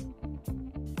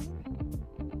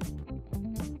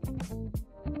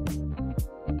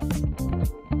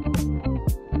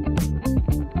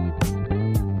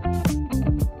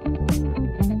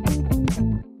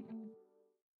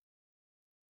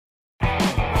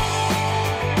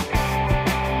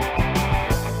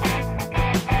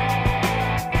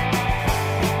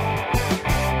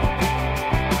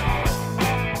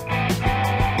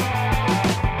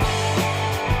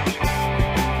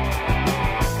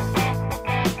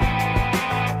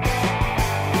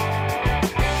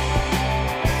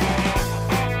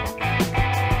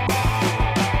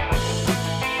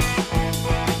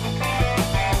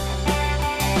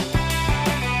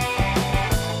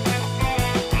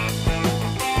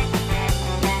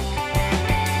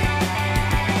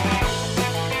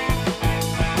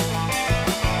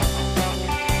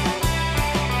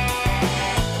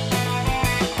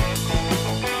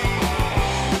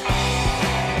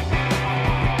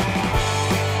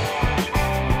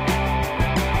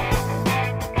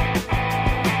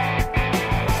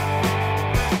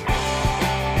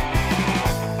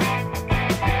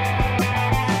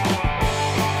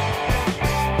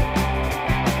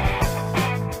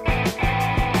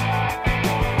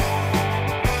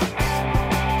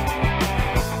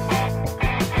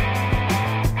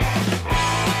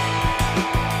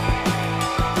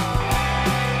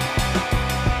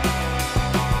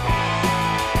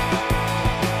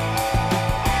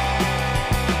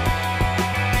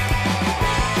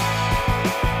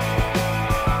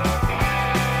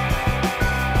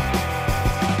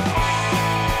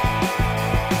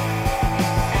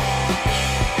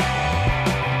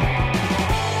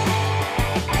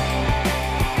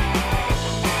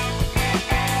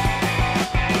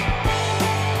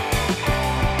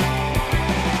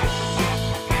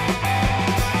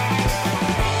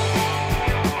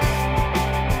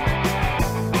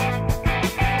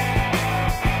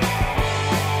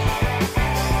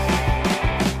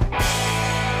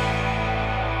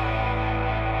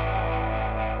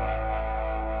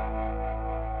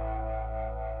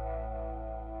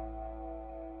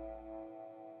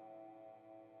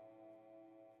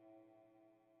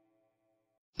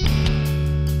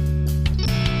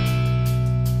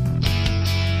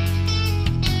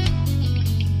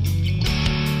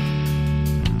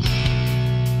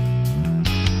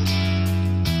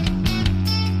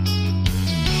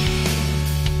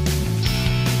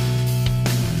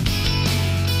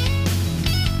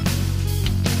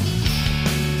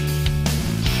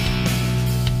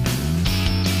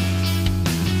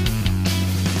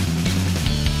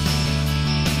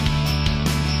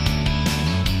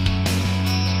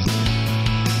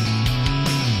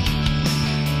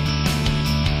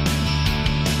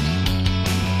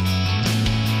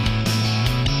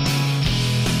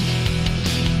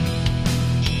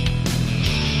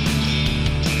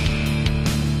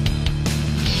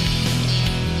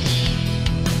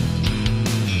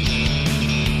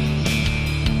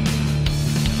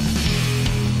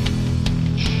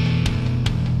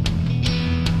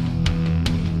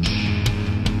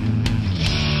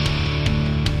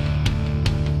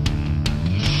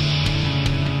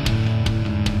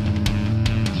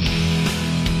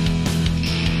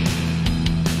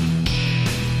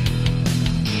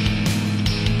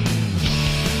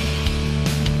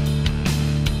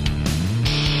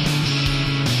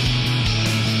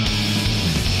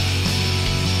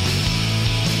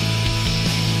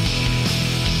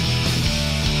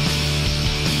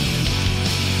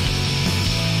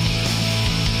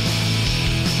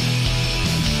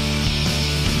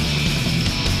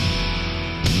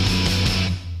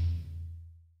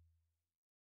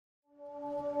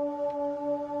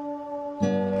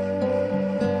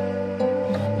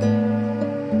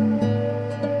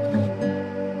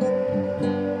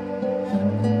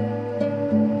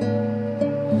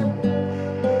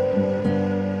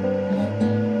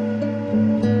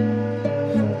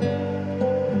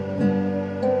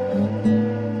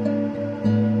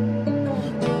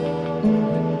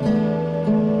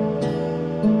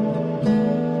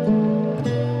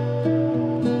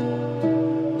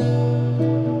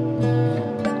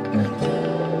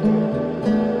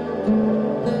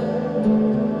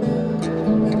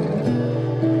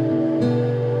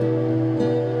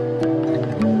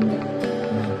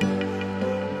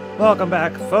 Welcome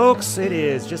back, folks. It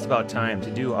is just about time to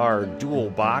do our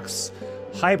dual box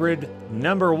hybrid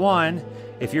number 1.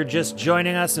 If you're just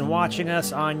joining us and watching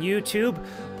us on YouTube,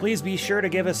 please be sure to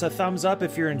give us a thumbs up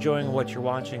if you're enjoying what you're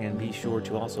watching, and be sure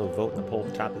to also vote in the poll at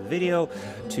the top of the video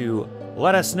to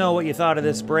let us know what you thought of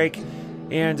this break.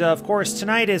 And of course,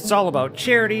 tonight it's all about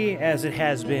charity, as it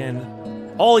has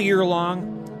been all year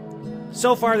long.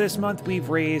 So far this month, we've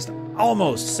raised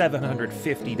almost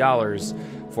 $750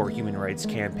 for Human Rights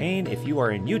Campaign. If you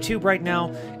are in YouTube right now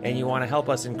and you want to help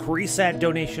us increase that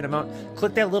donation amount,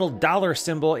 click that little dollar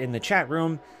symbol in the chat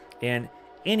room, and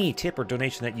any tip or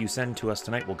donation that you send to us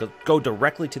tonight will go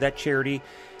directly to that charity.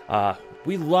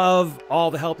 We love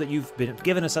all the help that you've been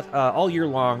giving us all year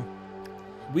long.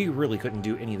 We really couldn't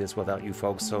do any of this without you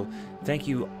folks, so thank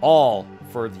you all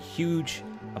for the huge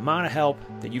amount of help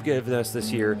that you've given us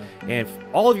this year, and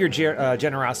all of your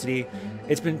generosity.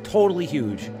 It's been totally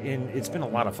huge, and it's been a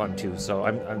lot of fun too. So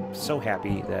I'm so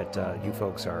happy that you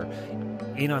folks are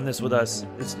in on this with us.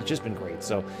 It's just been great.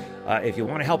 So if you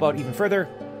want to help out even further,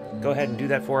 go ahead and do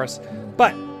that for us.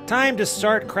 But time to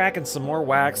start cracking some more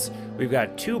wax. We've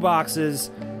got 2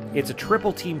 boxes. It's a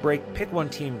triple team break. Pick one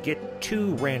team, get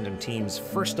 2 random teams.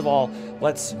 First of all,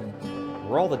 let's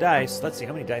roll the dice. Let's see,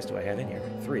 how many dice do I have in here?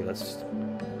 3. Let's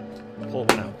pull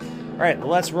one out. All right,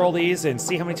 let's roll these and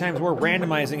see how many times we're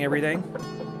randomizing everything.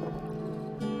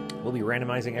 We'll be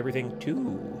randomizing everything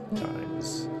 2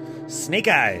 times. Snake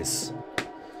eyes.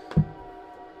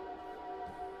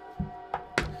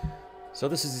 So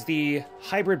this is the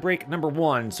hybrid break number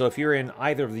 1. So if you're in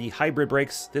either of the hybrid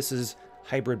breaks, this is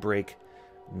hybrid break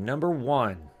number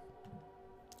 1.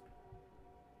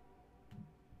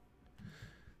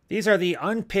 These are the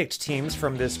unpicked teams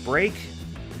from this break.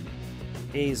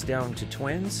 A's down to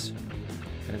twins.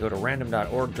 Gonna go to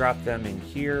random.org, drop them in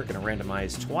here. Gonna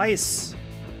randomize twice.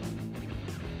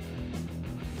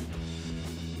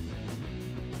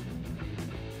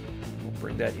 We'll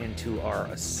bring that into our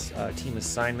team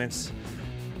assignments.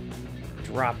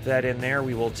 Drop that in there.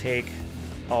 We will take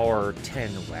our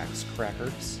 10 wax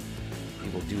crackers. We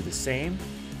will do the same.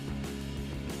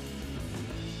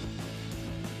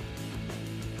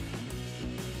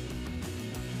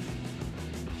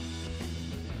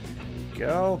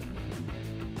 Go.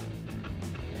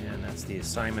 And that's the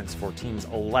assignments for teams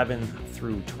 11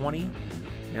 through 20.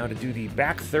 Now to do the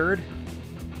back third.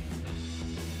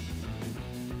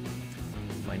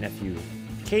 My nephew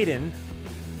Caden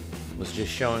was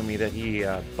just showing me that he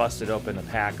busted open a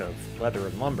pack of leather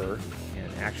and lumber,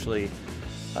 and actually,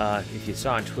 if you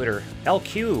saw on Twitter,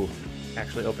 LQ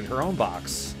actually opened her own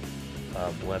box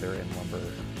of leather and lumber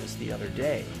just the other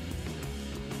day.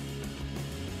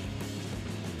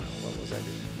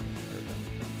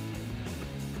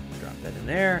 Drop that in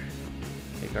there.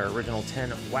 Take our original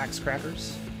 10 wax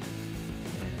crackers.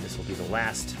 And this will be the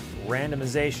last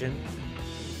randomization.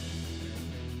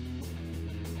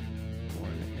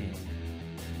 1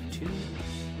 and 2.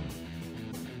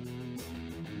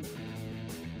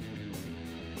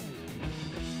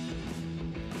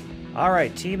 All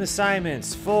right, team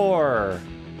assignments for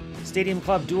Stadium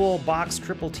Club Dual Box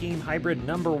Triple Team Hybrid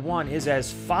number 1 is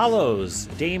as follows.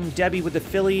 Dame Debbie with the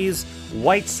Phillies,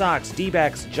 White Sox,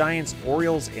 D-backs, Giants,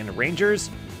 Orioles, and Rangers.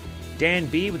 Dan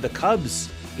B with the Cubs,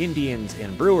 Indians,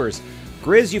 and Brewers.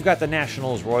 Grizz, you've got the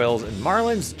Nationals, Royals, and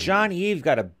Marlins. John E, you've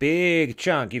got a big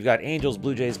chunk. You've got Angels,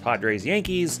 Blue Jays, Padres,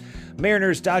 Yankees,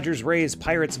 Mariners, Dodgers, Rays,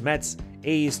 Pirates, Mets,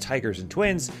 A's, Tigers, and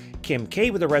Twins. Kim K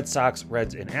with the Red Sox,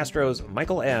 Reds, and Astros.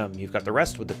 Michael M, you've got the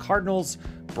rest with the Cardinals,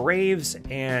 Braves,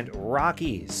 and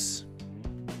Rockies.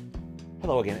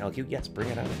 Hello again, LQ. Yes, bring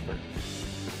it on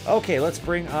over. Okay, let's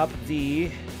bring up the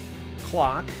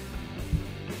clock.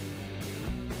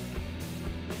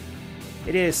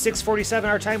 It is 6:47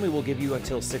 our time. We will give you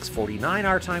until 6:49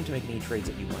 our time to make any trades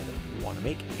that you might want to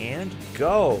make, and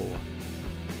go.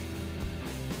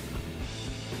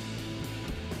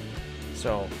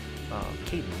 So,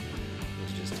 Caden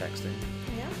was just texting.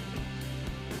 Yeah.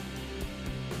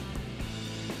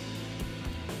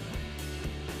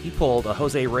 He pulled a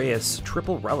Jose Reyes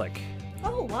triple relic.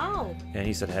 Oh, wow. And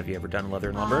he said, have you ever done leather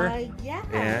and lumber? Yes.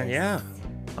 And yeah,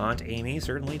 Aunt Amy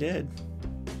certainly did.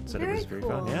 Said Very it was very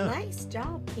cool. fun. Yeah. Nice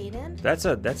job, Caden. That's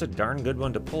a darn good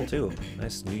one to pull too.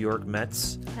 Nice New York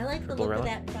Mets. I like the triple look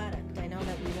relic. of that product. I know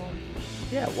that we won't.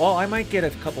 Yeah, well, I might get a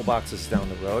couple boxes down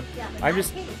the road. Yeah, but I'm not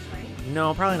just case, right?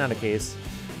 No, probably not a case.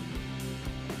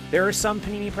 There are some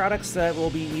Panini products that will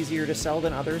be easier to sell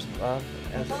than others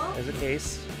as a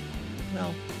case.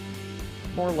 Well,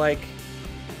 more like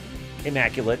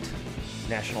immaculate,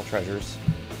 national treasures,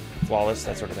 flawless,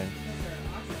 that sort of thing. Those are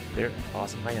awesome. They're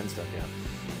awesome high-end stuff, yeah.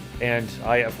 And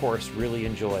I, of course, really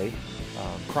enjoy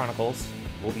Chronicles.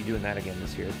 We'll be doing that again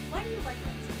this year. Why do you like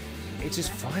that so much? It's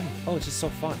just fun. Oh, it's just so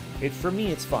fun. For me,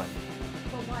 it's fun.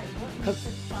 But why? What makes it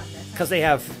fun? Because they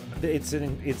have,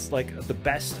 it's like the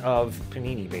best of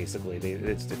Panini, basically.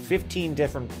 It's 15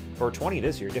 different, or 20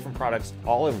 this year, different products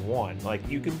all in one. Like,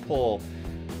 you can pull,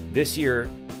 this year,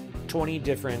 20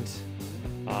 different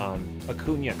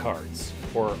Acuna cards,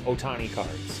 or Otani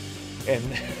cards. And,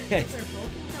 They're both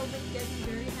so make Debbie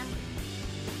very happy.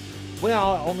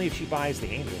 well, only if she buys the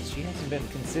Angels. She hasn't been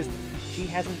consistent. She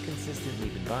hasn't consistently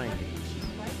been buying the Angels.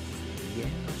 She likes Yeah,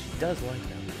 she does like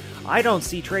them. I don't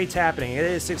see trades happening. It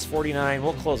is 6:49.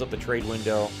 We'll close up the trade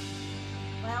window.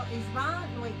 Well, is Ron?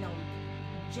 Wait, no.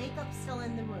 Jacob's still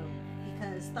in the room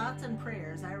because thoughts and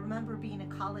prayers. I remember being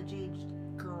a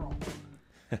college-aged girl.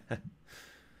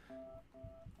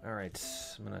 All right,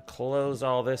 I'm going to close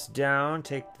all this down,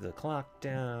 take the clock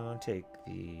down, take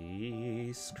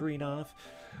the screen off.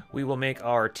 We will make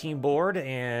our team board,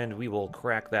 and we will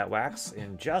crack that wax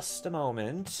in just a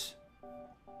moment.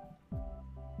 That's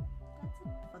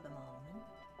it for the moment.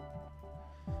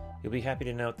 You'll be happy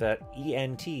to note that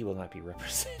ENT will not be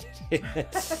represented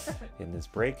in this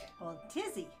break. Well,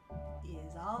 Tizzy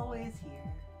is always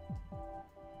here.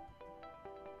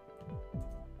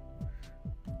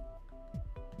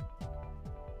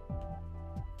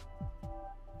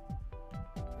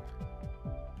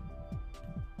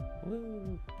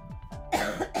 Woo.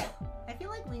 I feel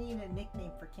like we need a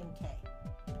nickname for Kim K.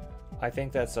 I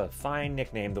think that's a fine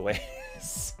nickname the way it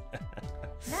is.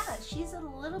 Yeah, she's a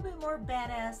little bit more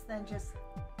badass than just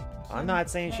I'm Kim not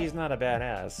saying K. she's not a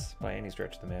badass by any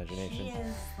stretch of the She imagination.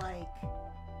 is like,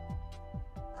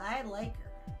 I like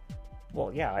her.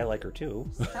 Well, yeah, I like her too.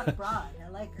 She's a tough broad. I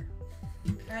like her.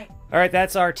 All right. All right,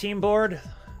 that's our team board.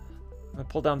 I'm going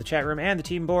to pull down the chat room and the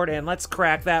team board, and let's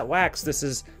crack that wax. This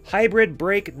is hybrid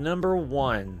break number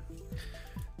 1.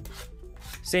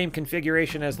 Same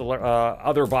configuration as the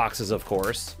other boxes, of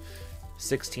course.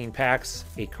 16 packs,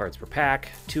 8 cards per pack,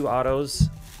 2 autos.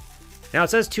 Now, it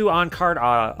says 2 on-card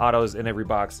autos in every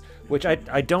box, which I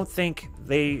don't think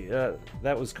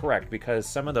that was correct, because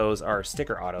some of those are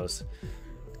sticker autos.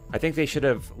 I think they should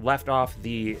have left off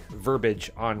the verbiage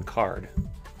on card.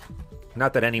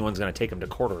 Not that anyone's going to take them to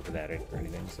court over that or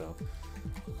anything, so.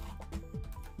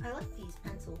 I like these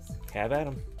pencils. Have at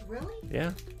them. Really?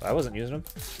 Yeah, I wasn't using them.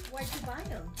 Why'd you buy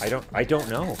them? I don't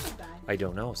know. I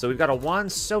don't know. So we've got a Juan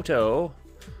Soto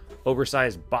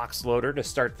oversized box loader to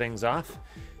start things off.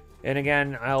 And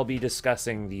again, I'll be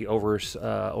discussing the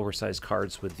oversized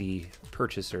cards with the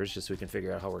purchasers just so we can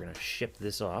figure out how we're going to ship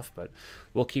this off. But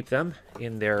we'll keep them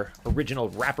in their original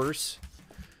wrappers.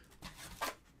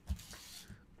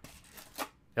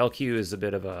 LQ is a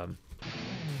bit of a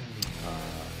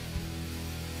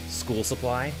school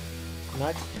supply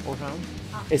nut or hound.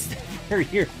 It's very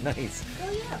nice.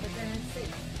 Oh yeah, but then it's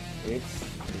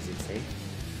safe. Is it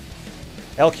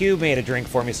safe? LQ made a drink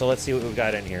for me, so let's see what we've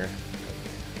got in here.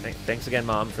 Thanks again,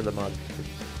 Mom, for the mug.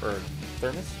 Or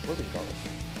thermos? What do you call it?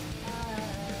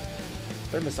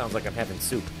 Thermos sounds like I'm having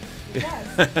soup. It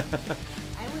does. I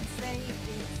would say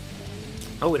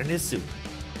it's Oh, and it is soup.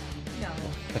 no.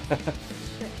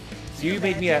 So you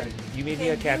made me a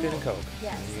Captain and Coke.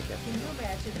 Yes. Can you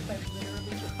imagine if I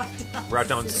literally Brought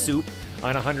down soup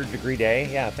on a 100-degree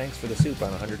day. Yeah, thanks for the soup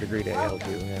on a 100-degree day, Welcome.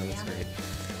 LQ. Yeah, that's Yeah.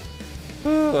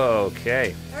 great.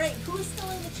 Okay. All right, who's still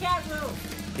in the chat room?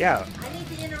 Yeah. I need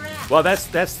to interact. Well, that's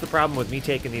the problem with me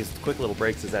taking these quick little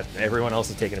breaks is that everyone else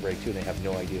is taking a break too, and they have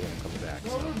no idea when I'm coming back.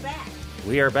 Well, So. we're back.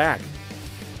 We are back.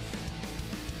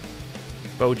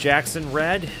 Bo Jackson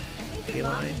red. I think K your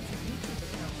mom line. needs a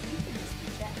YouTube account. You can just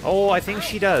be chatting. Oh, I think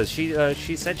she does.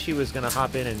 She said she was gonna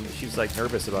hop in, and she was like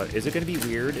nervous about. Is it gonna be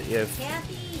weird if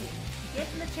Kathy, get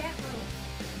in the chat room.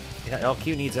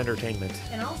 LQ needs entertainment?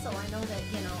 And also, I know that,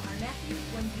 our nephew,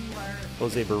 when you are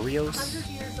Jose Barrios. 100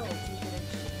 years old, you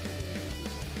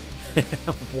get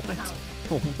What?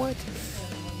 a What?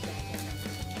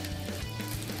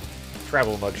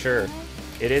 Travel mug, sure.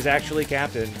 It is actually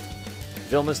Captain.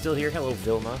 Vilma's still here. Hello,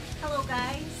 Vilma. Hello,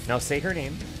 guys. Now say her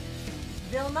name.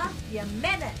 Vilma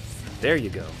Jimenez. There you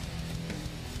go.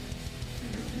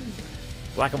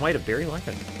 Black and white of Barry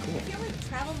Lyman. I Cool. feel like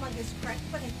travel mug is correct,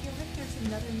 but I feel like there's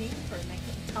another name for it. Like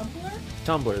Tumblr?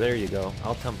 Tumblr, there you go.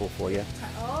 I'll tumble for you.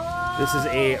 Oh! This is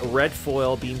a red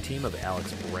foil beam team of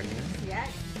Alex Brennan. Yeah,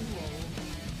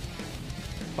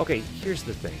 cool. Okay, here's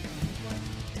the thing.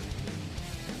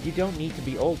 You don't need to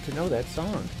be old to know that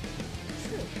song.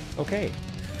 True. Okay.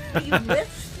 But you lived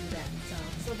through that song,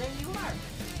 so then you are.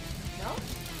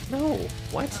 No? No.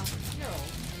 What? Oh, no.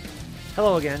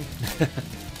 Hello again.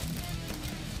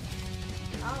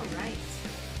 All right.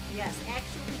 Yes,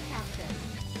 actually, Captain.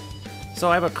 So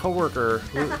I have a coworker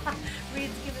who...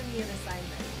 Reed's giving me an assignment.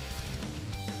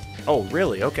 Oh,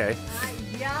 really? Okay.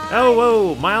 Yeah. Oh,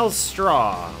 whoa, Miles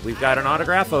Straw. We've got an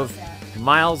autograph of that.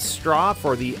 Miles Straw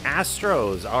for the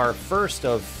Astros. Our first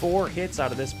of 4 hits out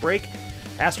of this break.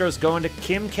 Astros going to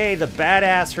Kim K, the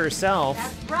badass herself.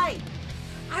 That's right.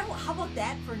 How about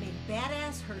that for a name?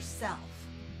 Badass herself.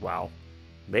 Wow.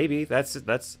 Maybe.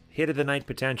 That's hit of the night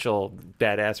potential.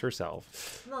 Badass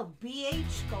herself. A little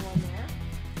BH going there.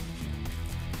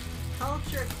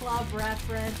 Culture Club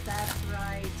reference. That's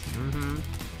right. Mm-hmm.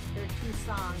 They're 2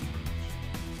 songs.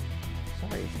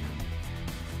 Sorry.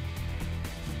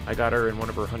 I got her in one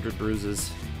of her 100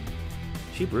 bruises.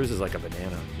 She bruises like a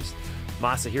banana. Just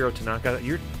Masahiro Tanaka.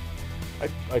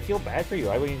 I feel bad for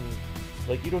you. I mean,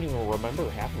 like, you don't even remember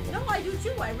half of them. No, I do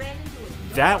too. I ran into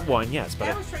it. That one, yes, but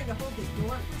I was trying to hold the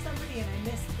door for somebody and I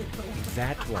missed the door.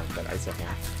 that one, but I said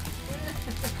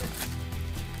half.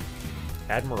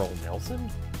 Admiral Nelson?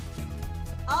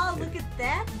 Oh, look at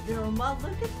that, Vilma.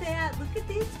 Look at that. Look at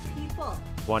these people.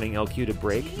 Wanting LQ to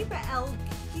break. Team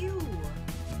LQ.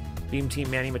 Beam Team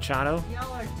Manny Machado.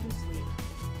 Y'all are too sweet.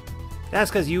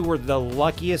 That's because you were the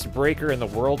luckiest breaker in the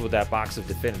world with that box of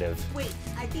definitive. Wait,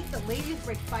 I think the latest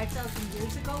break 5,000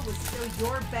 years ago was still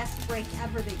your best break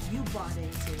ever that you bought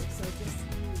into. So just,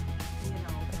 you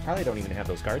know. Probably don't even have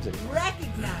those cards anymore.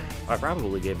 Recognize. I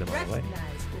probably gave them all away.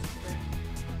 Recognize this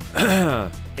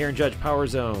break. Aaron Judge Power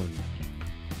Zone.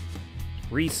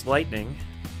 Reese Lightning.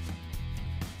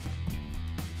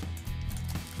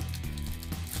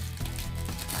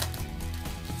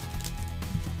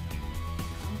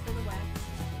 Come for the wax.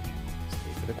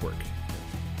 Stay for the quirk.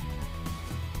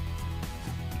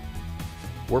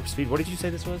 Warp Speed, what did you say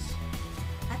this was?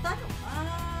 I thought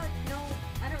it, no,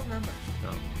 I don't remember. No.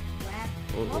 Wax.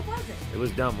 Well, What was it? It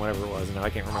was dumb, whatever it was, and now I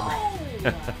can't remember. Oh!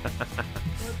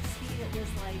 Warp Speed, it was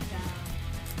like,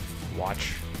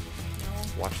 Watch.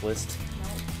 no, Watch list.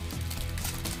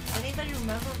 no. Anybody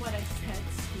remember what I said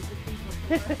stupidly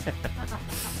before?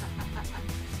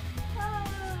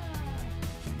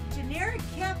 Generic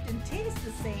Captain tastes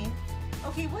the same.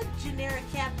 Okay, what generic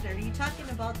captain? Are you talking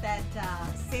about that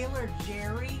Sailor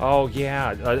Jerry? Oh,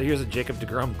 yeah. Here's a Jacob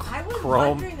DeGrom I was Chrome.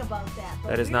 wondering about that. But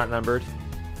That is not numbered.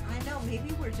 I know,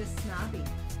 maybe we're just snobby.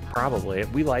 Probably.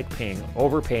 We like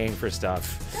overpaying for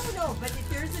stuff. No, but if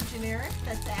there's a generic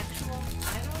that's actual,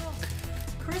 I don't know.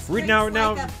 Chris Reed, drinks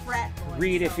now, like a frat boy,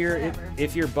 Reed, so if you're whatever.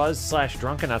 if you're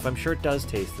buzzed/drunk enough, I'm sure it does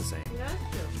taste the same. Yeah, that's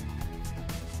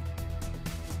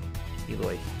true.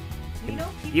 Eloy. We know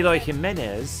people Eloy that-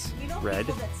 Jimenez. We know Red.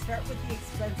 people that start with the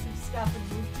expensive stuff and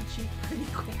move to cheap pretty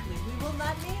quickly. We will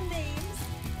not name names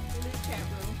in this chat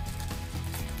room.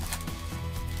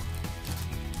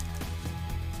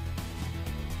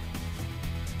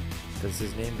 Does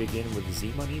his name begin with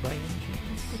Z Money by any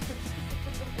chance?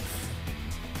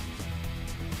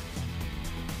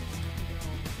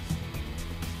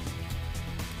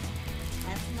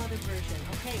 That's another version.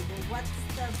 Okay, well, what's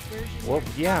the version? Well,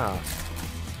 you're yeah.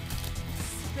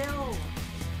 Spill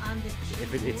on the cheap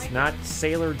If it's liquor. not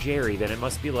Sailor Jerry, then it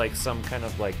must be like some kind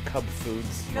of like Cub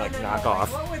Foods No, knockoff.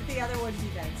 Like, what would the other one be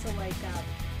then? So like,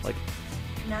 Like,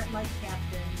 not like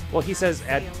Captain. well, he not says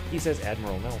Sailor.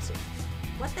 Admiral Nelson.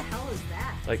 What the hell is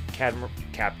that? Like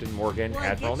Captain Morgan, Well, I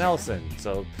Admiral get ya. Nelson.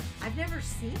 So I've never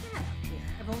seen that up here.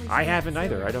 I've only I seen haven't that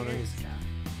either. Sailor I don't know Jerry his- stuff.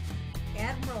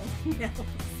 Admiral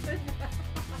Nelson.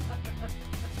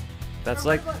 that's Or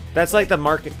like what that's like the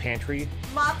Market Pantry,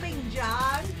 Mopping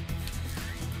John.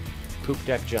 Poop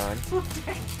Deck John.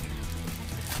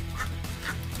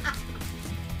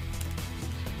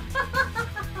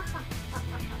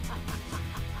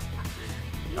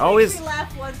 He Always- makes me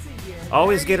laugh once a year.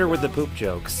 Always There get her you with the go. poop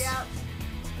jokes. Yep.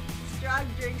 Strong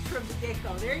drinks from the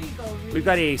get-go. There you go, Reed. We've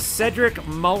got a Cedric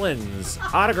Mullins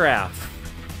autograph.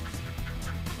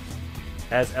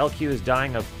 As LQ is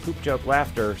dying of poop joke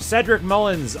laughter, Cedric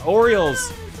Mullins,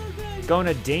 Orioles, Oh, so good. going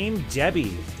to Dame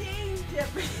Debbie. Dame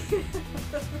Debbie.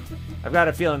 I've got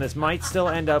a feeling this might still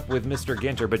end up with Mr.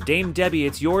 Ginter, but Dame Debbie,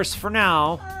 it's yours for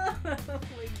now. Oh my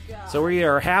God. So we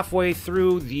are halfway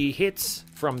through the hits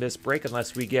from this break,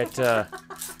 unless we get a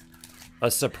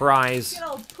surprise Good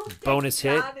old poop bonus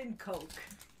hit. John and Coke.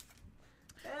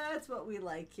 That's what we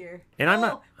like here. And I'm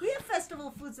not- We have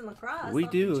Festival Foods in Lacrosse. We I'll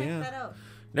have to do, check yeah. that out.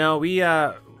 Now,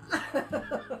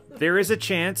 there is a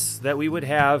chance that we would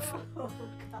have Oh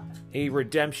God. a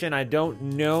redemption. I don't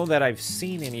know that I've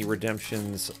seen any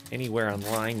redemptions anywhere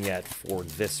online yet for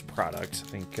this product. I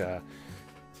think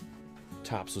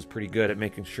Topps was pretty good at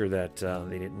making sure that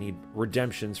they didn't need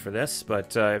redemptions for this.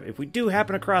 But if we do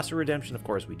happen across a redemption, of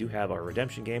course, we do have our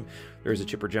redemption game. There's a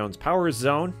Chipper Jones Power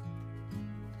Zone.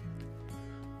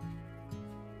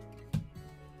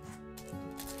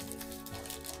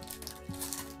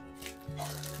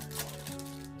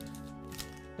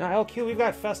 Now, LQ, we've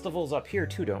got festivals up here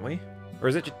too, don't we? Or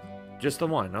is it just the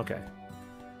one? Okay.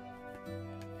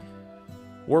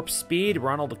 Warp Speed,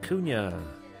 Ronald Acuna.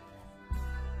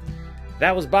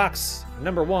 That was box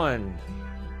number 1.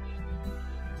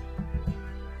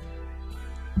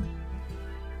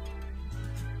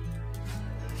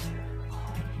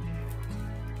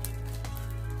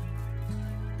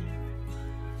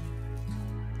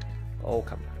 Oh,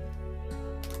 come on.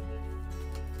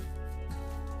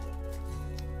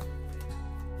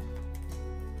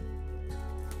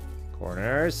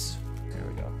 Corners. There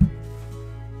we go.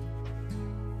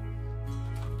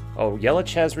 Oh,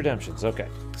 Yelich has redemptions. Okay.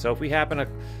 So if we happen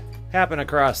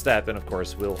across that, then of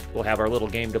course we'll have our little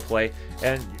game to play.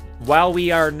 And while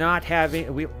we are not having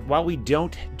while we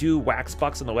don't do wax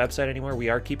bucks on the website anymore, we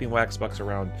are keeping wax bucks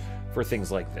around for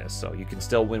things like this. So you can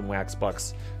still win wax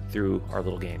bucks through our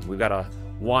little game. We've got a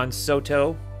Juan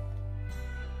Soto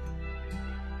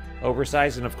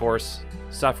oversized, and of course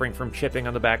suffering from chipping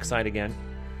on the backside again,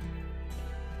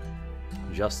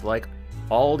 just like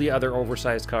all the other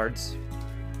oversized cards.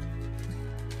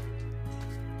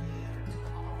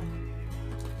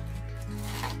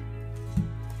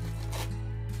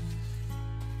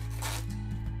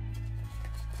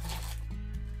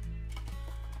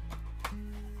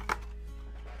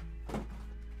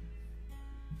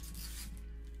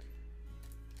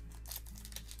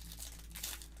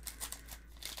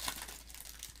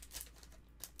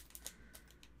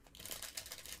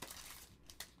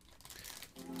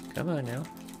 Come on now.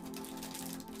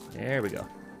 There we go.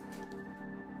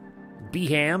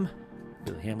 B-Ham.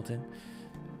 Billy Hamilton.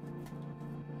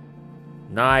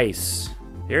 Nice.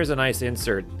 Here's a nice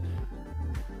insert.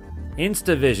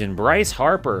 Instavision. Bryce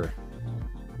Harper.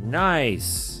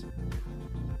 Nice.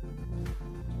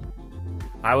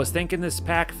 I was thinking this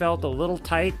pack felt a little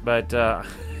tight, but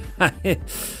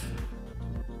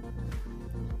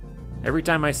every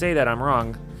time I say that, I'm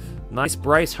wrong. Nice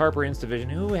Bryce Harper Instavision.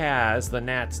 Who has the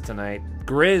Nats tonight?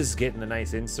 Grizz getting the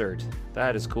nice insert.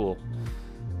 That is cool.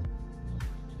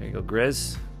 There you go,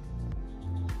 Grizz.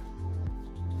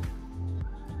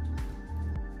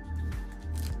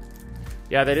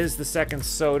 Yeah, that is the second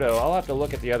Soto. I'll have to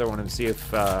look at the other one and see if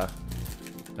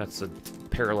that's a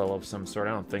parallel of some sort.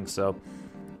 I don't think so.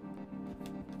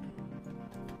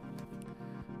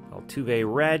 Altuve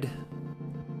red.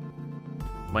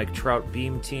 Mike Trout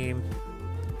beam team.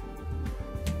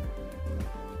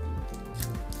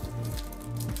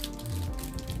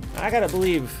 I gotta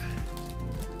believe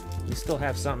we still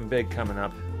have something big coming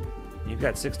up. You've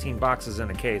got 16 boxes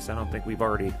in a case. I don't think we've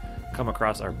already come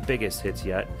across our biggest hits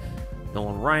yet.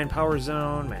 Nolan Ryan Power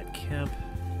Zone, Matt Kemp.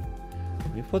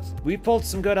 We've pulled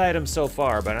some good items so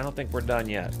far, but I don't think we're done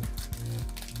yet.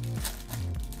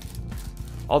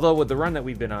 Although with the run that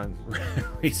we've been on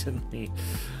recently,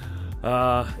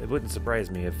 it wouldn't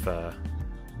surprise me if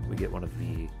we get one of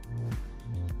the,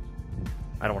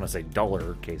 I don't want to say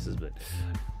duller cases, but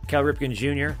Cal Ripken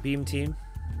Jr., Beam Team.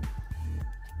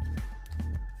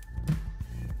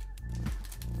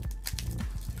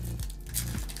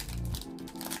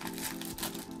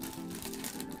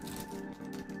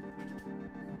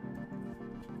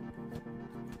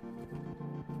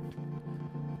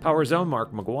 Power Zone,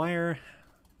 Mark McGuire.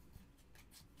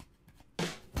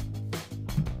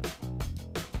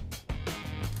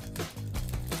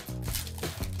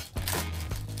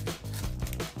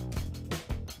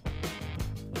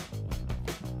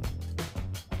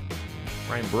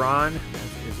 Ryan Braun, that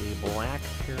is a black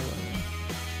parallel.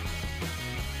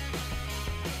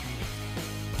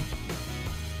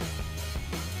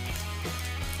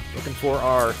 Looking for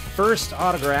our first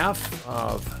autograph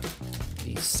of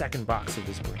the second box of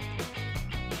this break.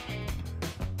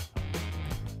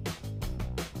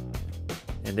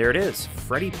 And there it is,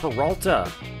 Freddie Peralta.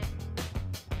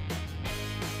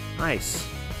 Nice.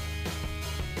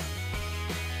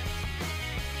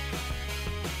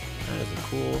 That is a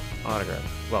cool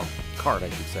autograph. Well, card, I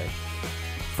should say.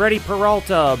 Freddie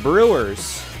Peralta,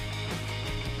 Brewers.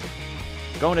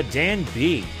 Going to Dan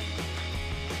B.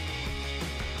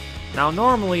 Now,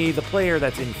 normally, the player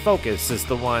that's in focus is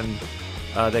the one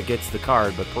that gets the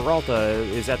card, but Peralta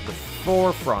is at the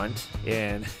forefront,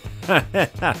 and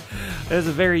it is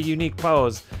a very unique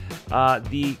pose.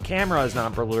 The camera is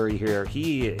not blurry here.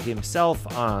 He himself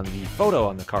on the photo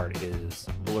on the card is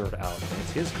blurred out, and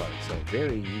it's his card, so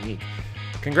very unique.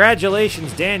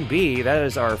 Congratulations, Dan B. That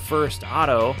is our first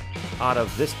auto out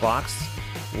of this box.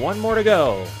 One more to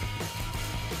go.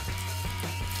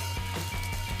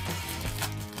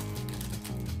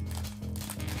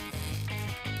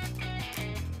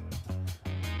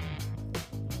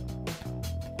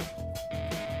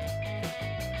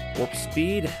 Warp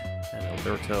Speed, and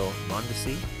Alberto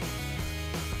Mondesi.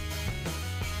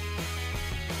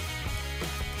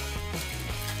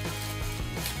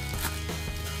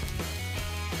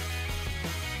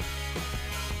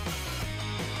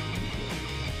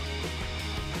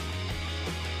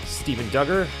 Steven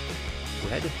Duggar,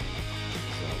 red.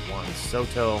 Juan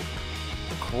Soto,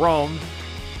 chrome,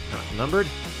 not numbered.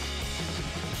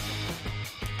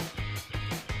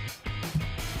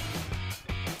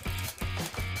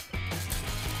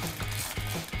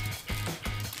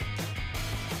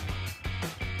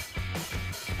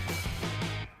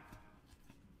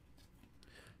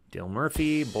 Dale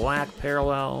Murphy, black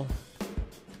parallel.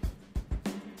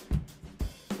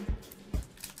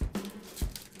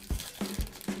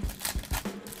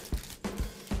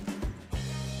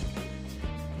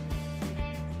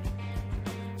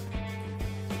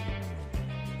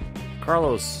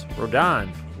 Carlos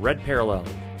Rodon, red parallel.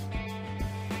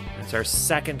 That's our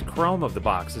second chrome of the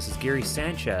box. This is Gary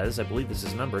Sanchez. I believe this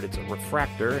is numbered. It's a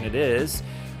refractor, and it is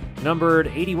numbered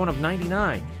 81 of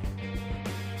 99.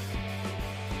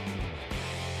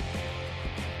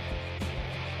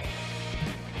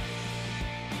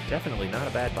 Definitely not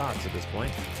a bad box at this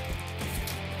point.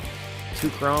 2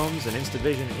 chromes, an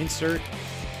Instavision insert.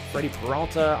 Freddie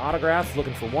Peralta autograph.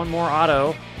 Looking for one more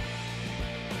auto.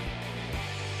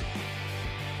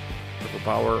 Purple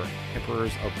Power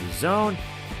Emperors of the Zone.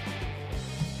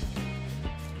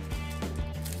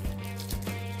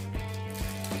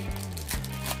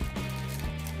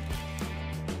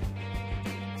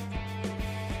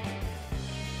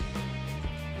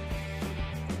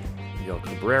 Miguel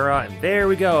Cabrera, and there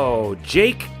we go.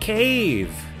 Jake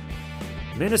Cave.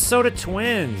 Minnesota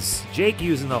Twins. Jake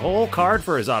using the whole card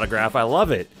for his autograph. I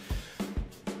love it.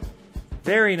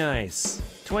 Very nice.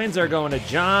 Twins are going to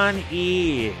John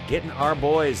E. Getting our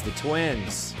boys, the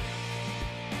Twins.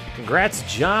 Congrats,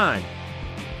 John.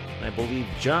 I believe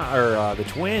the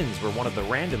Twins were one of the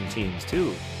random teams,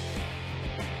 too.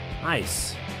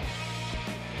 Nice.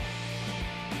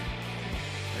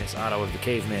 Nice auto of the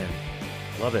Caveman.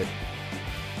 Love it.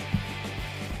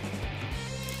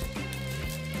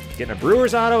 Getting a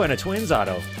Brewers auto and a Twins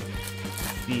auto.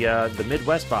 The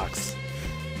Midwest box.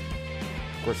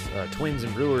 Of course, Twins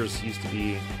and Brewers used to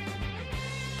be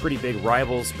pretty big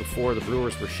rivals before the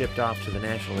Brewers were shipped off to the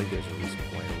National League. There's a reason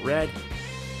why red.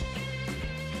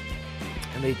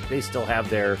 And they still have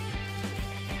their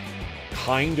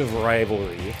kind of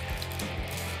rivalry.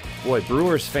 Boy,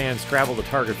 Brewers fans travel to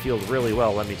Target Field really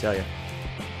well, let me tell you.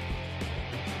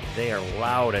 They are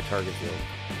loud at Target Field.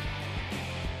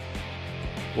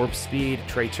 Warp Speed,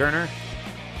 Trey Turner.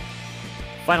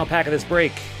 Final pack of this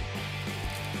break.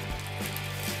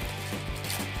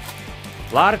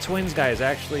 A lot of Twins guys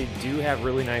actually do have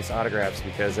really nice autographs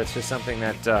because that's just something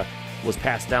that was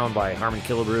passed down by Harmon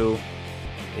Killebrew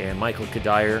and Michael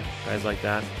Kadire, guys like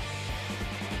that.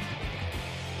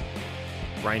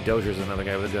 Brian Dozier's another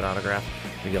guy with a good autograph.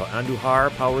 Miguel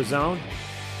Andujar, Power Zone.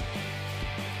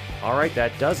 All right,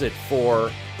 that does it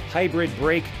for Hybrid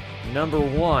Break number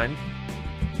 1.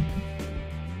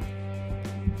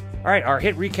 All right, our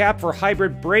hit recap for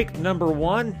Hybrid Break number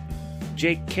 1.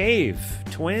 Jake Cave,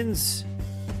 Twins.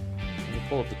 Let me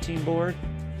pull up the team board.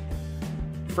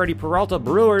 Freddie Peralta,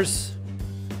 Brewers.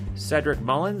 Cedric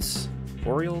Mullins,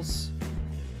 Orioles.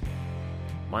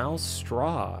 Miles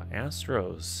Straw,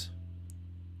 Astros.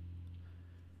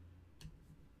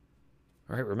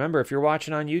 All right, remember, if you're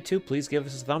watching on YouTube, please give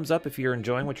us a thumbs up if you're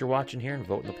enjoying what you're watching here and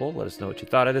vote in the poll. Let us know what you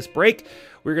thought of this break.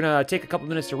 We're going to take a couple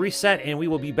minutes to reset, and we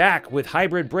will be back with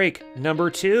Hybrid Break number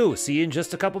 2. See you in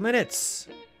just a couple minutes.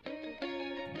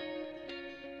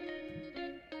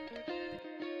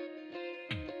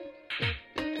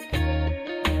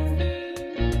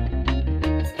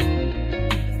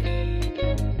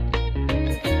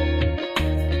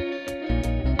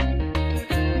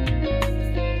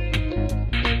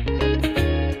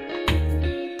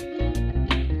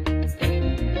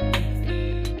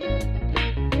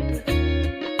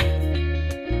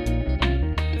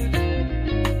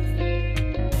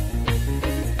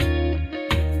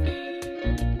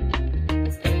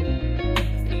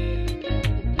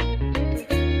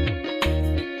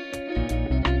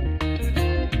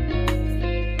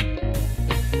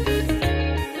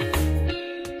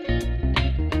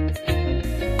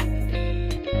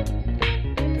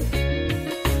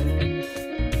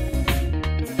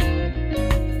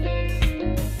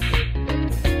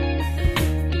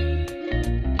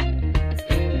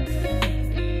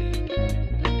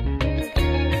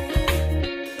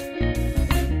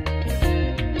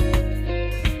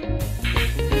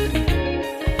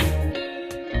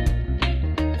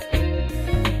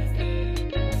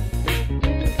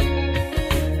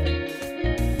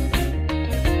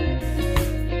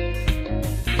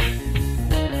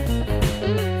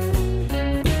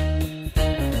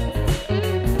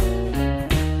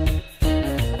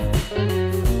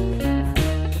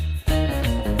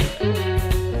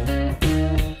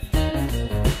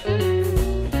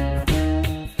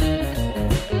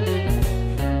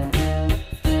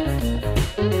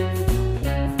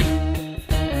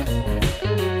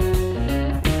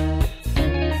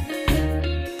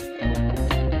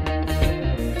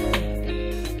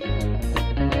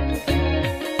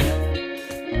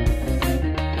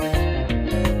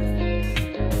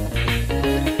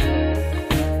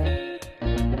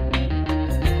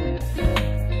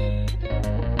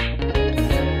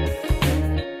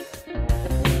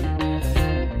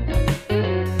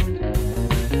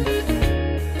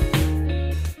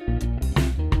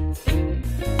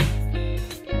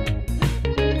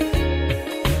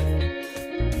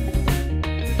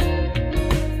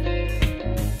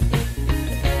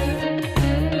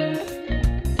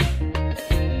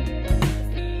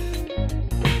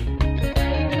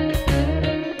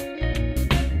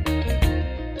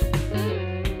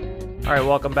 All right,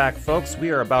 welcome back, folks. We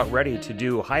are about ready to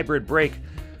do hybrid break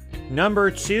number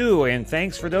 2, and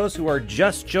thanks for those who are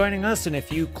just joining us. And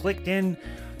if you clicked in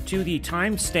to the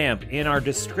timestamp in our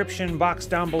description box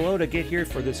down below to get here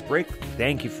for this break,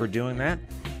 thank you for doing that.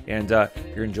 And if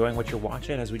you're enjoying what you're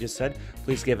watching, as we just said,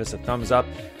 please give us a thumbs up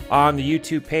on the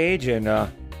YouTube page, and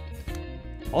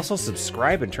also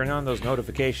subscribe and turn on those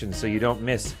notifications so you don't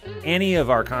miss any of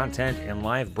our content and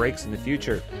live breaks in the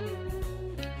future.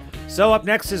 So up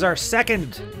next is our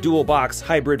second dual box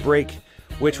hybrid break,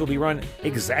 which will be run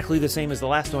exactly the same as the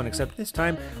last one, except this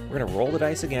time we're going to roll the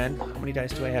dice again. How many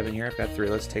dice do I have in here? I've got 3.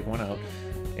 Let's take one out.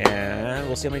 And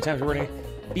we'll see how many times we're going to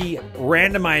be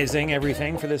randomizing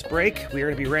everything for this break. We are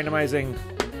going to be randomizing...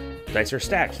 Dice are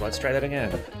stacked. Let's try that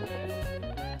again.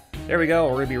 There we go.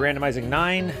 We're going to be randomizing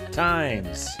 9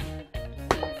 times.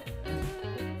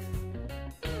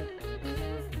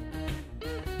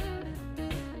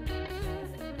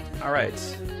 All right,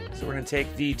 so we're going to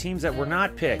take the teams that were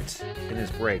not picked in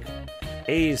this break.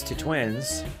 A's to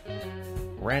Twins,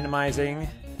 randomizing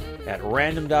at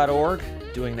random.org,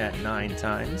 doing that 9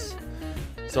 times.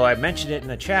 So I mentioned it in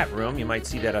the chat room. You might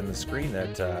see that on the screen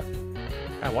that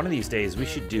one of these days we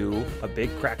should do a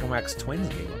big Crack and Wax Twins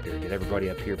game up here. Get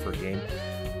everybody up here for a game.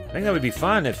 I think that would be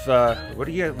fun. If what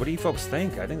do you folks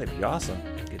think? I think that'd be awesome.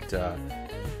 Get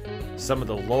some of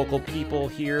the local people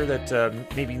here that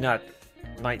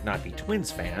might not be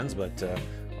Twins fans, but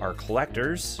are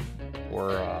collectors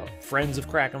or friends of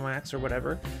Crack and Wax or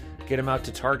whatever. Get them out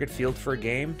to Target Field for a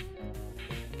game.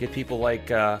 Get people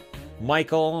like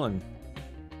Michael and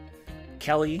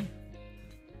Kelly.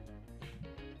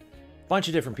 Bunch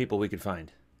of different people we could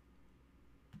find.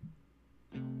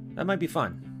 That might be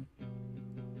fun.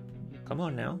 Come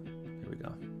on now. Here we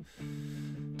go.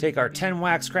 Take our 10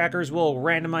 wax crackers. We'll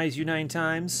randomize you 9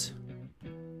 times.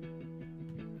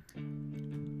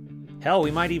 Hell,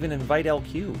 we might even invite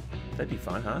LQ. That'd be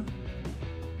fun, huh?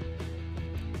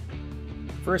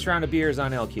 First round of beers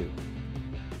on LQ.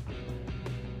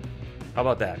 How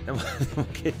about that?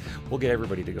 We'll get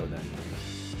everybody to go then.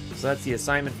 So that's the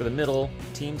assignment for the middle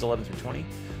teams, 11 through 20.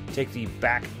 Take the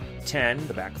back 10,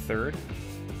 the back third.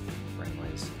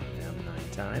 Randomize them 9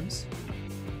 times.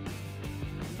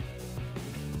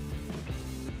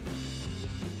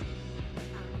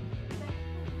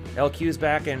 LQ's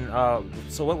back, and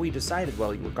so what we decided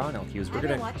while you were gone, LQ, is we're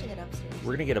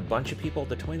gonna get a bunch of people at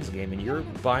the Twins game, and you're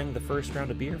buying the first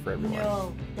round of beer for everyone.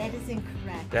 No, that is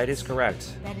incorrect. That is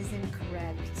correct. That is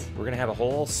incorrect. We're gonna have a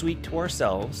whole suite to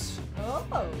ourselves. Oh,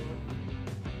 well,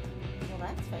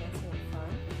 that's fancy and fun.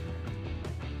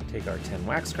 Take our 10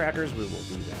 wax crackers. We will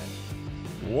do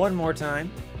that one more time.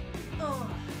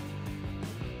 Oh,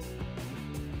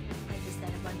 I just had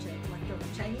a bunch of leftover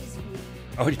Chinese food.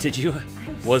 Oh, did you?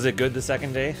 Was it good the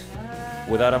second day?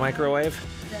 Without a microwave?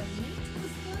 The meat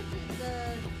was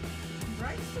good. The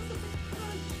rice was a bit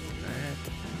crunchy.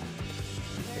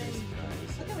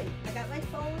 Okay, wait. I got my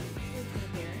phone with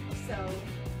me here, so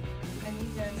I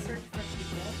need to search for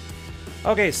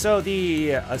people. Okay, so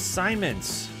the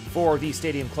assignments for the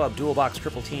Stadium Club Dual Box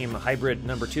Triple Team Hybrid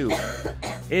number 2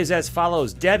 is as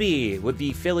follows. Debbie with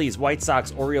the Phillies, White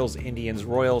Sox, Orioles, Indians,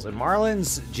 Royals, and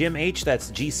Marlins. Jim H,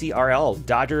 that's GCRL,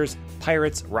 Dodgers,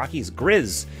 Pirates, Rockies,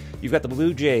 Grizz. You've got the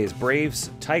Blue Jays, Braves,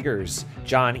 Tigers.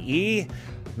 John E,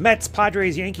 Mets,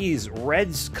 Padres, Yankees,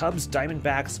 Reds, Cubs,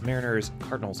 Diamondbacks, Mariners,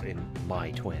 Cardinals, and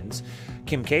my Twins.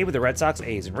 Kim K with the Red Sox,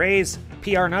 A's, and Rays.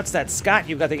 PR Nuts, that's Scott.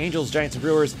 You've got the Angels, Giants, and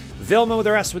Brewers. Vilma with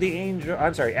the rest with the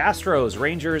Astros,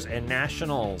 Rangers, and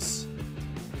Nationals.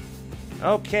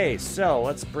 Okay, so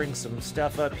let's bring some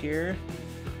stuff up here.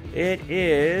 It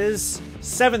is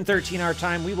 7:13 our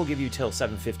time. We will give you till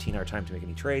 7:15 our time to make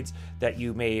any trades that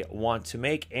you may want to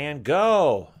make, and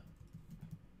go.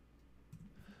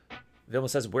 Vilma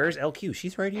says, where's LQ?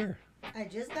 She's right here. I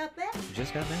just got back. You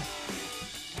just got back.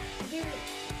 Here,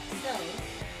 so,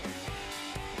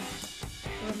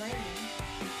 remind me.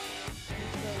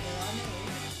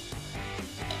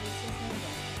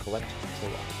 Collect till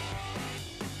what?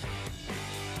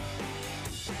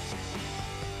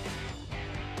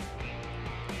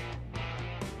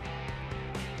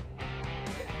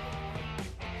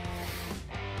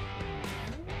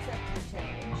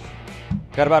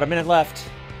 Got about a minute left.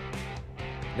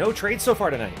 No trades so far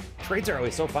tonight. Trades are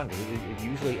always so fun because it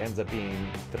usually ends up being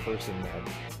the person that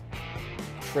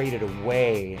traded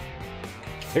away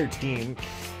their team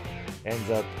ends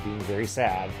up being very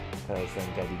sad because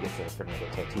then Debbie gets a Fernando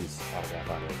Tatis autograph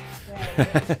on it.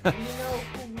 Right. You know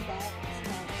who that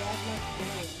much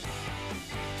is.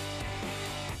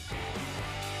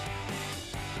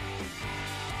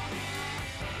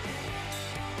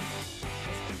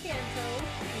 Mr. Canto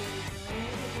is going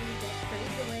to be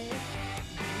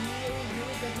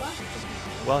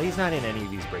Well, he's not in any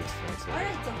of these breaks tonight. So. All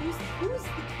right, so who's the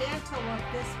Canto of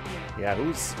this group? Yeah,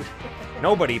 who's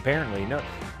nobody apparently. No,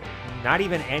 not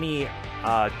even any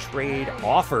trade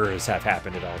offers have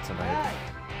happened at all tonight.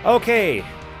 Okay,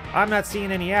 I'm not seeing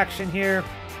any action here.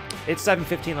 It's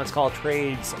 7:15. Let's call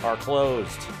trades are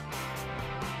closed.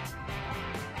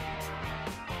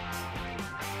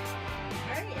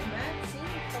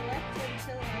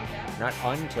 Not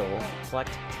until,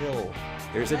 collect till.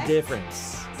 There's a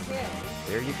difference.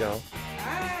 There you go.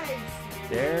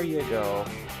 There you go.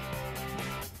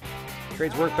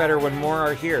 Trades work better when more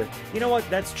are here. You know what?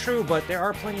 That's true, but there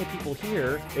are plenty of people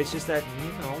here. It's just that,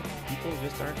 you know, people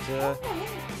just aren't. Okay. No,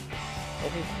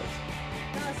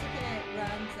 I was looking at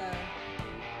Ron's.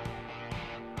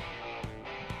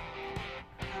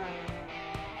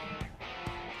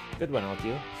 Good one, out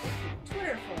you.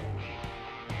 Twitter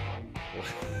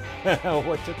photo.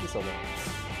 What took you so long?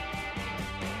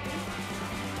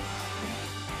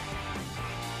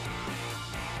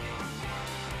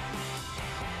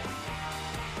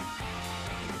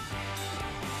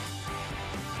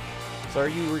 So are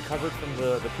you recovered from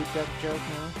the poop deck joke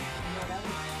now? No, that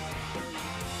was.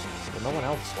 Well, no one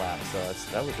else laughed, so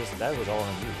that was all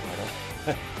on you. I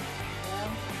don't.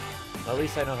 Well, At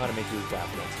least I know how to make you laugh.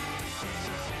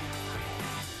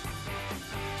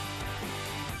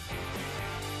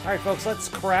 All right, folks, let's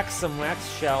crack some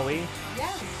wax, shall we?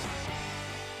 yes.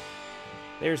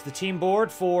 There's the team board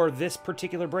for this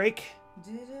particular break.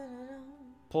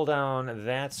 Pull down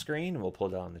that screen, and we'll pull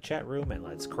down the chat room, and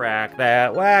let's crack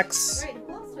that wax. Right,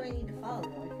 who else do I need to follow? I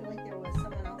feel like there was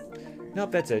someone else in there.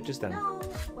 Nope, that's it, just them. No,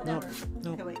 whatever.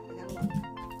 Nope. Okay, wait, I gotta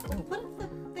look. Put up the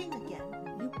thing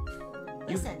again.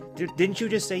 Listen. Didn't you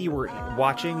just say you were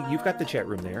watching? You've got the chat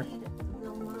room there.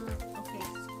 Okay,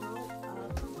 scroll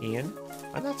up. Ian?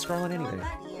 I'm not scrolling anything. No,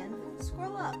 not Ian.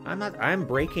 Scroll up. I'm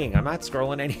breaking. I'm not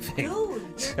scrolling anything.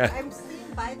 Dude, I'm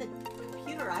sitting by the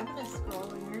computer. I'm gonna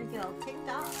scroll and you're gonna get all ticked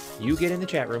off. You get in the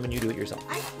chat room and you do it yourself.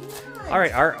 I can't. All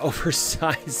right, our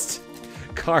oversized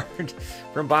card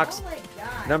from box Oh my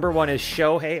God. number 1 is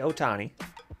Shohei Ohtani.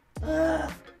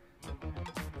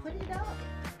 Put it up.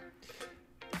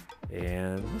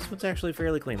 And this one's actually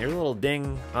fairly clean. There's a little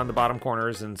ding on the bottom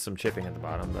corners and some chipping at the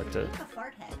bottom, but Make a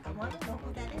fart head. I want to know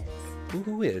who that is.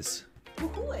 who is?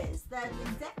 Who is that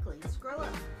exactly? Scroll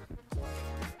up.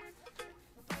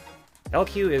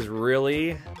 LQ is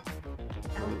really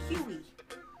LQE.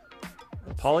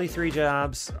 Pauly 3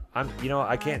 jobs. I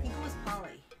I can't think it was Polly.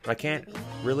 I can't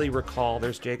really recall.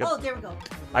 There's Jacob. Oh, there we go.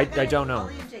 I don't know.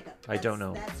 Polly and Jacob. I don't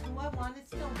know. That's who I wanted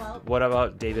to know about. What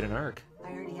about David and Ark?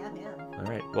 I already have him. All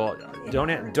right. Well,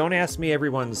 don't ask me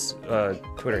everyone's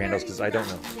Twitter handles because I don't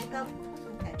know. Jacob.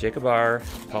 Okay. Jacob R.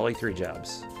 Pauly 3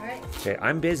 jobs. All right. Okay,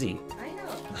 I'm busy. I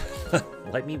know.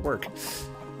 Let me work.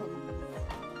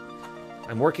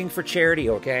 I'm working for charity,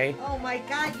 okay? Oh my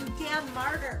God, you damn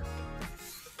martyr.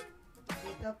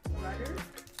 Jacob Rudder.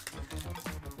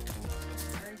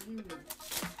 Are you?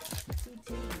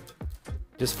 CT.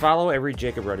 Just follow every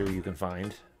Jacob Rudder you can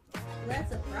find.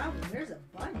 That's a problem. There's a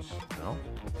bunch. Well,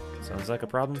 sounds like a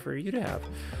problem for you to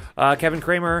have. Kevin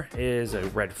Kramer is a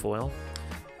red foil.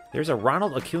 There's a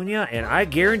Ronald Acuna, and I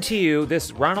guarantee you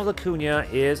this Ronald Acuna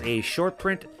is a short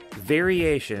print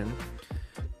variation.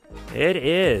 It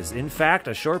is, in fact,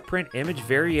 a short print image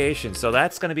variation. So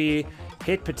that's going to be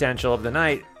hit potential of the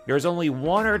night. There's only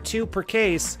 1 or 2 per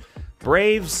case.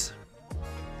 Braves,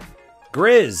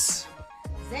 Grizz.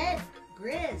 Zed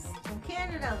Grizz from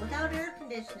Canada without air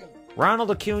conditioning. Ronald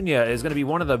Acuna is going to be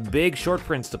one of the big short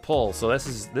prints to pull. So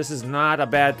this is not a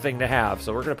bad thing to have.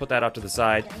 So we're going to put that off to the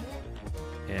side.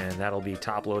 And that'll be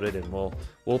top loaded, and we'll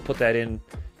put that in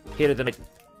hit of the night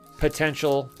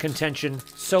potential contention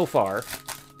so far.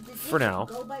 For now.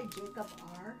 Go by Jacob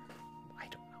R. I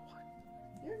don't know what.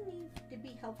 You need to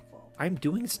be helpful. I'm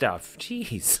doing stuff.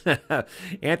 Jeez.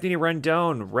 Anthony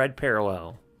Rendon, red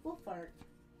parallel. We'll fart.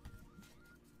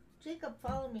 Jacob,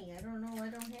 follow me. I don't know. I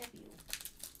don't have you.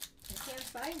 I can't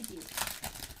find you.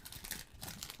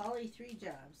 Polly 3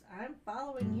 jobs. I'm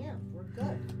following him. We're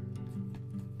good.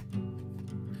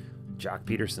 Jock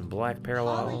Peterson, black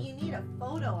parallel. Polly, you need a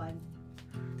photo on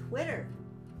Twitter.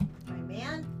 My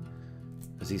man.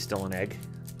 Is he still an egg?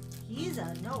 He's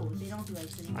a no. They don't do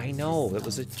eggs anymore. I know. It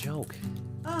was a joke.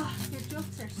 Oh, your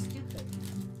jokes are stupid.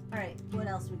 All right, what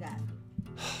else we got?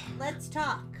 Let's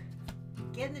talk.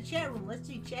 Get in the chat room. Let's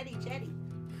do chatty.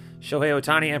 Shohei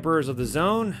Ohtani, Emperors of the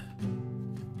Zone.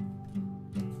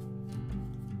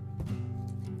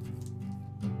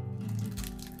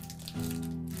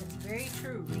 That's very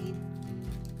true, Reed.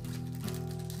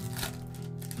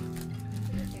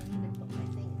 I need to put my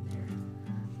thing in there.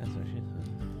 That's what she said.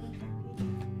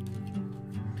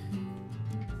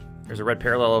 There's a red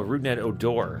parallel of Rudned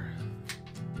Odor.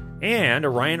 And a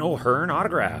Ryan O'Hearn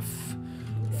autograph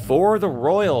for the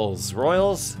Royals.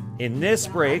 Royals, in this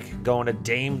break, going to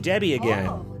Dame Debbie again.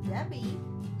 Oh, Debbie.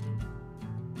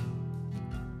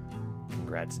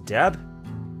 Congrats, Deb.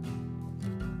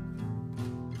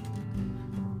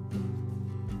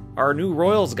 Our new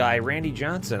Royals guy, Randy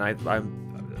Johnson,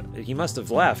 he must have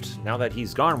left. Now that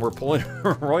he's gone, we're pulling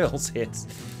Royals hits.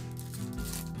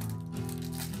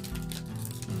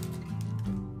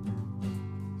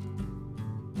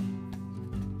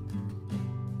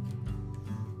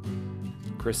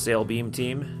 Chris Sailbeam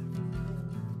team.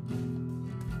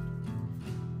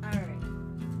 All right.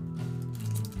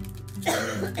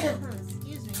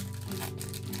 Excuse me.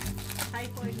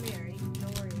 Typhoid Mary. No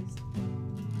worries.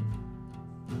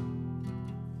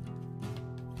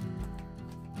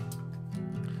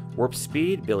 Warp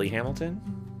Speed, Billy Hamilton.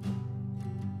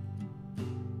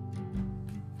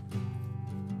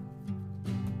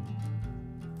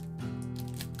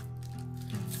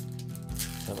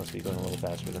 That must be going a little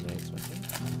faster than I expected.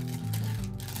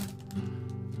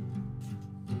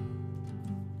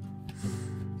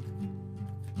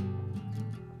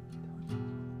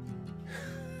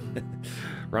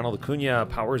 Ronald Acuna,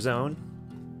 Power Zone.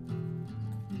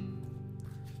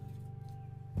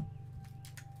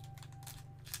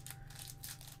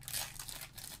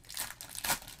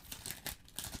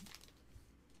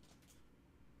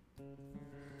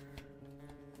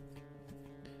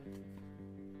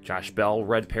 Josh Bell,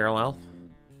 Red Parallel.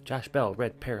 Josh Bell,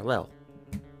 Red Parallel.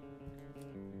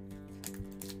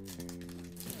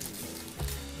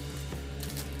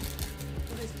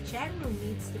 Well, this chat room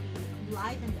needs to be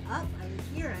livened up. I'm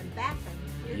here. I'm back.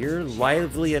 I'm here. You're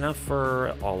lively enough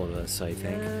for all of us, I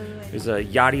think. There's a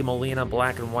Yadi Molina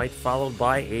black and white, followed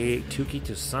by a Tuki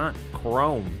Toussaint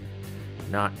Chrome,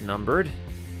 not numbered.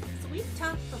 So we've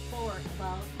talked before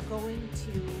about going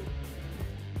to.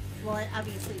 Well,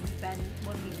 obviously, we've been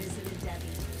when we visited Debbie.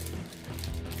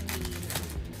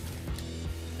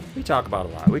 We talk about a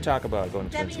lot. We talk about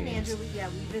going to Debbie Twin and Cities.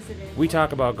 Andrew, we visited. We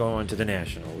talk about going to the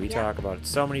National. We Yeah. talk about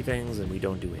so many things, and we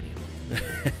don't do any of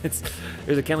them.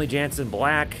 There's a Kenley Jansen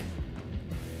black.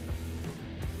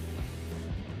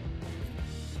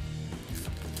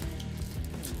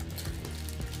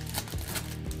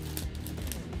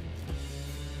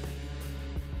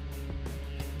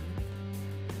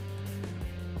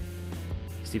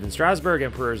 Steven Strasburg,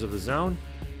 Emperors of the Zone.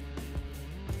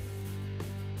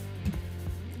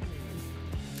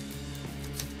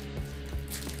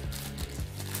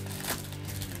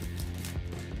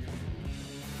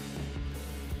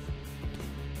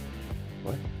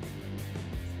 What?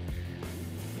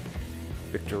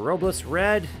 Victor Robles,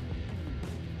 red.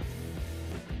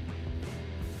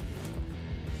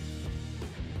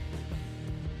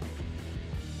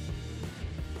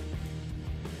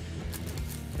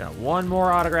 Got one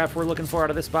more autograph we're looking for out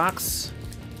of this box.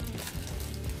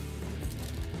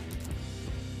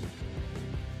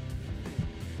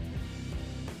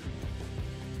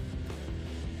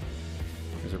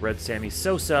 There's a red Sammy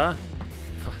Sosa.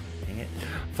 Dang it.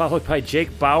 Followed by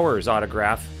Jake Bauer's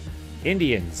autograph.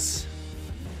 Indians.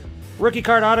 Rookie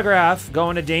card autograph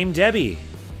going to Dame Debbie.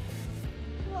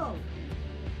 Whoa.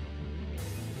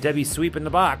 Debbie sweeping the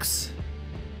box.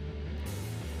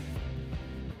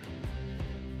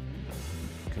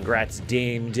 Congrats,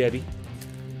 Dame Debbie.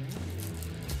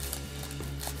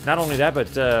 Not only that,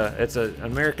 but it's an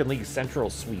American League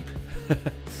Central sweep.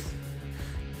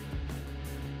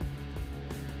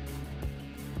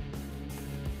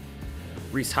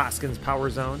 Reese Hoskins,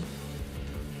 Power Zone.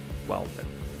 Well,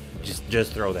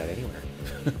 just throw that anywhere.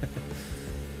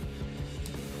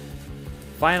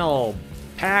 Final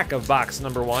pack of box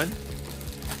number 1.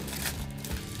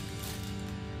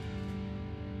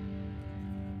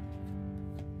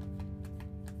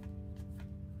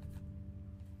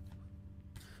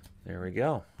 There we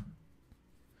go.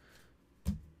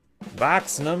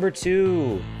 Box number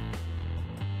 2.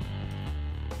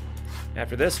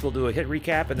 After this, we'll do a hit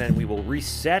recap, and then we will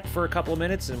reset for a couple of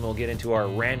minutes, and we'll get into our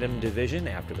random division.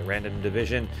 After the random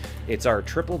division, it's our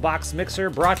triple box mixer,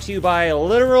 brought to you by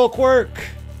Literal Quirk.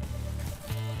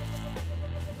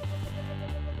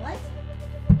 What?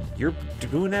 You're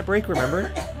doing that break,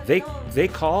 remember? They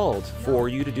called for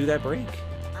you to do that break.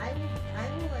 I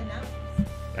will announce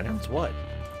Announce what?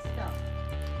 stuff.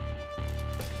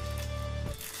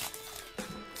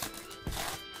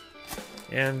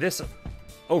 And this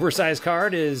oversized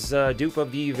card is a dupe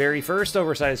of the very first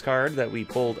oversized card that we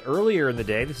pulled earlier in the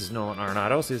day. This is Nolan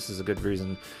Arenado, so this is a good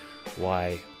reason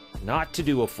why not to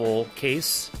do a full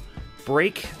case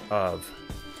break of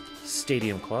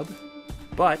Stadium Club.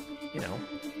 But, you know,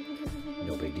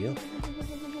 No big deal.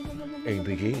 Ain't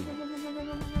big deal.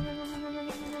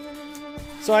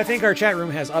 So I think our chat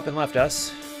room has up and left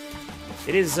us.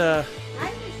 It is, I was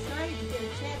trying to get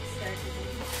a chat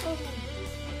started.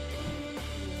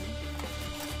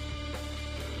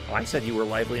 Oh, I said you were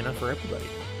lively enough for everybody.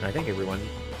 And I think everyone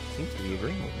seems to be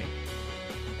agreeing with me.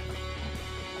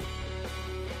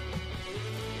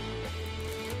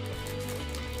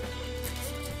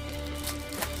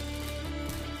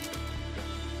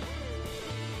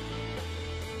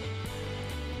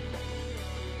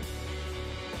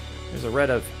 There's a red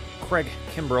of Craig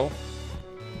Kimbrell.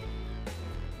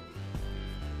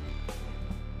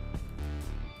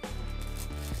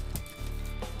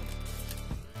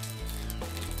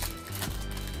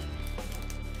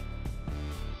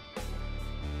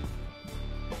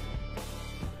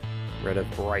 Red of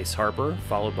Bryce Harper,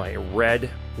 followed by a red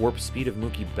warp speed of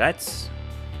Mookie Betts.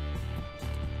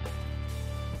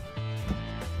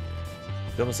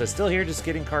 Vilma says, still here, just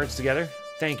getting cards together.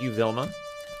 Thank you, Vilma.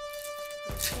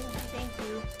 Thank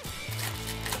you.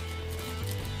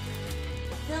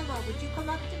 Vilma, would you come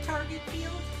up to target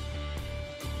field?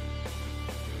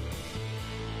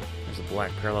 There's a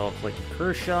black parallel of Clayton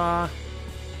Kershaw.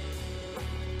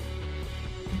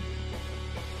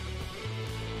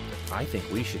 I think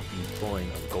we should be pulling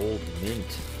a gold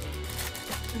mint.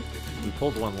 We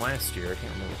pulled one last year. I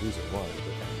can't remember whose it was,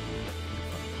 but that would be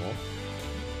fun to pull.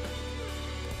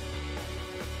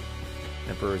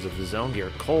 Emperors of the Zone,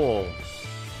 Garrett Cole.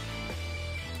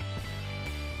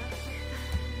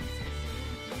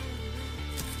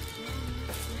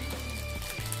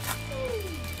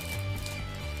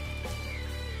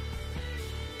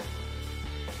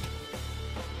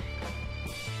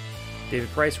 David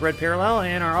Price, red parallel,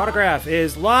 and our autograph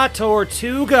is La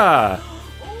Tortuga.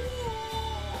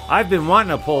 I've been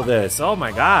wanting to pull this. Oh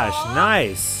my gosh,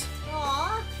 nice.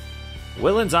 Aw,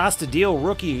 Willens Astudillo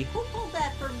rookie. who pulled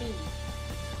that for me?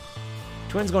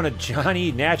 Twins going to John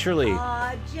E. naturally.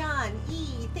 John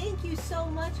E., thank you so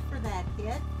much for that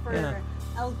hit, for Yeah.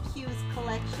 LQ's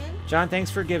collection. John, thanks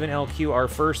for giving LQ our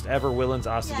first ever Willens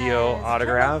Astudillo Yes,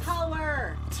 autograph.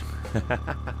 color. Heroes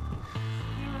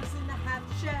in the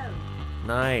half show.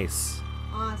 Nice.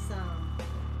 Awesome.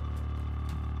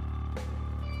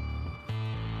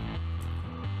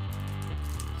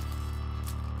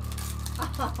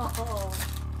 Oh.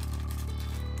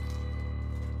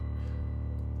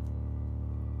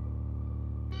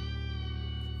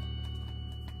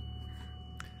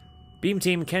 Beam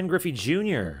Team Ken Griffey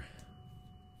Jr.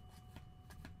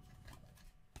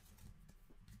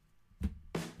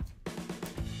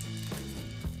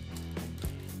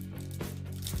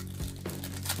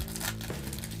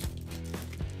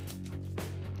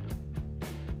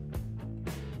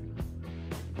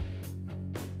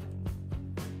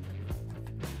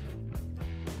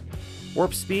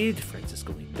 Warp Speed,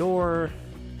 Francisco Lindor.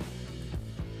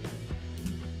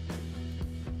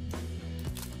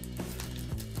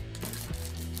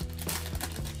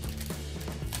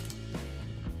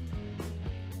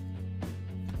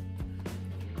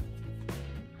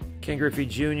 Ken Griffey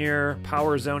Jr.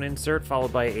 Power Zone insert,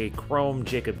 followed by a Chrome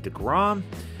Jacob deGrom.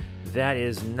 That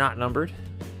is not numbered.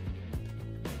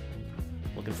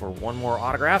 Looking for one more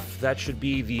autograph. That should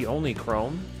be the only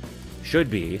Chrome. Should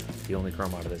be the only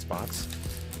Chrome out of this box.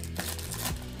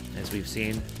 As we've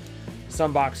seen,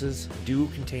 some boxes do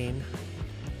contain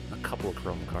a couple of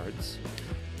Chrome cards.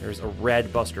 There's a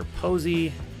red Buster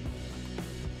Posey.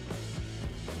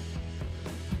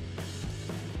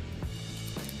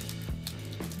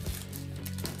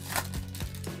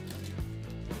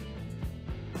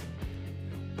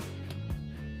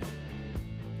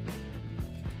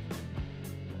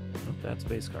 Oh, that's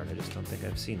base card. I just don't think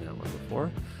I've seen that one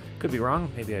before. Could be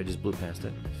wrong. Maybe I just blew past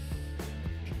it.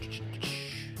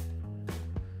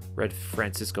 Red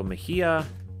Francisco Mejia.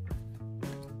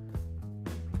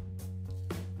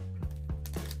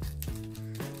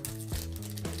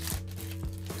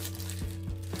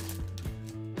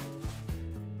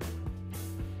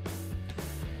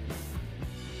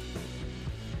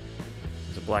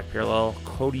 There's a black parallel,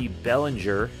 Cody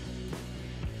Bellinger.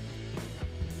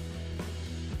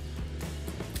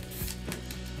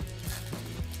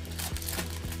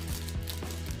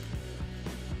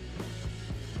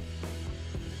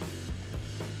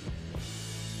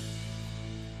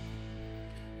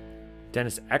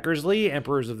 Dennis Eckersley,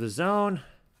 Emperors of the Zone.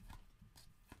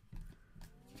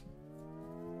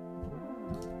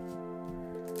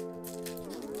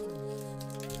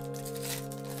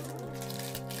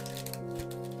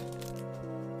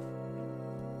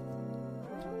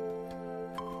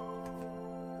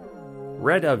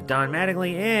 Red of Don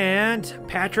Mattingly and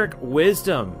Patrick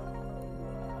Wisdom.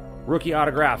 Rookie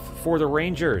autograph for the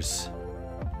Rangers.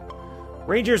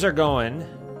 Rangers are going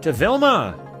to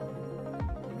Vilma.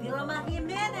 Vilma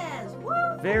Jimenez.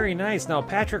 Woo! Very nice. Now,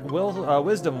 Patrick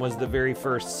Wisdom was the very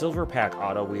first silver pack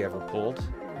auto we ever pulled.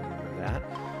 Remember that.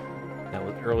 That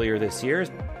was earlier this year.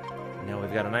 Now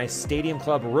we've got a nice Stadium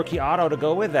Club rookie auto to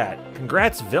go with that.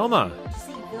 Congrats, Vilma.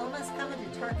 See, Vilma's coming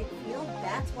to Target Field.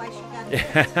 That's why she got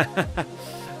it.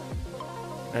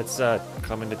 That's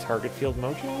coming to Target Field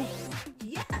Mojo?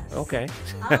 Yes. Okay.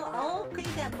 I'll pay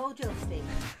that Mojo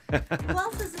statement. Who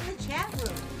else is in the chat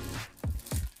room?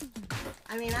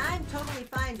 I mean, I'm totally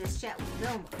fine to chat with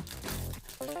Vilma.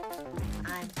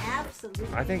 I'm absolutely...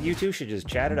 I think you two should just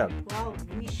chat it up. Well,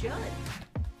 we should.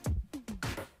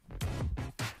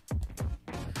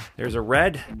 There's a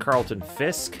red Carlton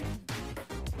Fisk.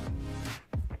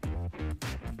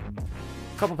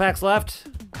 Couple packs left.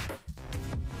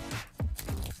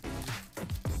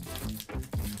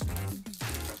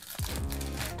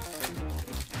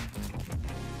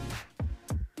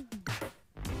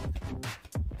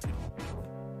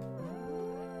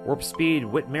 Warp Speed,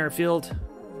 Whit Merrifield.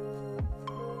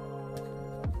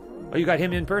 Oh, you got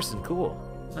him in person. Cool.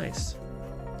 Nice.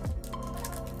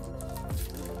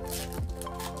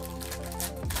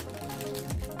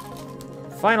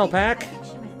 Final pack.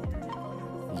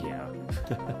 Yeah.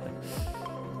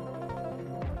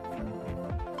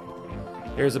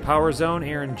 There's a Power Zone,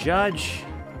 Aaron Judge.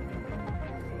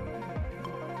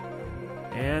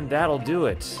 And that'll do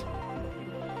it.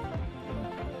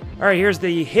 All right, here's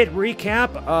the hit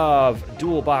recap of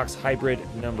Dual Box Hybrid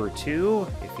number 2.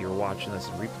 If you're watching this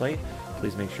in replay,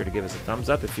 please make sure to give us a thumbs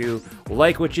up. If you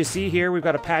like what you see here, we've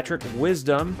got a Patrick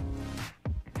Wisdom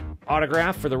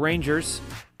autograph for the Rangers.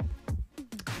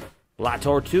 La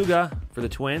Tortuga for the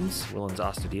Twins. Willens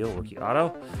Ostadil, rookie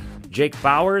auto. Jake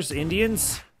Bowers,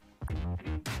 Indians.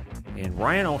 And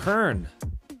Ryan O'Hearn,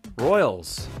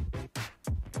 Royals.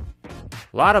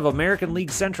 A lot of American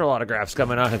League Central autographs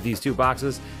coming out of these two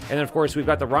boxes. And then, of course, we've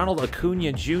got the Ronald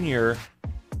Acuna Jr.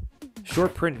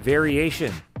 short print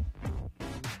variation.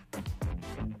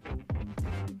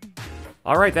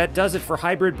 All right, that does it for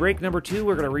hybrid break number 2.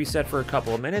 We're going to reset for a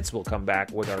couple of minutes. We'll come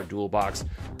back with our dual box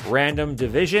random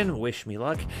division. Wish me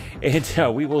luck.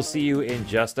 And we will see you in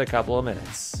just a couple of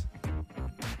minutes.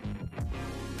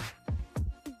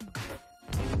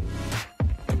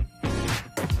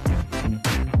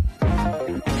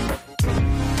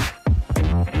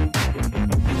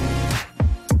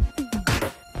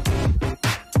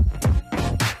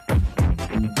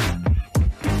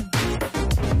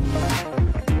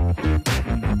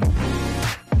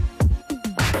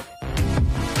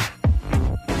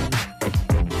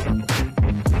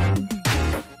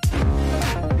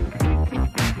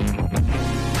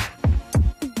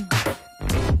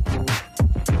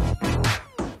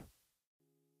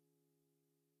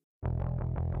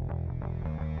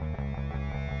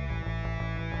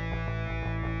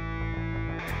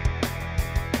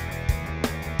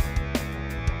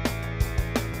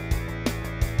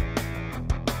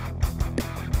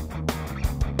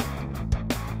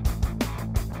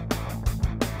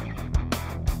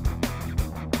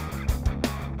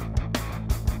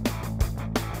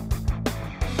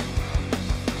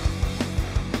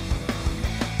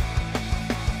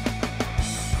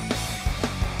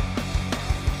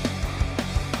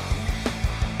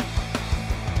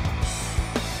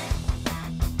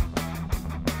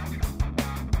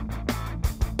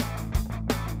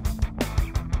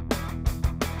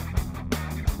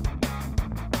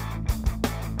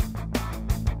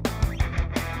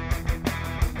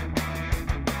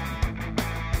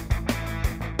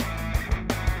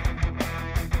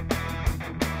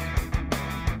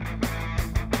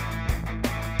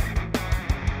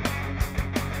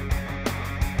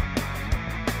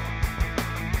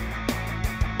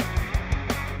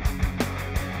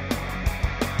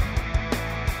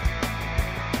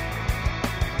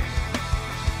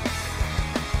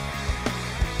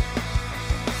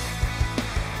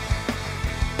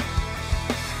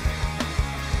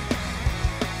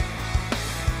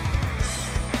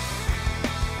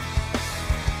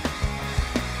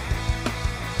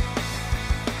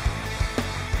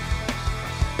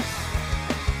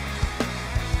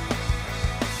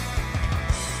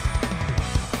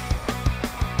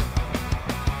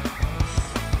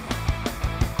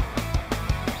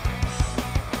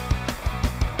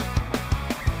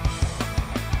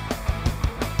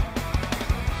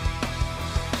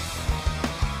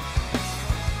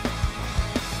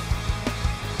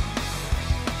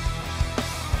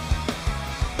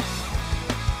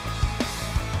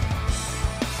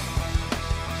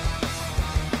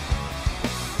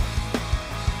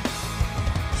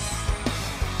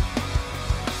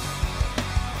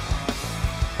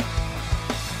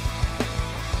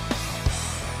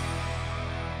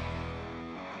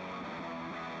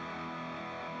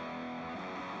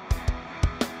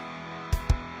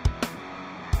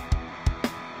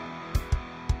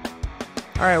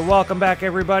 All right, welcome back,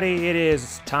 everybody. It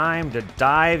is time to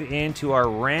dive into our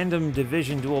random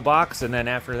division dual box, and then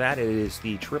after that, it is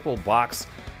the triple box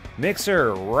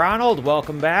mixer. Ronald,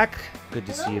 welcome back. Good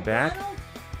to see you back. Ronald.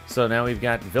 So now we've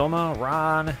got Vilma,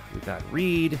 Ron, we've got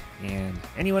Reed, and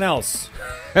anyone else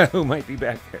who might be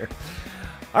back there.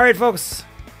 All right, folks.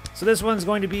 So this one's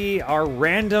going to be our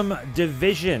random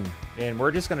division, and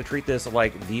we're just going to treat this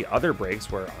like the other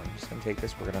breaks, where I'm just going to take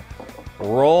this, we're going to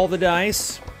roll the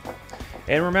dice.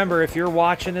 And remember, if you're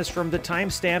watching this from the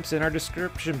timestamps in our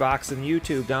description box in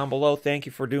YouTube down below, thank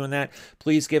you for doing that.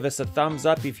 Please give us a thumbs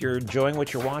up if you're enjoying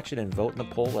what you're watching, and vote in the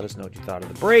poll. Let us know what you thought of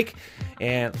the break.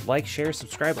 And like, share,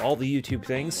 subscribe, all the YouTube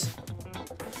things.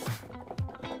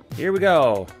 Here we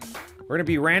go. We're going to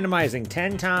be randomizing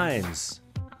 10 times.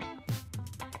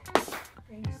 Are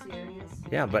you serious?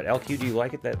 Yeah, but LQ, do you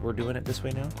like it that we're doing it this way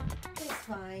now? It's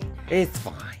fine. It's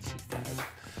fine, she says.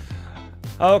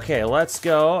 Okay, let's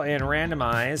go and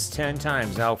randomize 10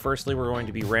 times. Now, firstly, we're going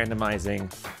to be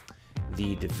randomizing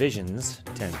the divisions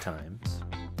 10 times.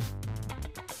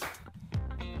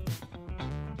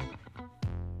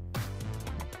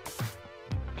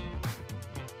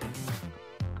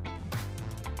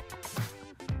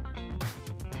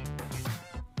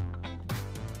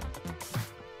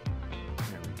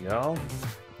 There we go.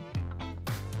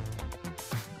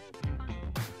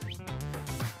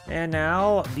 And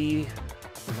now the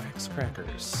wax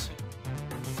crackers.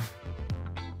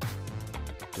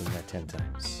 Doing that 10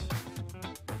 times.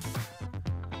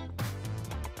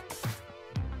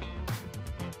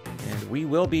 And we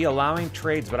will be allowing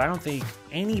trades, but I don't think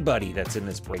anybody that's in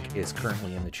this break is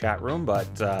currently in the chat room, but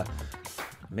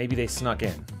maybe they snuck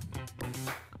in.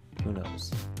 Who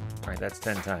knows? All right, that's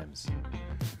 10 times.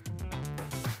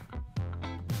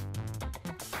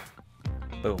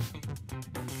 Boom.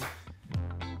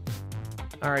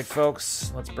 All right,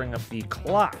 folks, let's bring up the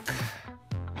clock.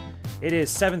 It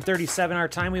is 7:37 our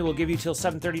time. We will give you till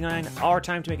 7:39 our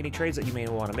time to make any trades that you may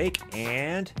want to make.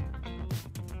 And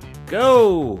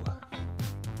go!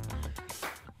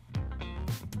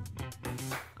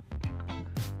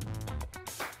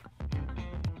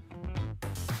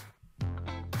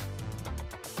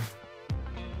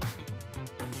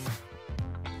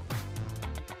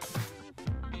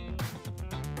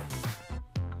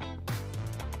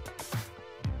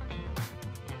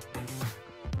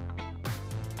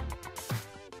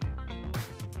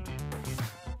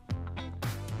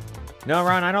 No,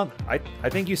 Ron, I don't. I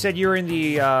think you said you were in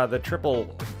the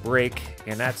triple break,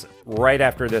 and that's right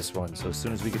after this one. So as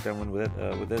soon as we get done with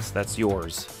it, with this, that's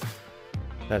yours.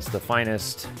 That's the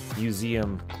finest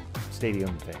museum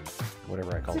stadium thing,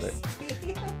 whatever I called it.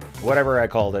 Whatever I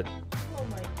called it. Oh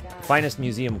my God. Finest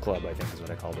museum club, I think is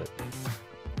what I called it.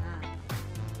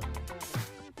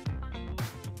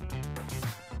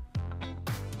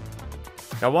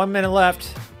 Got 1 minute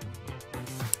left.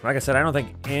 Like I said, I don't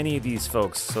think any of these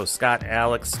folks, so Scott,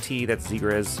 Alex, T, that's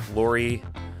Zgriz, Lori,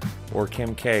 or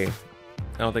Kim K,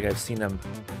 I don't think I've seen them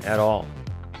at all.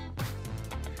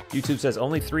 YouTube says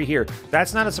only 3 here.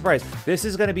 That's not a surprise. This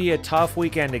is going to be a tough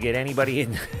weekend to get anybody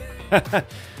in.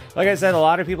 Like I said, a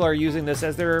lot of people are using this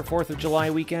as their 4th of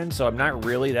July weekend, so I'm not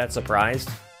really that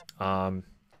surprised. Whoa,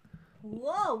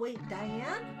 wait,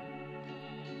 Diane?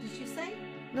 Did you say?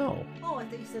 No. Oh, I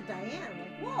thought you said Diane. I'm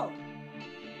like, whoa.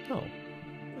 No.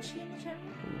 Was she in the chat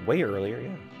room? Way earlier,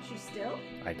 yeah. She still?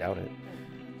 I doubt it.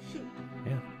 Shoot.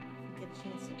 Yeah. Get a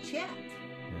chance to chat.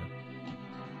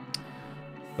 Yeah.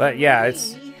 But yeah,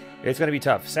 it's going to be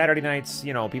tough. Saturday nights,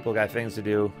 you know, people got things to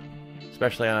do,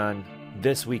 especially on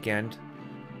this weekend.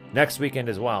 Next weekend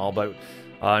as well, but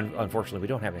unfortunately, we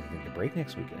don't have anything to break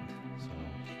next weekend. So.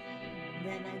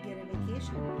 Then I get a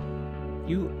vacation.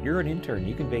 You're an intern.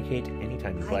 You can vacate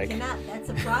anytime you like. I cannot. That's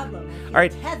a problem. All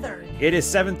right. Tethered. It is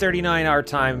 7:39 our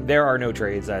time. There are no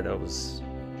trades. I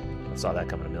saw that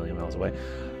coming a million miles away.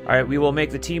 All right, we will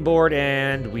make the team board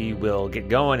and we will get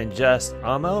going in just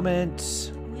a moment.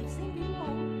 We've seen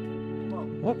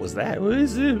people. Well, What was that? What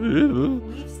is it?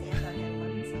 we've seen.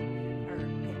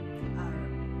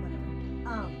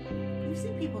 We've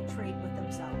seen people trade with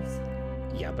themselves.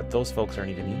 Yeah, but those folks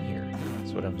aren't even in here.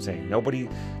 That's what I'm saying. Nobody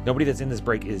that's in this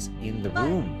break is in the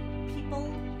room.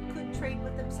 People could trade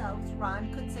with themselves.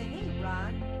 Ron could say, "Hey,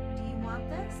 Ron, do you want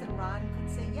this?" And Ron could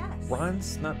say yes.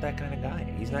 Ron's not that kind of guy.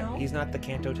 He's not. No? He's not the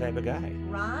Kanto type of guy.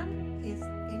 Ron is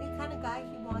any kind of guy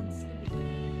he wants to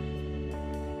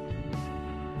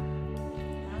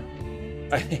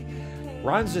be.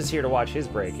 Ron's just here to watch his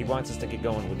break. He wants us to get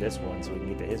going with this one so we can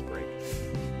get to his break.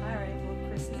 All right. Well,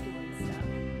 Chris is doing stuff.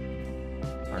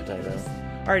 Aren't I though?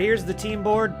 All right, here's the team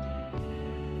board.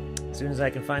 As soon as I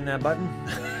can find that button.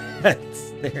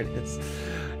 There it is.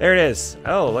 There it is.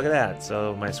 Oh, look at that.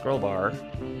 So my scroll bar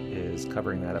is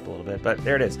covering that up a little bit, but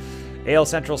there it is. AL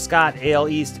Central Scott, AL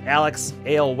East Alex,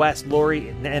 AL West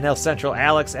Lori, NL Central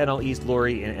Alex, NL East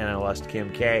Lori, and NL West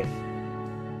Kim K.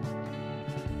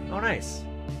 Oh, nice.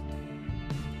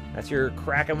 That's your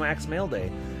Crack and Wax mail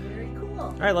day. Very cool.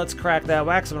 All right, let's crack that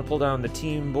wax. I'm going to pull down the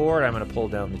team board. I'm going to pull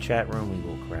down the chat room. We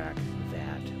will crack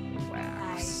that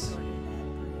wax.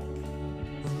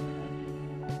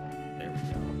 There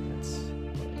we go. That's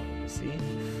what I wanted to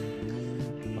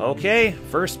see. Okay,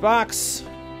 first box.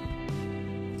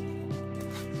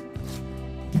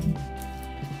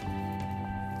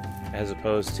 As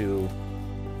opposed to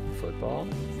football.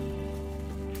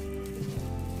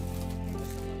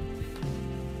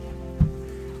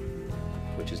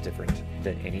 Which is different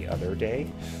than any other day.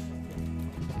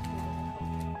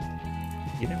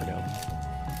 You never know.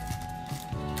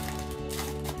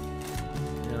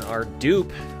 And our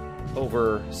dupe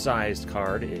oversized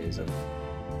card is a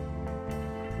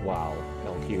wow,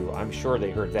 LQ. I'm sure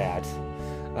they heard that.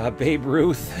 Babe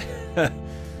Ruth. I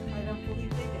don't believe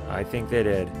they did. I think they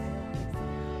did.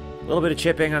 A little bit of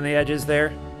chipping on the edges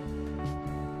there.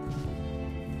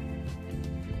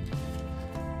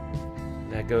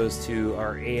 That goes to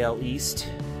our AL East.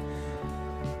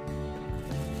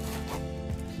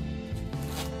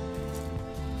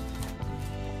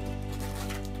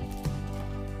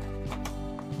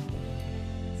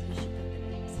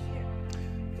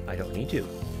 I don't need to.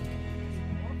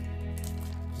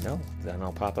 No, then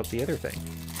I'll pop up the other thing.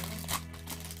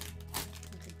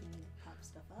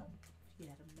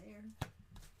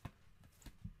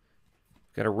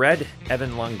 Got a red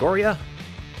Evan Longoria,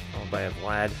 followed by a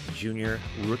Vlad Jr.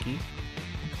 rookie.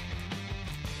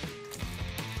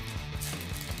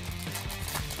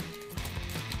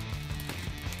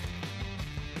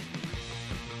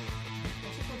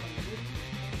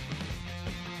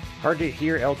 Hard to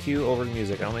hear LQ over the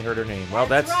music. I only heard her name. Well,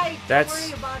 that's right.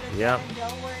 that's Don't worry about it. yeah. Then.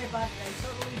 Don't worry about it. I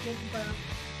totally didn't burp.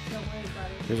 Don't worry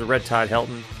about it. There's a red Todd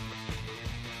Helton.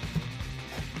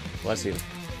 Bless you.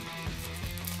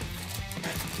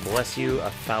 Bless you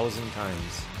 1,000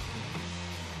 times.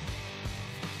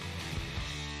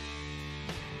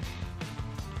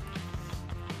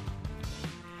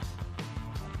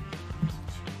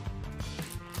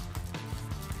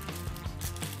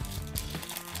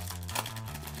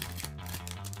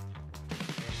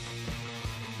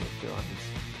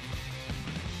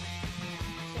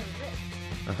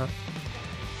 Uh-huh.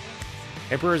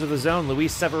 Emperors of the Zone,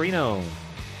 Luis Severino.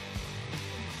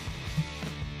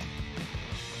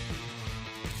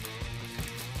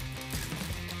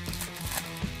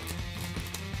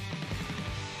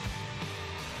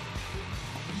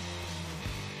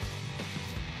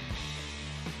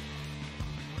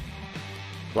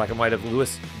 Black and white of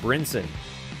Lewis Brinson.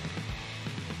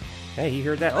 Hey, you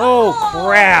heard that? Oh,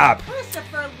 crap!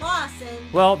 Christopher Lawson.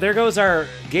 Well, there goes our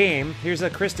game. Here's a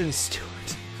Kristen Stewart.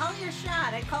 Call your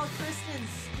shot. I called Kristen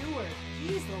Stewart.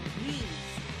 Jeez Louise.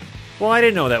 Well, I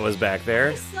didn't know that was back there.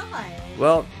 I saw it.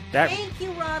 Well, that. Thank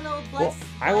you, Ronald. Well,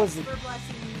 I was for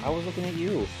blessing me. I was looking at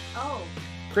you. Oh.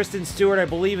 Kristen Stewart, I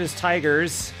believe, is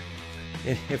Tigers.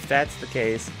 If that's the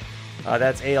case,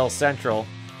 that's AL Central.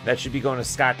 That should be going to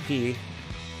Scott P.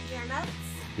 You're nuts?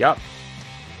 Yep.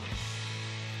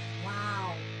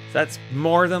 Wow. That's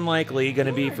more than likely going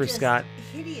to be You for are just Scott.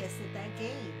 hideous at that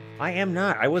game. I am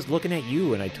not. I was looking at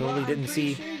you, and I totally Well, didn't I'm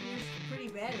see. pretty sure you're pretty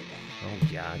bad at that. Oh,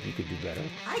 yeah, you could do better.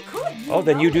 I could. Oh,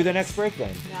 then know you do it. the next break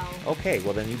then. No. Okay,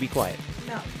 well then you be quiet.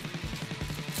 No.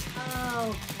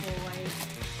 Oh, boy.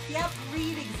 Yep,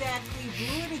 read exactly. Do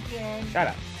it again. Shut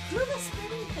up. Do the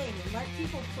spinning thing and let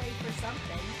people play for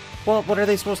something. Well, what are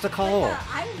they supposed to call?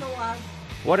 I don't know.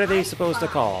 What are they supposed to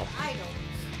call? I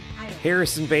don't.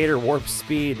 Harrison Bader, Warp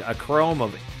Speed, a Chrome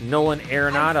of Nolan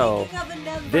Arenado. I'm thinking of a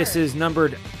number. This is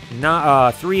numbered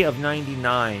 3 of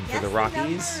 99 for the Rockies.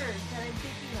 Number that I'm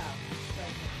thinking of.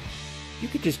 But You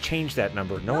could just change that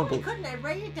number. no, I couldn't. I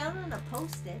write it down on a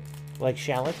post-it. Like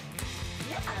shallot?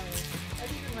 Yeah, I'd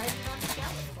even write it on a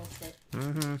shallot post-it.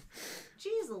 Mm-hmm.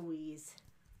 Jeez Louise.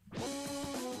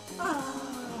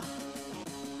 Oh.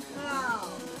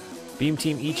 Oh. Beam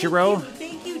Team Ichiro.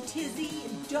 Thank you, Tizzy.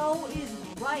 Doe is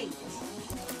right.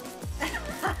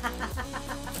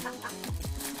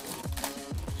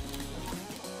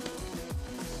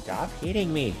 Stop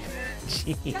hitting me.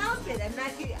 Jeez. Stop it. I'm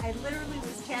not kidding. I literally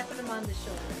was tapping him on the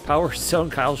shoulder. Power Stone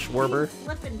Kyle Schwarber. He's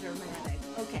flipping dramatic.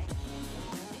 Okay.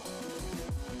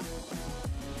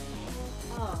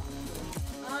 Oh,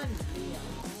 unreal.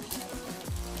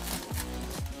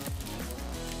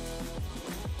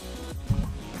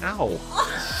 Ow.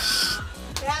 Oh,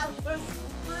 that was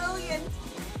brilliant.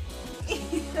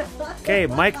 Okay,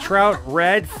 Mike Trout,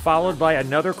 red, followed by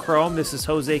another chrome. This is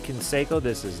Jose Canseco.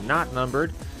 This is not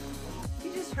numbered. He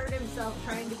just hurt himself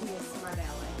trying to be a smart aleck.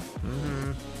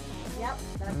 Mm-hmm. Yep,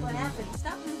 that's what happened.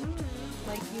 Stop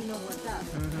like you know what's up.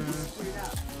 You screwed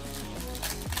up.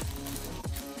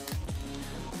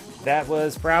 That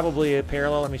was probably a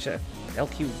parallel. Let me check.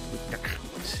 LQ.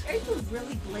 Are you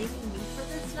really blaming me for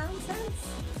this nonsense?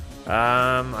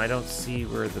 I don't see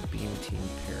where the beam team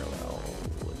parallel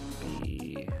would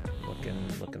be. Looking.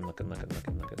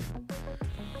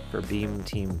 For beam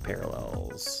team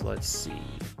parallels. Let's see.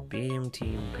 Beam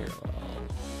team parallel.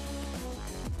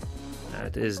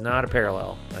 That is not a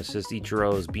parallel. That's just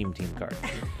Ichiro's beam team card.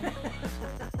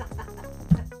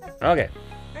 Okay.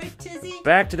 All right, Tizzy.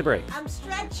 Back to the break. I'm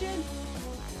stretching.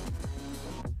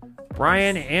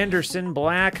 Brian Anderson,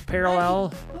 black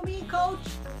parallel. Who me, coach?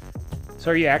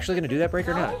 So are you actually going to do that break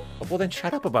or No. not? Well, then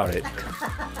shut up about it.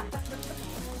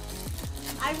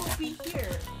 I will be here.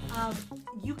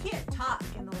 You can't talk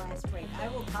in the last break. I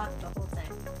will talk the whole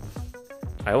time.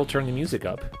 I will turn the music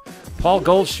up. Paul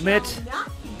Goldschmidt, You shall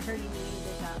not be turning the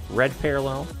music up. red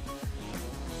parallel.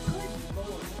 Good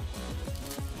Lord.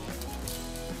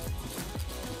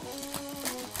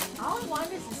 All I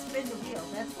want is to spin the wheel.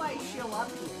 That's why I show up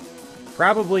here.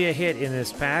 Probably a hit in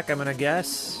this pack, I'm going to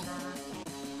guess.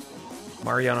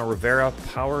 Mariano Rivera,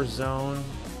 Power Zone,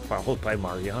 followed by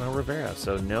Mariano Rivera.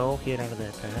 So no hit out of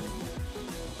that pack.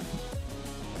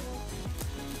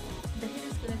 The hit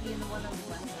is going to be in the one on the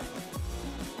left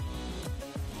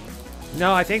side.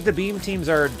 No, I think the beam teams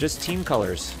are just team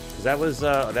colors. 'Cause that was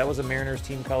a Mariners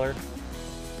team color.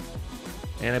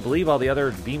 And I believe all the other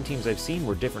beam teams I've seen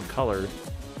were different colored.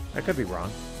 I could be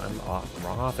wrong. I'm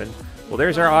wrong often. Well,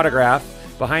 there's our autograph.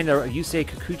 Behind the Yusei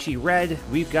Kikuchi red,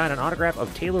 we've got an autograph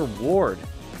of Taylor Ward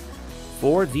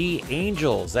for the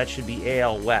Angels. That should be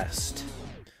AL West.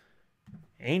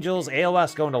 Angels AL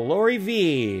West going to Lori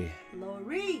V.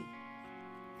 Lori.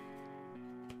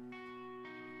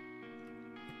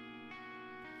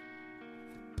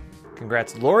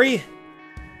 Congrats, Lori.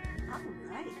 All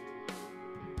right.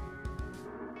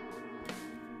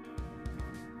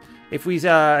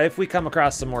 If we come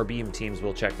across some more beam teams,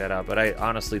 we'll check that out. But I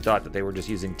honestly thought that they were just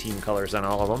using team colors on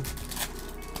all of them.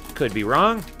 Could be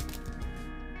wrong.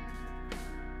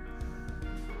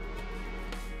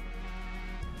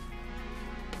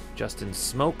 Justin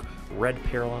Smoke, red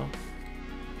parallel.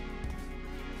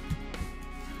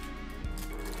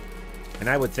 And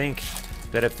I would think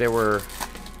that if there were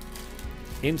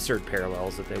insert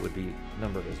parallels, that they would be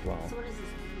numbered as well. So what is this?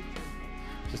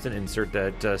 Just an insert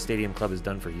that Stadium Club has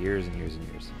done for years and years and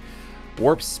years.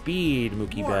 Warp Speed,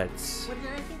 Mookie Warp. Betts. What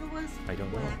did I think it was? I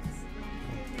don't know. Wax.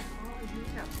 Oh, you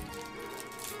know.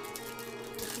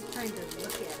 Just keep trying to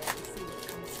look at it and see what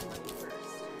comes to mind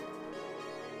first.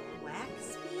 Wax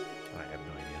speed? I have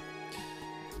no idea.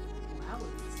 Wow.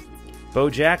 Bo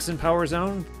Jackson, Power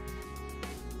Zone.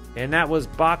 And that was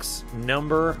box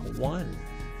number 1.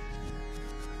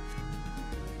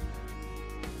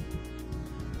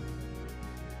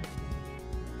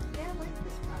 Yeah, I like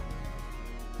this product.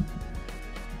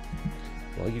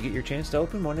 Well, you get your chance to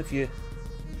open one if you...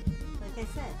 Like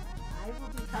I said, I will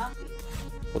be talking.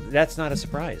 Well, that's not a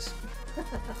surprise.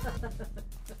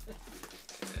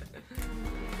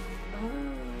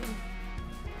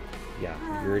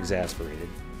 Yeah, you're exasperated.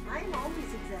 I'm always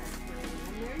exasperated.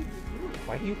 I'm married with you.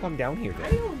 Why do you come down here I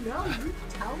then? don't know. You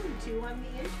tell me to. I'm the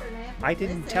intern. I have to I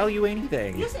didn't listen. tell you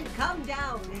anything. You said come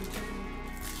down, intern.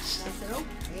 I said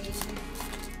okay.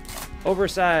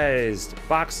 Oversized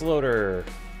box loader,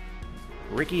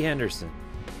 Ricky Henderson.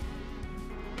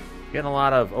 Getting a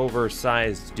lot of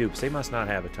oversized dupes. They must not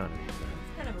have a ton of these. It's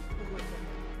kind of a cool looking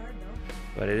card,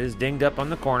 though. But it is dinged up on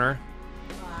the corner.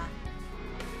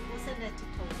 We'll send that to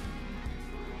Tony.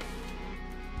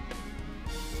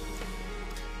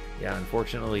 Yeah,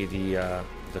 unfortunately, the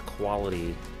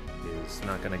quality is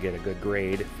not going to get a good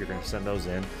grade if you're going to send those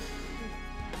in. Is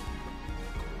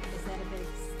that a big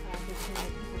thing that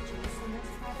people chase in this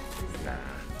product? Is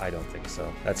Nah, I don't think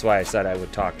so. That's why I said I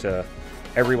would talk to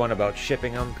everyone about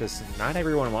shipping them, because not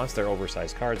everyone wants their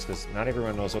oversized cards, because not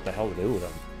everyone knows what the hell to do with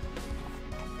them.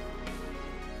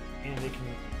 And they can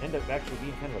end up actually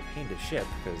being kind of a pain to ship,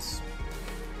 because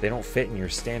they don't fit in your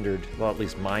standard, well, at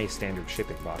least my standard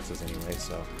shipping boxes anyway,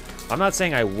 so. I'm not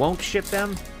saying I won't ship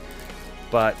them,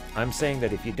 but I'm saying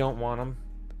that if you don't want them,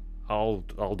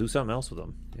 I'll do something else with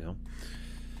them, you know.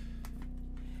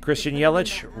 Christian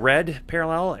Yelich, red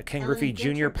parallel, Ken Griffey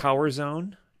Jr. Power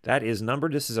Zone. That is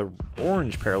numbered. This is a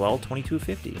orange parallel,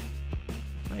 2250.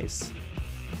 Nice.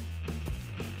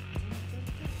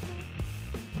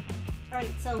 All right,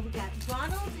 so we got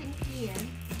Ronald and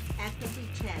Ian actively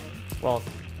chatting. Well,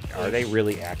 are they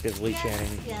really actively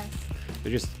chatting? Yes.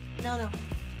 They're just... No.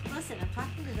 Listen, I'm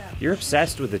talking to them. You're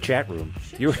obsessed with the chat room.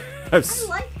 You're I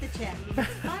like the chat room. It's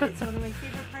fun. It's one of my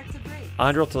favorite parts of break.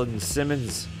 Andrelton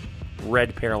Simmons,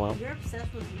 red parallel. You're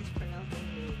obsessed with mispronouncing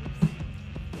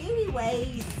names.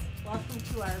 Anyways, welcome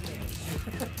to our marriage.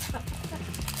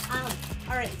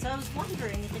 All right, so I was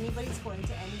wondering if anybody's going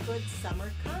to any good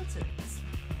summer concerts.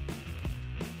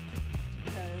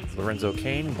 Lorenzo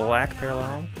Kane, black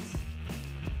parallel.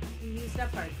 We used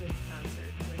up our good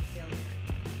concert with failure.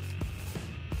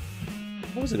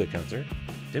 What was a good concert?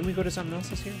 Didn't we go to something else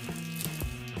this year?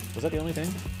 Was that the only thing?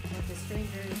 At the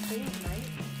Stranger Things night.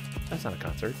 That's not a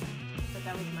concert. But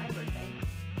that was my birthday.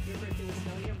 Your birthday was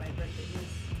failure, my birthday was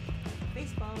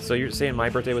baseball. So you're saying my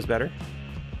birthday was better?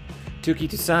 Tuki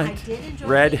Toussaint, I did enjoy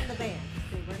red. the band.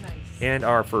 They were nice. And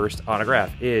our first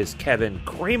autograph is Kevin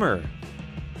Kramer,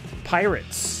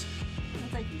 Pirates.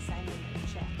 Looks like he signed in a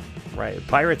check. Right,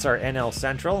 Pirates are NL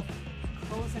Central.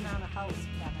 Closing on a house,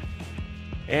 Kevin.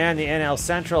 And the NL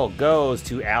Central goes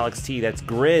to Alex T. That's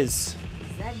Grizz.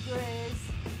 Zed Grizz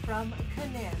from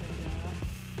Canada.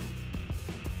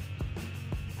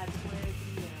 That's where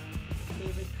the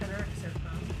David Canucks are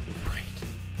from. Right.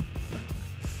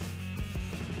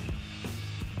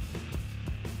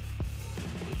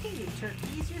 Okay, you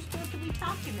turkeys, you're supposed to be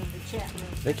talking in the chat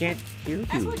room. They can't hear you.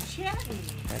 That's what chat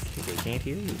means. They can't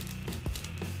hear you.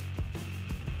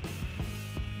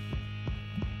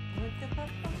 What the fuck?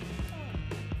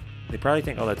 They probably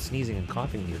think, oh, that sneezing and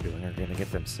coughing you're doing are going to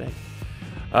get them sick.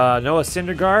 Noah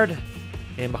Syndergaard.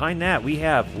 And behind that, we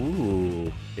have,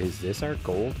 ooh, is this our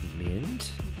gold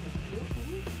mint?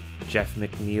 Jeff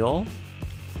McNeil.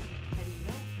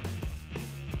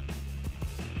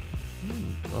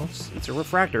 Well, it's a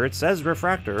refractor. It says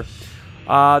refractor.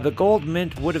 The gold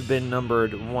mint would have been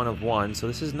numbered 1 of 1, so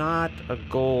this is not a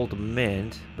gold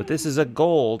mint, but this is a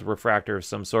gold refractor of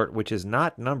some sort, which is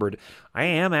not numbered. I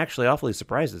am actually awfully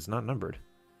surprised it's not numbered.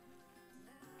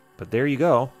 But there you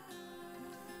go.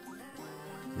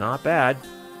 Not bad.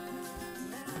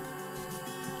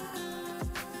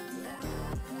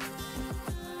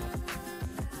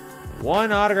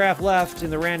 One autograph left in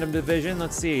the random division.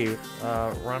 Let's see.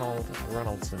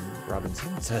 Robinson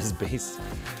says base.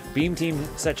 Beam team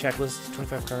set checklist.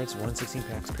 25 cards, 1 in 16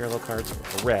 packs, parallel cards,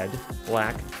 red,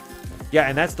 black. Yeah,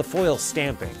 and that's the foil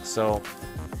stamping. So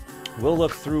we'll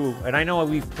look through, and I know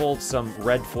we've pulled some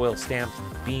red foil stamped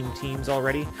beam teams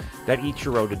already. That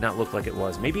Ichiro did not look like it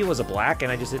was. Maybe it was a black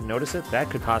and I just didn't notice it. That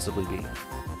could possibly be.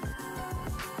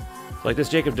 Like this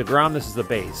Jacob deGrom, this is the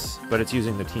base, but it's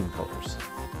using the team colors.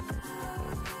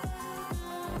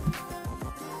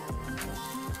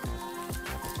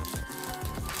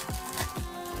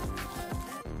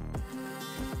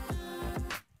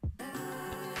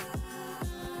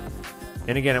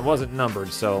 And again, it wasn't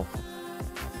numbered, so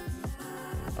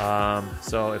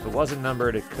if it wasn't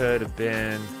numbered, it could have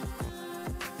been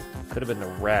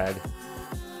the red.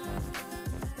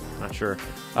 Not sure.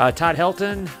 Todd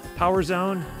Helton, Power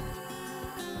Zone.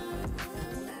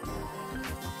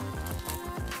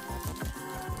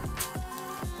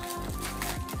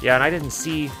 Yeah, and I didn't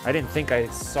think I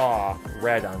saw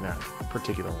red on that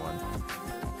particular one.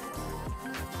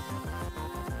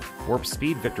 Warp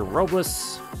Speed, Victor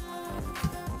Robles.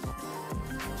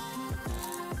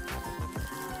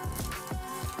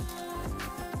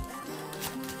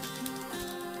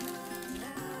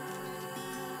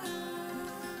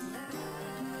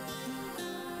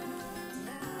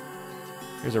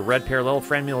 Here's a red parallel,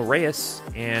 Franmil Reyes,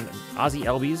 and Ozzy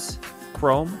Albies,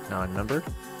 Chrome, non-numbered.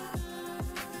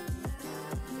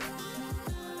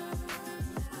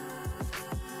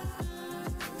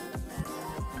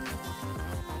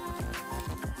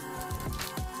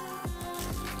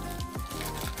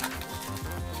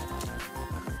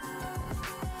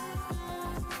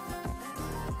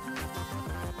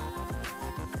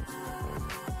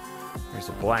 Here's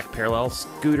a black parallel,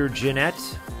 Scooter Gennett.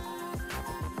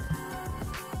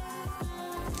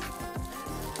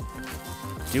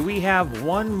 Do we have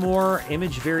one more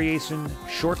image variation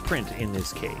short print in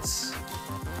this case?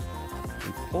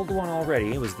 We pulled one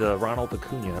already. It was the Ronald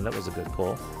Acuna. That was a good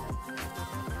pull.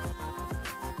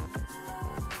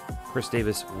 Chris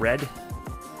Davis, red.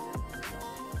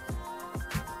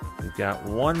 We've got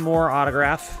one more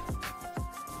autograph.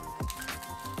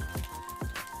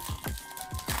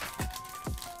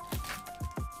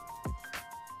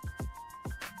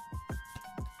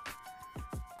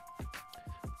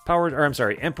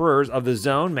 Emperors of the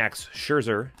Zone, Max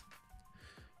Scherzer.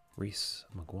 Reese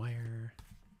McGuire.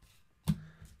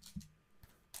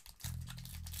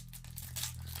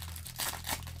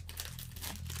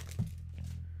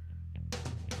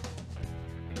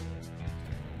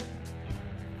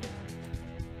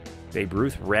 Babe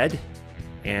Ruth, red.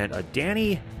 And a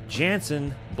Danny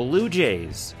Jansen Blue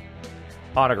Jays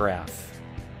autograph.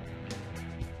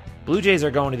 Blue Jays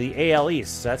are going to the AL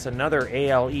East. That's another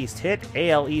AL East hit.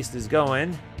 AL East is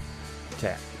going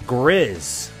to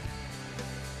Grizz,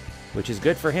 which is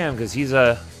good for him because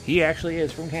he actually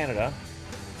is from Canada.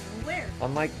 Where?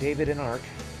 Unlike David in Ark,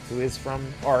 who is from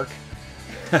Ark.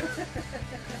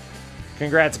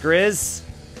 Congrats, Grizz.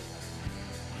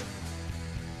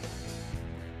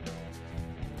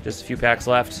 Just a few packs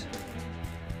left.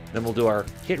 Then we'll do our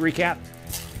hit recap.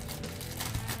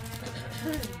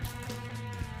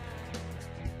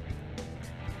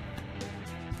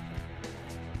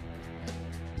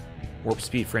 Warp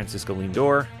Speed Francisco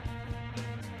Lindor.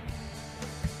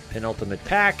 Penultimate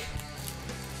pack.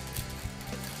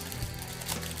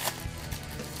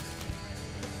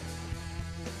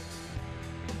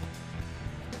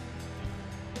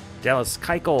 Dallas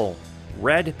Keuchel,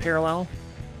 red parallel.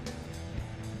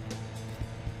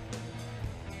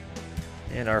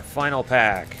 And our final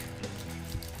pack.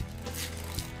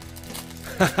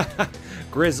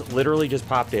 Grizz literally just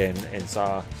popped in and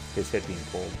saw his hit being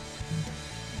pulled.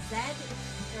 Zed,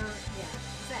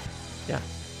 Zed. Yeah.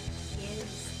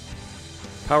 Is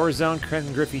Power Zone,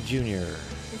 Ken Griffey Jr. the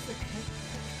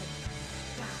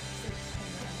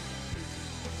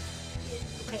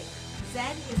okay.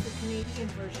 Zed is the Canadian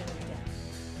version of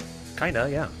Death. Kinda,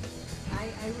 yeah. I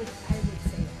would say this.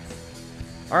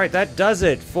 All right, that does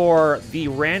it for the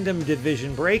random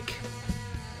division break.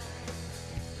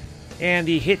 And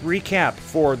the hit recap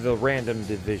for the random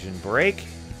division break.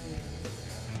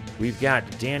 We've got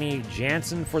Danny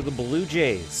Jansen for the Blue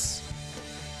Jays.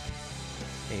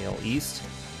 AL East.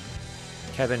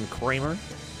 Kevin Kramer.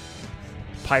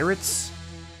 Pirates.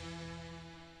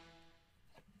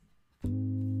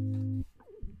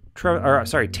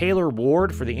 Taylor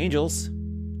Ward for the Angels.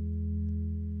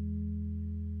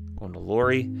 Going to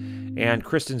Lori. And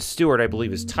Kristen Stewart, I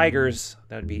believe, is Tigers.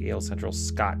 That would be AL Central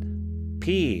Scott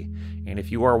P. And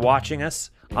if you are watching us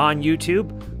on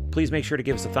YouTube, please make sure to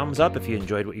give us a thumbs up if you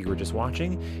enjoyed what you were just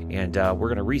watching. And we're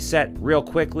going to reset real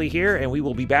quickly here, and we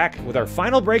will be back with our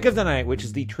final break of the night, which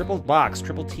is the triple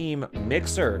team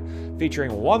mixer,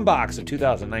 featuring one box of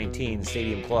 2019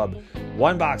 Stadium Club,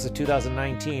 one box of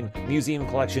 2019 Museum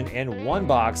Collection, and one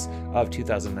box of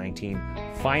 2019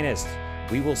 Finest.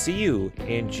 We will see you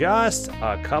in just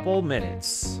a couple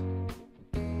minutes.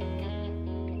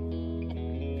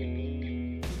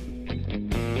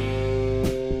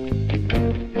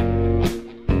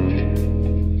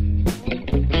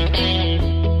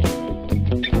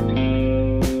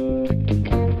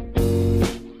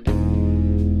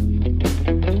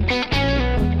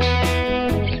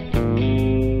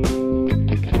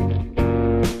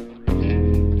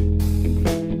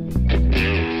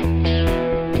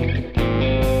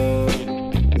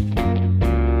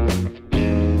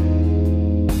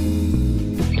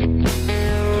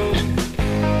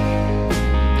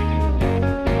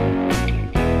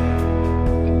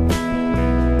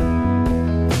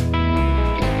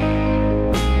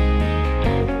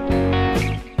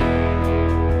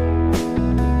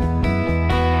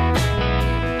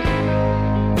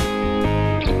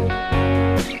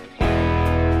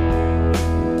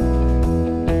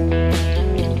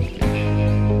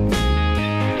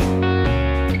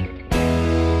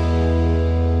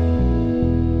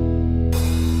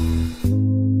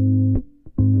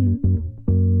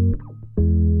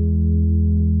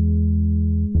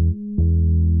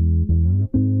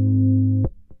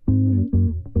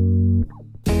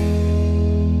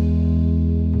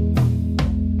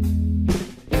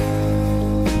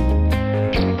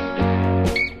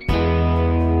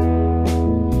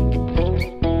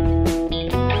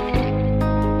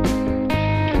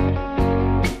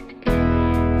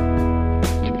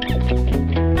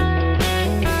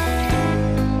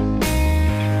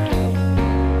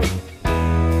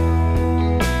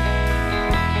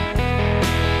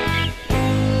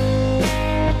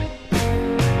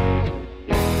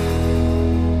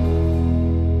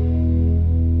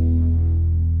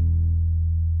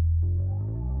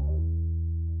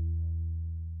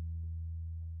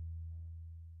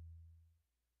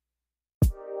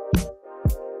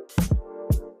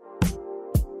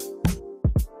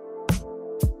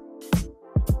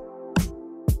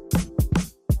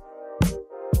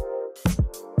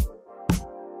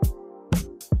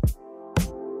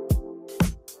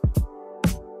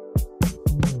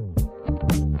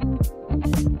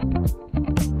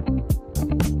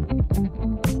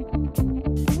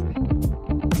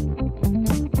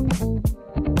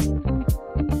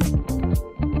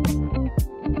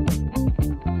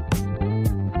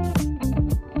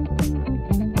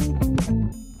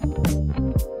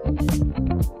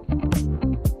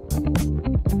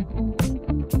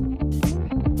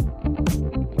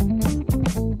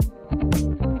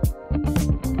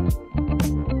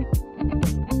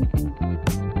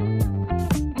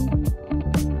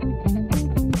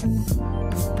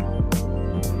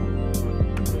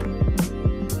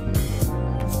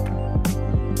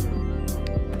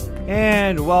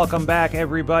 And welcome back,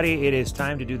 everybody. It is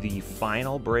time to do the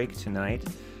final break tonight.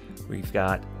 We've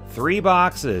got 3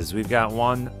 boxes. We've got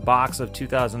 1 box of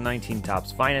 2019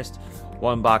 Topps Finest,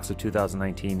 1 box of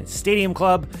 2019 Stadium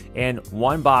Club, and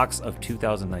 1 box of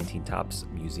 2019 Topps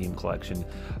Museum Collection.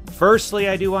 Firstly,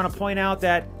 I do want to point out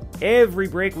that every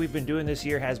break we've been doing this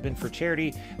year has been for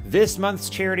charity. This month's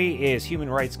charity is Human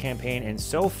Rights Campaign, and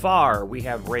so far we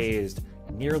have raised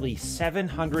nearly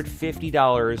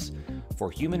 $750 for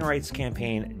Human Rights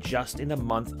Campaign just in the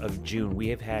month of June. We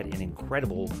have had an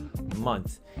incredible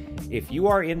month. If you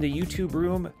are in the YouTube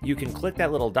room, you can click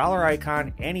that little dollar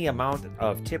icon. Any amount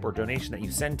of tip or donation that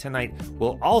you send tonight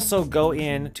will also go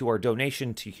in to our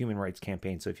donation to Human Rights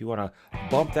Campaign. So if you want to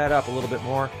bump that up a little bit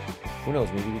more, who knows,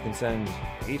 maybe we can send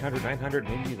 $800, $900,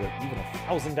 maybe even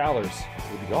 $1,000. It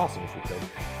would be awesome if we could.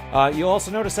 You'll also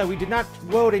notice that we did not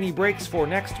load any breaks for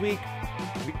next week.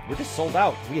 We're just sold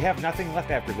out. We have nothing left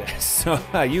after this. So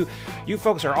you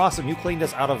folks are awesome. You cleaned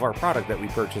us out of our product that we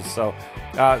purchased. So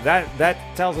that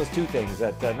tells us 2 things.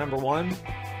 That number 1,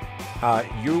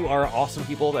 you are awesome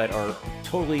people that are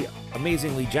totally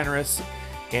amazingly generous.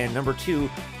 And number 2,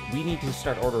 we need to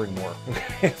start ordering more.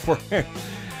 If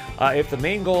the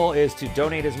main goal is to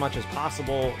donate as much as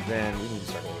possible, then we need to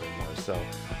start ordering more. So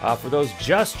for those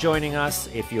just joining us,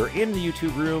 if you're in the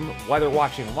YouTube room, whether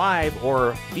watching live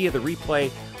or via the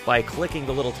replay, by clicking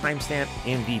the little timestamp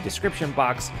in the description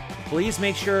box, please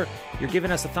make sure you're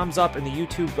giving us a thumbs up in the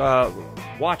YouTube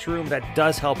watch room. That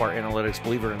does help our analytics,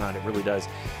 believe it or not, it really does.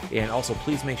 And also,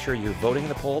 please make sure you're voting in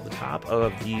the poll at the top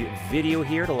of the video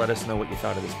here to let us know what you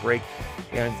thought of this break.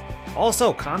 And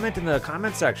also, comment in the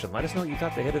comment section. Let us know what you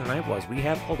thought the hit of the night was. We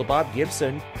have pulled a Bob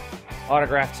Gibson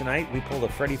autograph tonight. We pulled a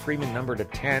Freddie Freeman number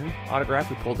 /10 autograph.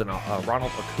 We pulled a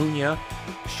Ronald Acuna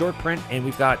short print, and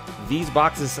we've got these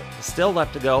boxes still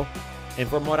left to go. And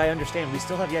from what I understand, we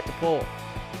still have yet to pull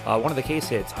one of the case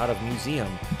hits out of Museum,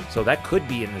 so that could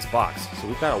be in this box. So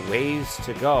we've got a ways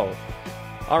to go.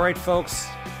 All right, folks.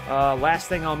 Last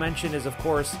thing I'll mention is, of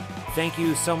course, thank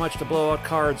you so much to Blowout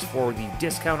Cards for the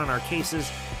discount on our cases.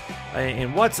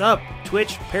 And what's up,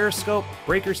 Twitch, Periscope,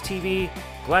 Breakers TV?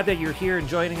 Glad that you're here and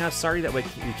joining us. Sorry that we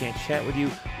can't chat with you.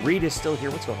 Reed is still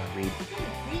here. What's going on, Reed?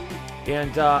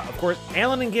 And, of course,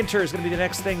 Allen and Ginter is going to be the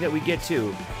next thing that we get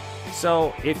to.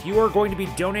 So if you are going to be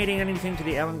donating anything to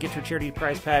the Allen Ginter Charity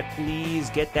Prize Pad,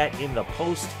 please get that in the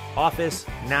post office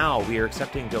now. We are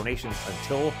accepting donations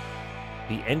until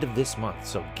the end of this month.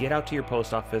 So get out to your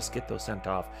post office, get those sent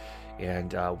off,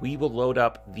 and we will load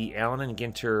up the Allen and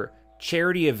Ginter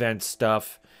charity event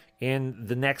stuff in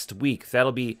the next week.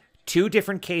 That'll be 2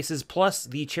 different cases plus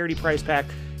the charity prize pack.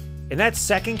 And that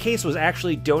second case was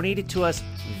actually donated to us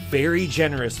very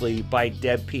generously by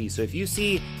Deb P. So if you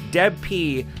see Deb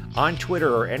P on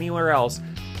Twitter or anywhere else,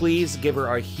 please give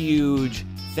her a huge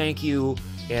thank you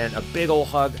and a big ol'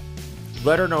 hug.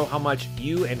 Let her know how much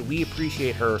you and we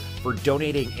appreciate her for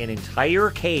donating an entire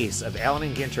case of Allen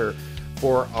and Ginter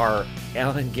for our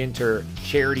Allen and Ginter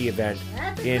charity event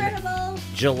in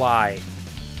July.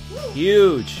 Woo.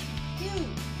 Huge.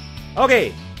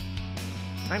 Okay,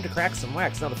 time to crack some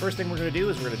wax. Now, the first thing we're going to do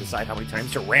is we're going to decide how many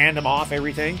times to random off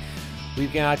everything.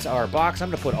 We've got our box. I'm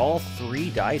going to put all 3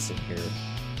 dice in here.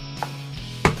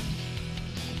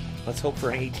 Let's hope for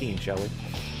an 18, shall we?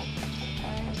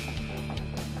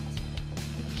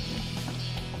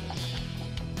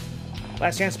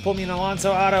 Last chance to pull me an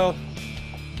Alonso auto,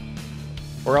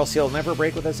 or else he'll never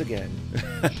break with us again.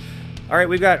 All right,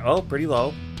 we've got, oh, pretty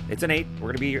low. It's an 8.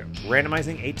 We're going to be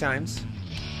randomizing 8 times.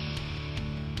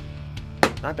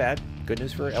 Not bad. Good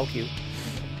news for LQ.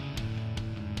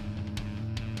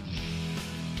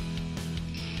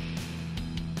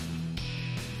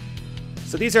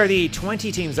 So these are the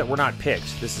 20 teams that were not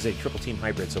picked. This is a triple team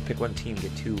hybrid, so pick 1 team,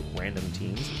 get 2 random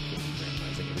teams. We'll be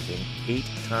randomizing everything 8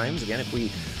 times. Again, if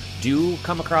we do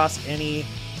come across any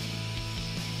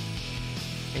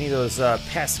of those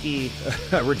pesky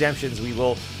redemptions, we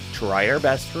will try our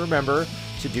best to remember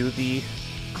to do the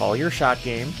call your shot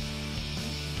game.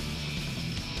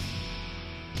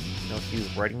 You know,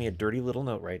 he's writing me a dirty little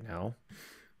note right now.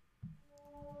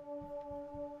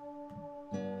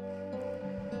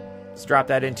 Let's drop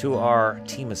that into our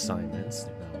team assignments.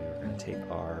 Now we're going to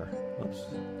take our, whoops,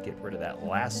 get rid of that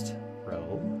last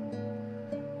row.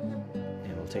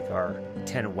 And we'll take our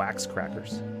 10 wax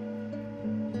crackers.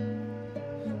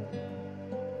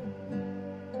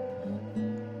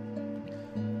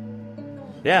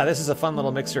 Yeah, this is a fun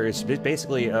little mixture. It's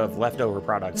basically of leftover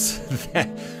products.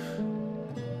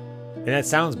 And that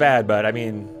sounds bad, but I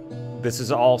mean, this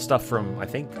is all stuff from, I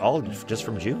think, all just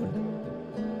from June.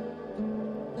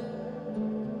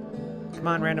 Come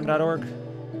on, random.org.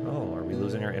 Oh, are we we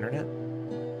losing our internet?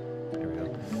 There we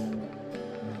go.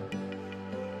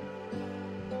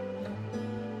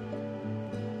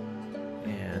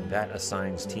 And that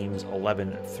assigns teams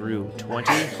 11 through 20.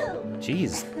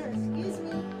 Jeez. Excuse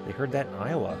me. They heard that in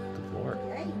Iowa. Good Lord.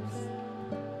 Yikes.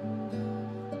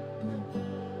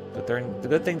 But the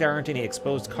good thing there aren't any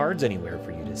exposed cards anywhere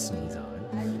for you to sneeze on.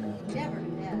 I never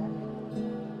do that.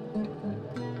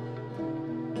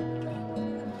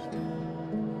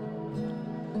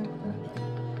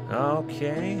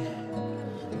 Okay.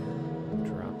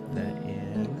 Drop that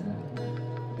in.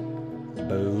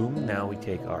 Boom. Now we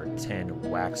take our 10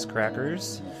 wax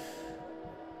crackers.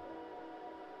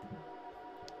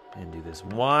 And do this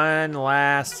one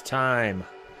last time.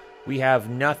 We have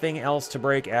nothing else to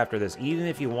break after this. Even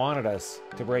if you wanted us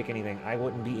to break anything, I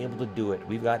wouldn't be able to do it.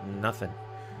 We've got nothing.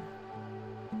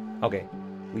 Okay.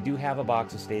 We do have a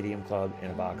box of Stadium Club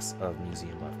and a box of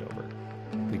Museum left over.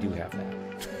 We do have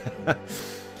that.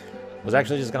 Was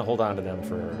actually just going to hold on to them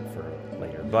for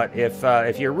later. But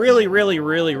if you really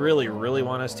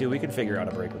want us to, we can figure out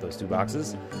a break with those 2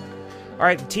 boxes. All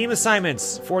right, the team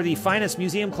assignments for the Finest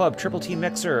Museum Club Triple Team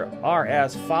Mixer are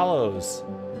as follows.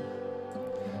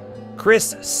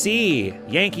 Chris C.,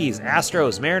 Yankees,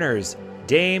 Astros, Mariners.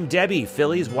 Dame Debbie,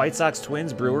 Phillies, White Sox,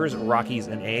 Twins, Brewers, Rockies,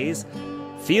 and A's.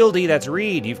 Fieldy, that's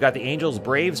Reed. You've got the Angels,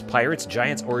 Braves, Pirates,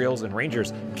 Giants, Orioles, and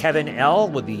Rangers. Kevin L.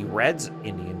 with the Reds,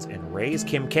 Indians, and Rays.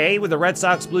 Kim K. with the Red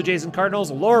Sox, Blue Jays, and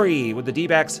Cardinals. Lori with the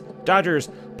D-backs, Dodgers,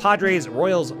 Padres,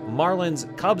 Royals,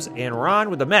 Marlins, Cubs, and Ron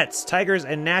with the Mets, Tigers,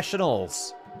 and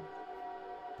Nationals.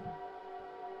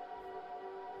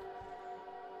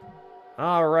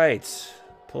 All right.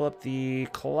 Pull up the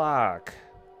clock.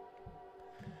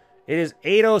 It is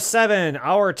 8:07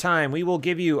 our time. We will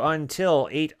give you until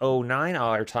 8:09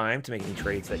 our time to make any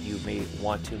trades that you may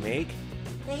want to make.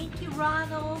 Thank you,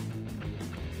 Ronald.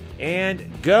 And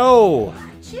go!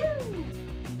 Achoo.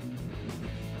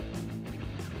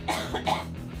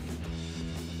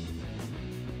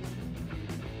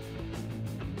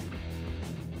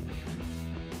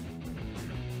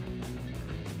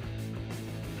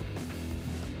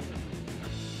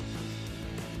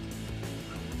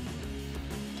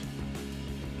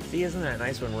 See, isn't that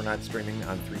nice when we're not streaming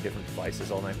on 3 different devices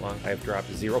all night long? I have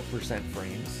dropped 0%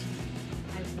 frames.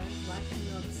 I won't let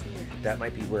you upstairs. That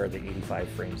might be where the 85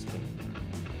 frames came.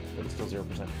 But it's still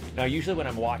 0%. Now, usually when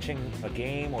I'm watching a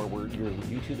game or you're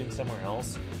YouTubing somewhere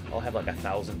else, I'll have like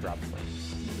 1,000 dropped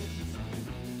frames.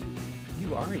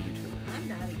 You are a YouTuber. I'm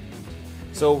not a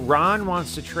YouTuber. So Ron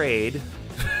wants to trade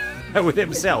with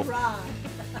himself. Ron.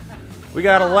 We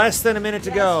got less than a minute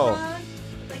to go. Ron. I'd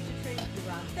like to trade with you,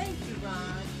 Ron. Thank you, Ron.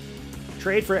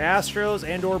 Trade for Astros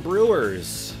and or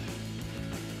Brewers.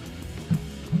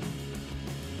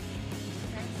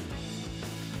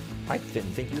 I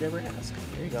didn't think you'd ever ask.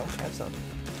 There you go. Have some.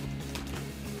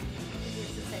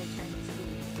 It's the same Chinese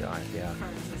food. Yeah.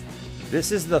 Cards is that.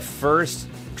 This is the first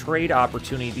trade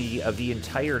opportunity of the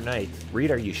entire night.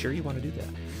 Reed, are you sure you want to do that?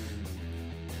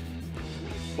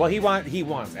 Well, he wants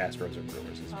Astros or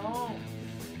Brewers. Oh.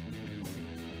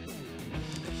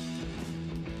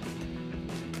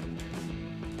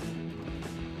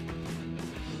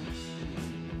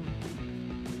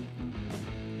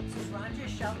 So is Ron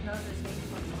just shouting out his name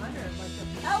from under like a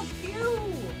help you?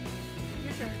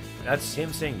 Your turn. That's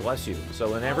him saying bless you.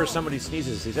 So whenever Oh. somebody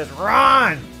sneezes, he says,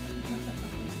 Ron!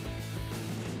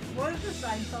 What is the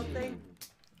Seinfeld thing?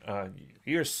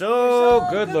 You're so so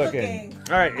good looking.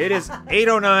 All right, it is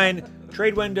 8:09.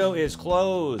 Trade window is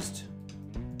closed.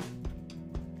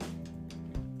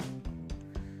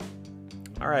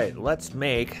 All right, let's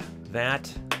make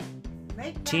that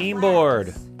Make that team wax.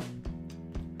 board.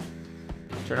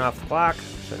 Turn off the clock,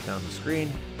 shut down the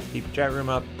screen, keep the chat room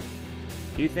up.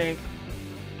 Do you think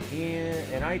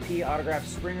an IP autographed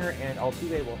Springer and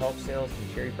Altuve will help sales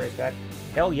and cherry price back?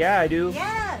 Hell yeah, I do.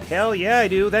 Yes. Hell yeah, I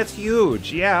do. That's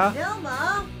huge. Yeah.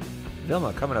 Vilma.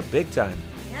 Vilma coming up big time.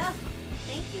 Yeah.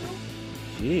 Thank you.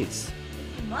 Jeez.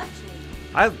 Thank you much.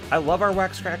 I love our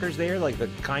wax crackers. They are like the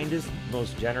kindest,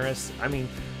 most generous. I mean,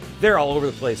 they're all over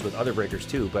the place with other breakers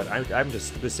too, but I'm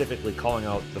just specifically calling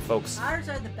out the folks. Ours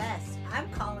are the best. I'm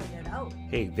calling it out.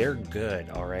 Hey, they're good,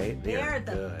 all right? They are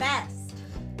the good. best.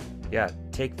 Yeah,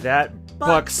 take that,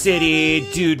 Buck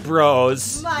City dude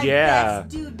bros. My yeah. best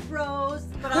dude bros.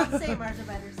 But I'll say ours are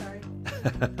better, sorry.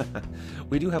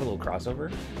 We do have a little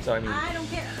crossover, so I mean. I don't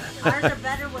care. Ours are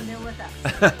better when they're with us.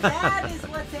 That is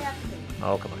what's happening.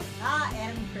 Oh, come on.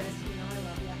 And Chris, you know I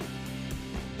love you.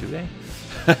 Do they?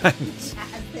 Yes,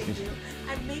 they do.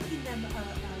 I'm making them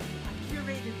a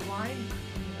curated wine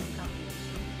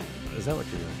company. Is that what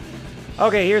you're doing?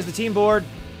 Okay, here's the team board.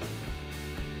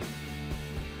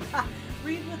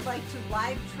 Reed would like to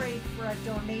live trade for a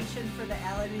donation for the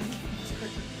Allen.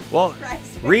 Well,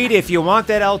 Reed, if you want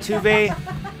that Altuve,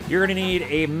 you're going to need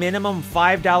a minimum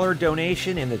 $5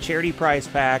 donation in the charity prize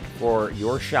pack for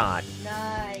your shot.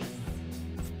 Nice.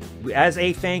 As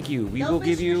a thank you, we will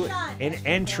give you an That's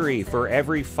entry for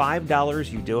every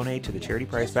 $5 you donate to the charity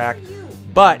prize Just pack. for you.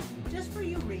 But Just for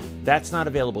you, Reed. that's not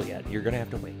available yet. You're going to have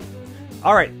to wait.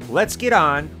 All right, let's get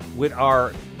on with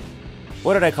our,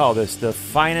 what did I call this? The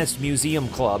Finest Museum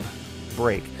Club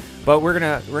break. But we're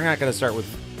not gonna start with,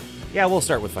 yeah, we'll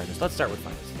start with Finest. Let's start with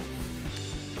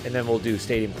Finest. And then we'll do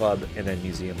Stadium Club and then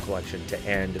Museum Collection to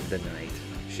end the night,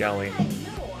 shall we? No,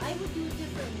 I would do it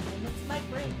differently, and it's my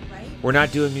break, right? We're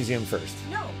not doing Museum first.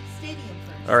 No, Stadium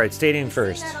first. All right, Stadium Let's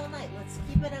first. do that all night. Let's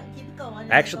keep it going.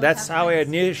 and Actually, then that's we'll how I have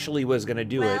initially was gonna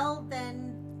do it. Well,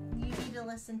 then you need to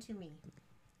listen to me.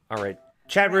 All right.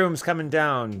 Chat room's coming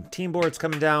down. Team board's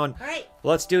coming down. All right.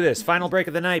 Let's do this. Final break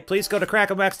of the night. Please go to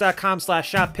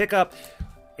crackanwax.com/shop. Pick up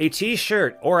a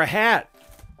t-shirt or a hat.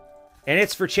 And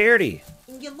it's for charity.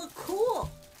 And you look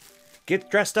cool. Get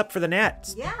dressed up for the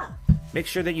Nats. Yeah. Make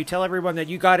sure that you tell everyone that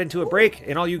you got into a break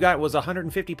and all you got was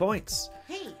 150 points.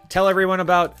 Hey. Tell everyone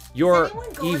about your... Is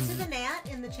anyone going to the Nat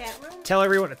in the chat room? Tell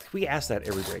everyone... We ask that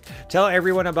every break. Tell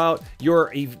everyone about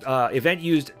your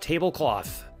event-used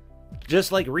tablecloth.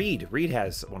 Just like Reed. Reed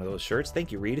has one of those shirts.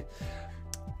 Thank you, Reed.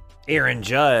 Aaron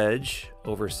Judge,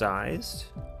 oversized.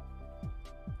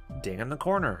 Ding on the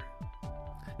corner.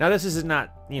 Now, this is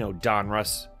not, Don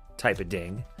Russ type of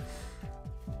ding.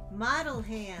 Model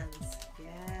hands.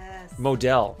 Yes.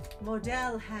 Model.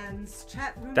 Model hands.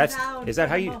 Chat room That's down. is that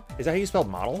how you spell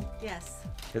model? Yes.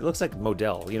 It looks like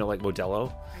Model, like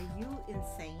Modelo. Are you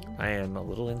insane? I am a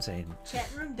little insane. Chat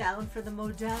room down for the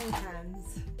Model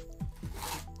hands.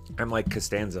 I'm like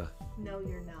Costanza. No,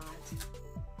 you're not.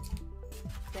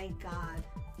 Thank God.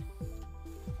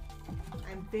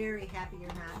 I'm very happy you're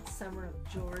not Summer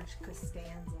of George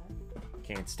Costanza.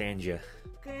 Can't stand you.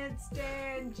 Can't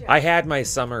stand you. I had my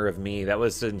summer of me. That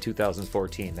was in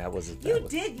 2014. You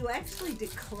did. You actually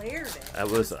declared it. That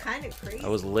was kind of crazy. I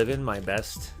was living my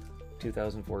best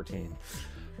 2014.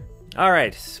 All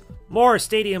right. More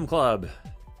Stadium Club.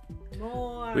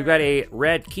 More. We've got a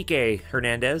red Kike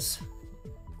Hernandez.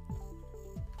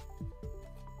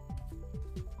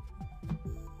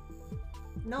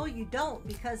 No, you don't,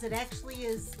 because it actually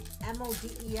is Model.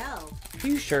 Are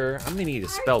you sure? I'm gonna need a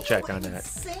spell check on that.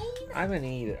 Insane? I'm gonna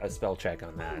need a spell check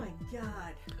on that. Oh my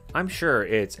God. I'm sure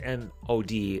it's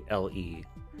Modle.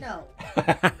 No.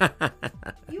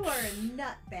 You are a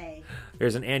nutbag.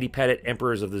 There's an Andy Pettit,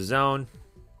 Emperors of the Zone.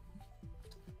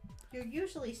 You're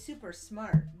usually super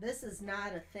smart. This is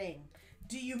not a thing.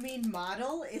 Do you mean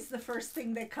model is the first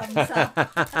thing that comes up?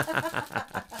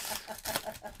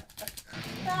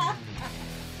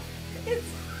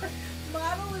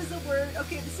 Model is a word.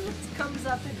 Okay, this is what comes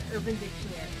up in Urban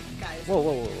Dictionary, guys. Whoa,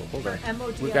 hold on.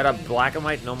 MODLA. We've got a black and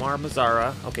white Nomar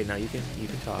Mazzara. Okay, now you can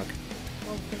talk.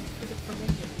 Well, thanks for the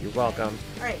permission. You're welcome.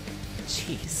 All right.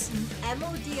 Jeez.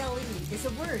 MODLE is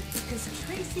a word because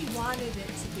Tracy wanted it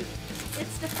to be.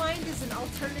 It's defined as an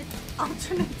alternate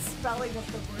spelling of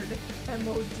the word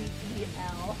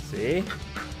MODEL.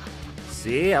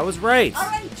 See, I was right. All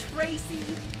right, Tracy.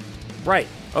 Right.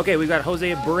 Okay, we've got Jose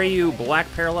Abreu Black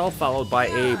Parallel followed by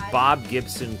a Bob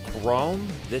Gibson Chrome.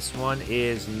 This one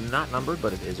is not numbered,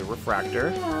 but it is a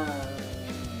refractor.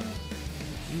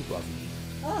 You love me.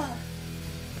 Oh,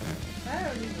 I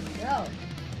don't even know.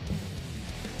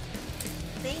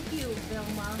 Thank you,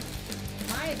 Vilma.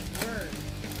 My word.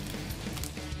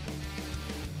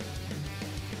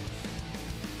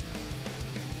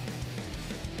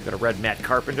 Got a red Matt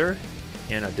Carpenter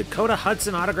and a Dakota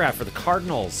Hudson autograph for the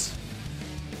Cardinals.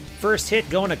 First hit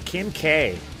going to Kim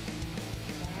K.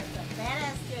 That's a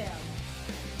badass deal.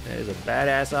 That is a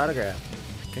badass autograph.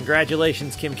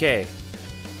 Congratulations, Kim K.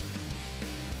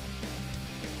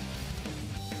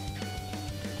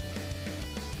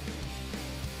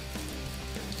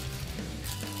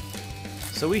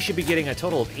 So we should be getting a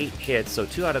total of 8 hits. So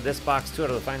 2 out of this box, 2 out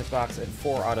of the Finest box, and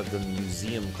 4 out of the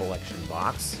Museum Collection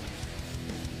box.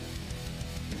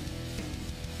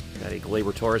 Got a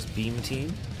Glaber Torres Beam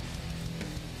Team.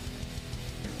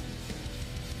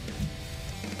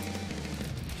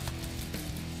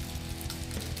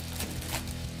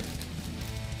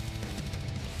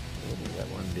 Oh, that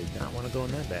one did not want to go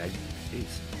in that bag.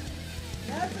 Jeez.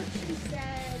 That's what she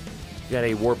said. Got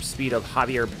a Warp Speed of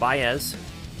Javier Baez.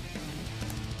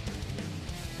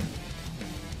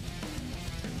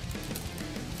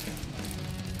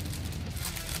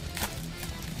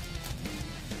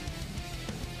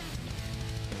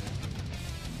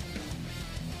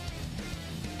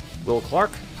 Will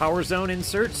Clark, Power Zone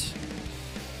insert.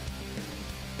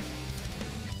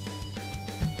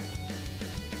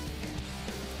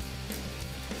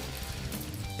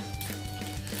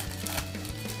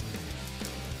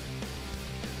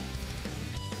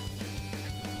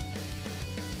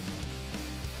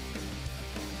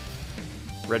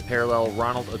 Red Parallel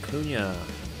Ronald Acuna.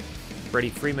 Freddie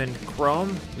Freeman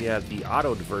Chrome. We have the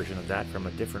autoed version of that from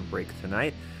a different break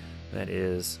tonight. That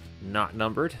is not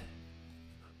numbered.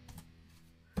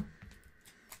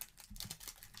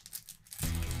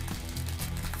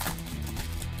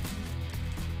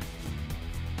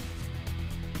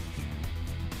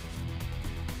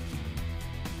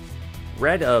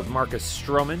 Red of Marcus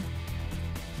Stroman.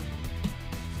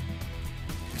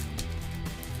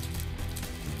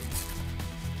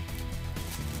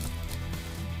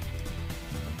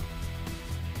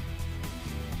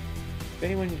 If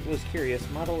anyone was curious,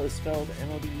 model is spelled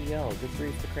M-O-D-E-L. Good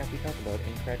grief, the crap we talk about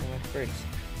in Cracking Wax Breaks.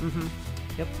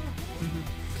 Yep.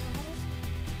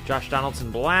 Josh Donaldson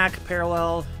Black,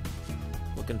 parallel.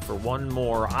 Looking for one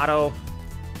more auto.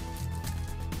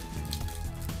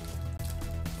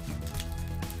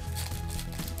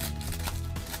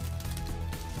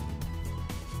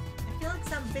 I feel like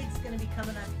something big's going to be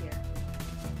coming up here.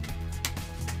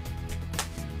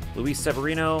 Luis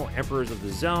Severino, Emperors of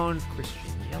the Zone, Christian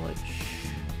Yelich.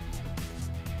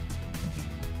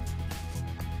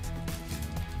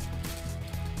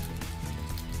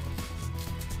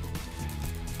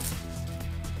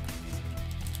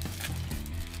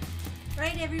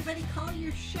 Right, everybody, call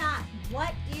your shot.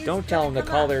 What is Don't tell them to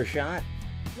call their shot.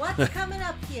 What's coming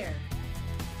up here?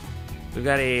 We've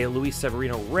got a Luis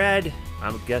Severino red.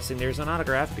 I'm guessing there's an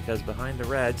autograph because behind the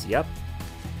reds, yep,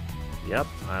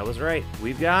 I was right.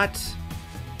 We've got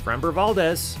Framber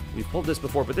Valdez. We've pulled this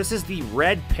before, but this is the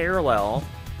red parallel.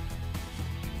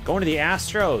 Going to the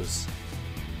Astros.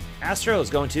 Astros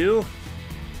going to?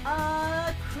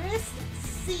 Chris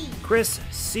C. Chris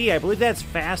C. I believe that's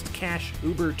Fast Cash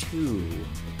Uber 2.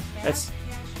 That's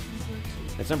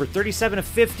number 37 of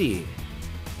 50.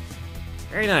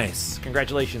 Very nice.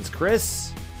 Congratulations,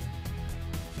 Chris.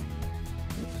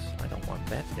 Oops, I don't want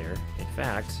that there. In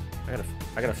fact,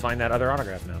 I gotta find that other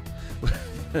autograph now.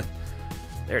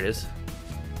 There it is.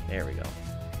 There we go.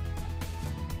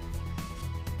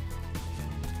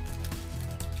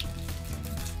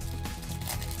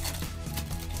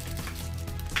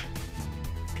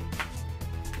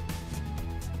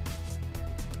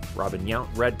 Robin Yount,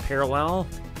 red parallel.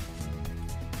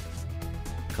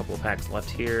 A couple of packs left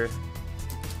here.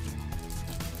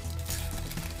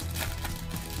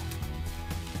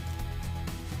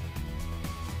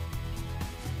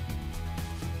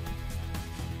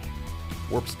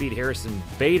 Warp Speed Harrison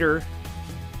Bader.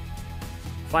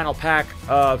 Final pack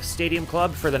of Stadium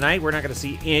Club for the night. We're not going to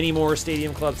see any more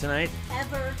Stadium Club tonight.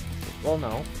 Ever. Well,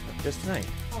 no. Just tonight.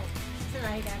 Oh,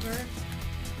 tonight ever.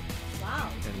 Wow.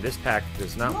 And this pack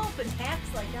does not... You open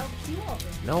packs like LQ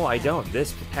opens. No, I don't.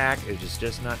 This pack is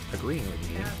just not agreeing with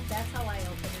me. Yeah, that's how I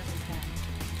open every pack.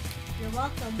 You're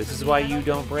welcome. This is why you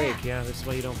don't break. Yeah, this is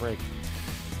why you don't break.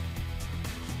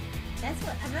 That's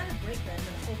what... I'm not a breaker. I'm an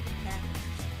open packer.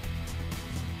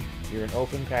 You're an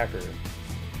open packer.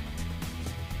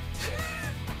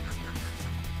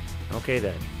 Okay,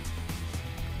 then.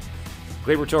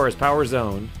 Gleyber Torres, Power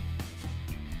Zone.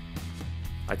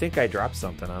 I think I dropped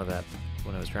something out of that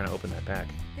when I was trying to open that pack.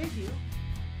 Did you?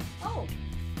 Oh,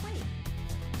 wait.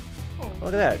 Oh,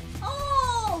 Look at that.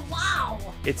 Oh, wow.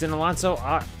 It's an Alonso.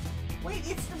 Wait,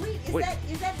 is Wait.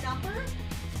 that number?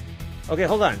 Okay,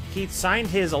 hold on. He signed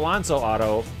his Alonso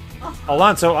auto. Oh.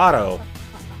 Alonso auto.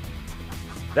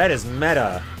 That is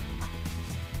meta.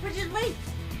 Richard, wait,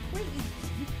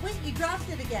 you dropped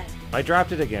it again. I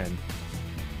dropped it again.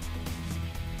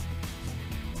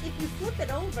 If you flip it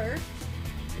over.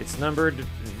 It's numbered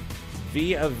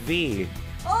V of V.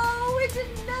 Oh, it's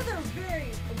another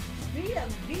V of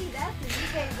V. That's an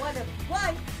eBay 1 of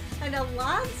 1. An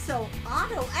Alonso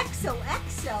Auto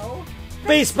XOXO.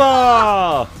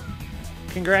 Baseball!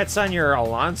 Congrats on your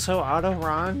Alonso auto,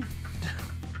 Ron.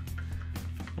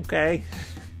 Okay.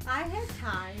 I had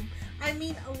time. I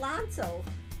mean, Alonso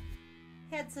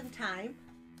had some time.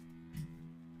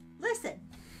 Listen,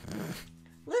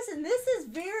 this is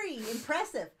very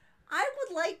impressive. I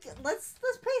would like, let's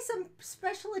pay some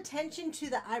special attention to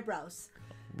the eyebrows.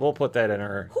 We'll put that in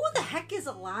our... Who the heck is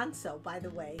Alonso, by the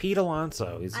way? Pete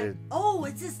Alonso. Oh,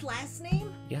 it's his last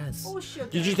name? Yes. Oh, sugar.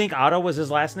 Did you think Otto was his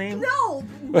last name? No.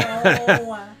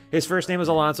 His first name was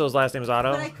Alonso, his last name was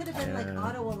Otto? But I could have been like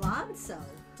Otto Alonso,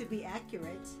 to be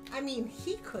accurate. I mean,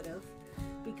 he could have,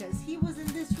 because he was in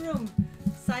this room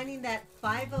signing that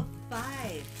 5 of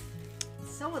 5.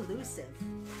 So elusive.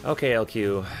 Okay,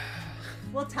 LQ.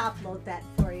 We'll top load that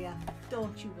for you.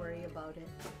 Don't you worry about it.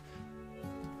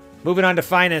 Moving on to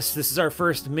Finest. This is our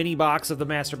first mini box of the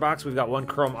Master Box. We've got one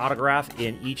chrome autograph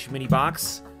in each mini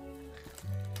box.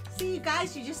 See, you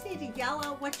guys, you just need to yell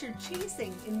out what you're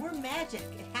chasing, and we're magic.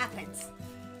 It happens.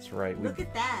 That's right. Look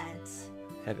at that.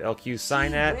 Have LQ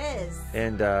sign that Whiz.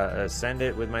 and send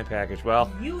it with my package.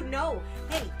 Well, You know.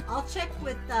 Hey, I'll check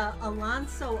with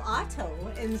Alonso Otto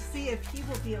and see if he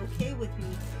will be okay with me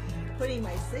putting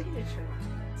my signature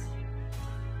on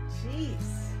it.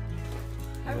 Jeez.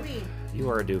 I mean, you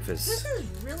are a doofus. this is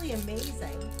really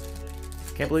amazing.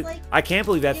 I can't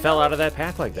believe that you fell know, out of that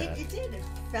pack like that. It did. It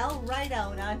fell right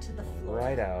out onto the floor.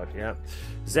 Right out, yep.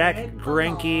 Zach It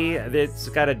Greinke, belongs. it's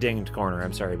got a dinged corner.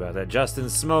 I'm sorry about that. Justin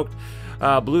Smoked,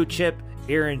 Blue Chip,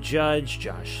 Aaron Judge,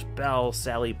 Josh Bell,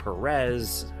 Sally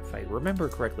Perez. If I remember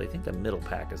correctly, I think the middle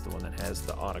pack is the one that has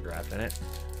the autograph in it.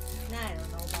 Nah, I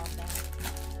don't know about that.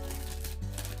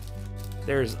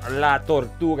 There's La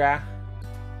Tortuga.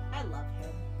 I love him.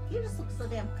 He just looks so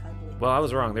damn cuddly. Well, I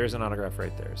was wrong. There's an autograph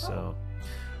right there, so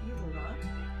You were wrong.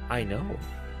 I know.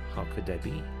 How could that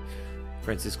be?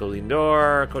 Francisco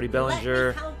Lindor, Cody Bellinger,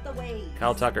 Let me count the ways.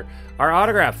 Kyle Tucker. Our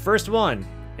autograph, first one,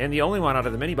 and the only one out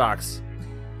of the mini box.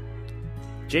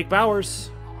 Jake Bowers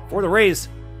for the Rays.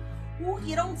 Ooh,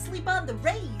 you don't sleep on the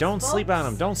Rays. Don't sleep on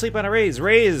folks. him. Don't sleep on the Rays.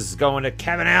 Rays going to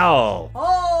Kevin L.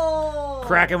 Oh!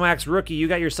 Crack and Wax rookie. You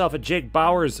got yourself a Jake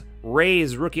Bowers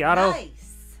Rays rookie auto.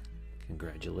 Nice.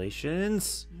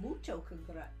 Congratulations. Mucho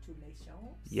congratulations.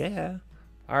 Yeah.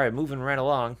 All right, moving right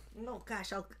along. Oh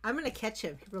gosh, I'm gonna catch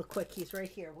him real quick. He's right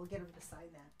here. We'll get him to sign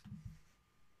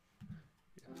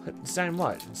that. Sign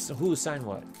what? So who signed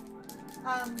what?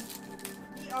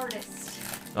 The artist.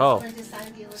 Oh, Going to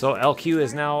sign the so illustration. LQ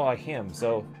is now a him.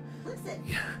 So Listen,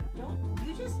 don't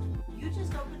you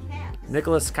just open packs.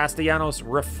 Nicholas Castellanos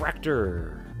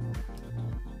refractor.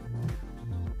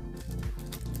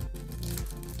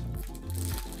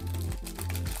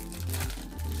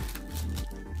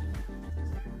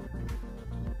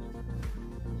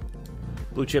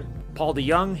 Blue chip Paul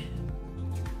DeYoung.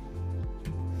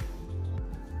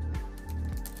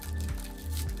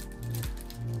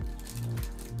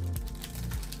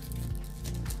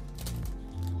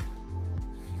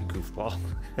 Goofball.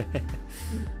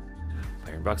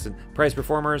 Byron Buxton. Prize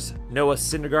performers Noah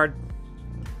Syndergaard.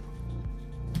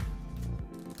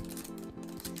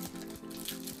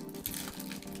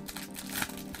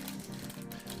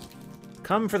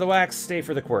 Come for the wax, stay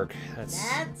for the quirk. That's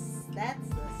the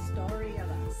story of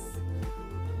us.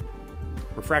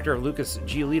 Refractor of Lucas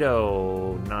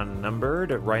Giolito,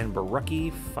 non-numbered. Ryan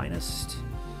Barucki, finest.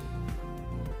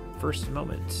 First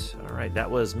moment. All right, that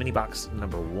was mini box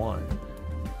number 1.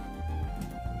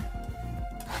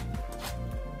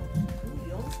 Ooh,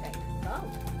 you almost had your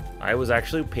thumb. I was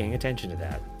actually paying attention to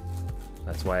that.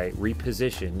 That's why I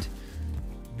repositioned.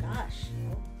 Gosh.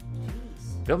 Oh,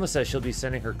 jeez. Vilma says she'll be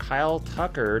sending her Kyle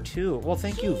Tucker too. Well,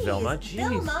 thank you, Jeez, Vilma. Jeez.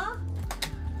 Vilma.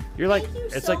 You're like, Thank you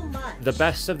it's so like much. the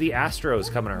best of the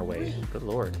Astros coming our way. Great. Good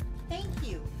Lord. Thank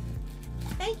you.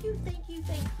 Thank you, thank you,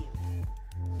 thank you.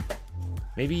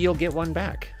 Maybe you'll get one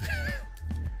back.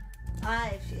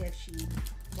 If she,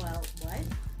 well, what?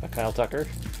 A Kyle Tucker.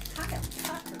 Kyle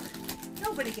Tucker.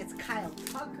 Nobody gets Kyle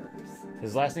Tuckers.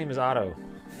 His last name is Otto.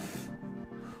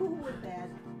 Who would that?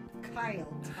 Kyle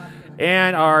Tucker.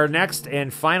 And our next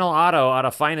and final auto out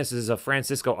of finest is a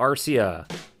Francisco Arcia.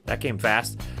 That came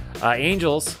fast.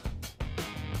 Angels.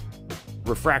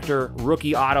 Refractor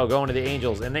rookie auto going to the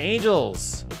Angels. And the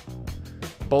Angels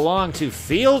belong to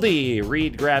Fieldy.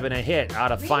 Reed grabbing a hit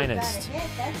out of Reed finest. got a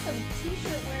hit. That's some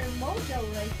t-shirt wearing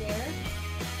mojo right there.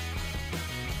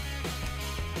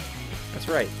 That's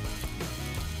right.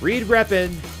 Reed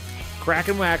reppin' Crack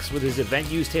and Wax with his event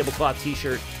use tablecloth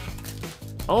t-shirt.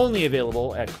 Only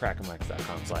available at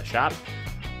crackandwax.com/shop.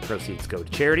 Proceeds go to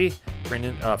charity.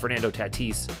 Fernando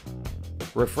Tatis.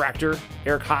 Refractor,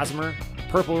 Eric Hosmer.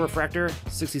 Purple refractor,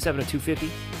 67 of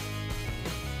 250.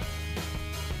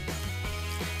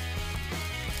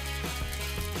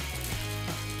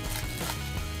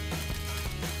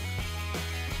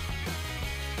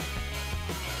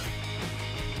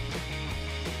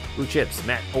 Blue chips,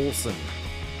 Matt Olson.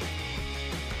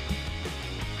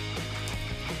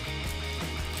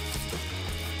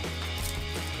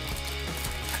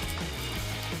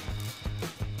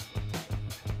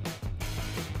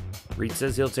 Reed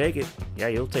says he'll take it. Yeah,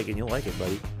 you'll take it. You'll like it,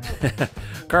 buddy.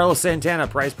 Carlos Santana,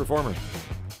 prize performer.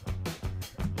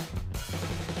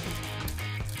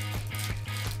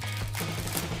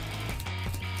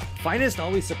 Finest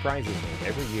always surprises me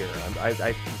every year.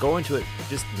 I go into it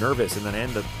just nervous and then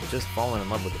end up just falling in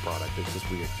love with the product. It's just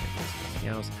weird.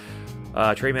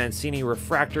 Trey Mancini,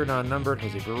 Refractor, non-numbered,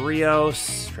 Jose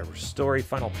Barrios, Trevor Story,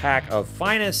 final pack of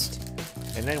Finest.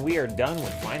 And then we are done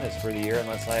with Finest for the year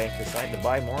unless I decide to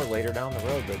buy more later down the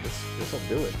road, but this will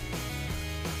do it.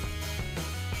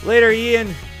 Later, Ian.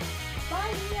 Bye,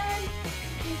 Ian.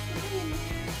 Thanks for being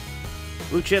here.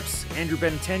 Blue Chips, Andrew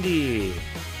Benintendi.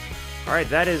 All right,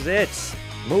 that is it.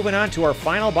 Moving on to our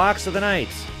final box of the night.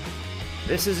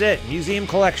 This is it, Museum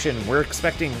Collection. We're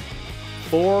expecting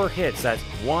 4 hits. That's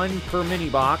 1 per mini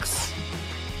box.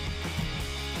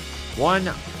 1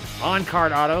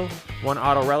 on-card auto, 1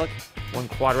 auto relic, 1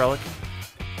 quad relic,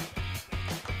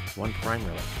 1 prime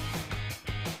relic.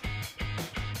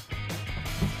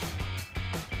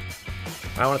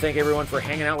 I want to thank everyone for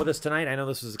hanging out with us tonight. I know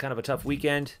this was kind of a tough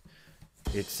weekend.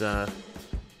 It's that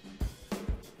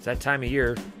time of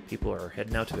year. People are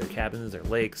heading out to their cabins, their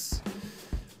lakes,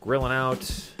 grilling out,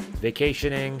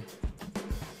 vacationing.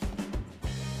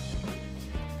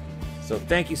 So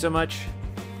thank you so much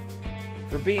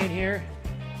for being here.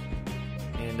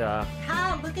 And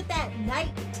How? Look at that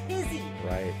Night Tizzy.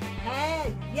 right.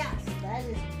 Hey, yes, that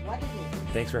is what it is.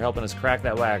 Thanks for helping us crack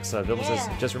that wax. Vilma says,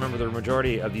 just remember the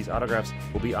majority of these autographs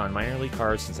will be on minor league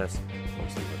cards since that's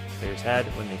mostly what players had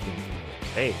when they came.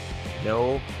 Hey,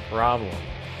 no problem.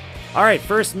 All right,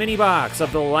 first mini box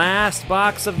of the last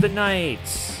box of the night.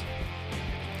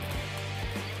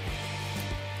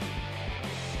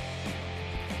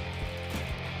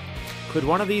 Could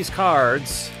one of these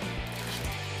cards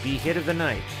be hit of the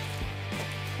night?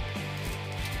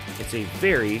 It's a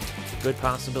very good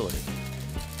possibility.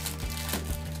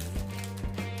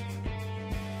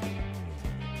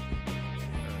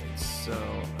 Alright, so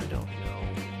I don't know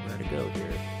where to go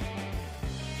here.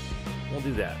 We'll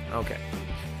do that. Okay.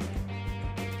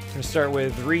 I'm going to start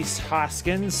with Rhys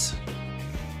Hoskins,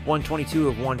 122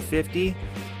 of 150.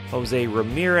 Jose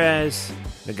Ramirez,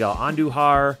 Miguel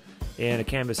Andujar, and a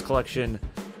Canvas Collection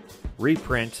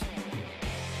reprint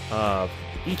of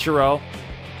Ichiro.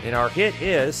 And our hit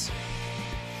is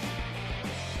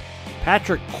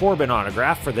Patrick Corbin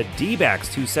autograph for the D-backs,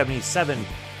 277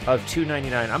 of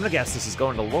 299. I'm going to guess this is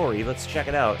going to Lori. Let's check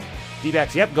it out.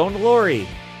 D-backs, yep, going to Lori.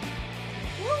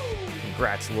 Woo!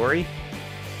 Congrats, Lori.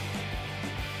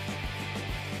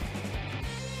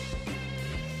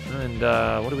 And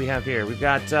what do we have here? We've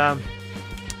got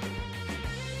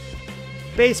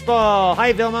baseball.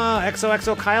 Hi, Vilma.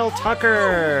 XOXO Kyle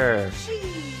Tucker.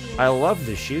 Jeez. I love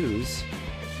the shoes.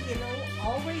 You know,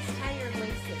 always tie your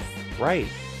laces. Right.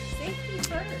 Safety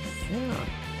first. Yeah.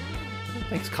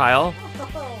 Thanks, Kyle. Oh,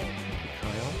 Kyle.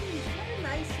 geez, what a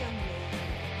nice young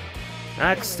man.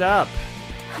 Next up.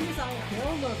 He's all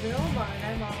Vilma, Vilma,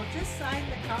 and I'm all, just sign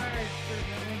the card for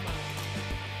Vilma.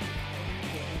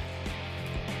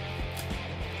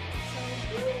 So,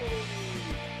 woo.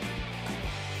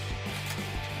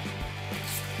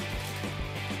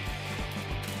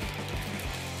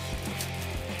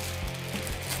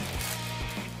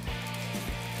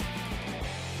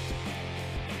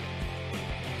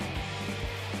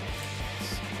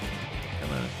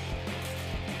 Come on.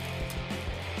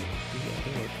 Yeah,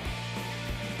 do it.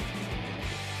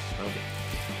 Okay.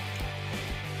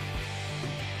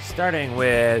 Starting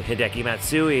with Hideki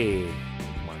Matsui,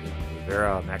 Mario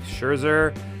Rivera, Max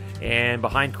Scherzer, and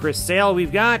behind Chris Sale,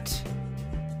 we've got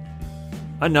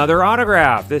another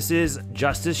autograph. This is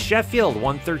Justice Sheffield,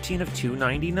 113 of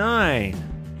 299.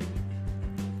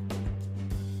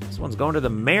 This one's going to the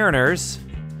Mariners.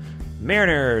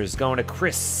 Mariners going to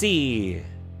Chris C.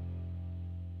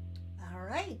 All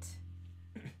right.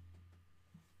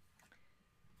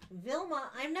 Vilma,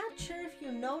 I'm not sure if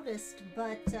you noticed,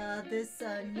 but this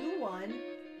new one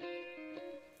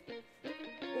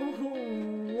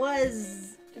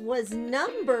was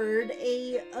numbered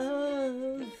a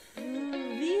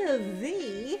via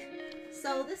V.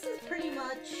 So this is pretty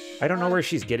much. I don't know where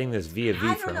she's getting this via V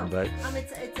I from, don't know. but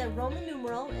It's a Roman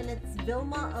numeral and it's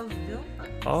Vilma of Vilma.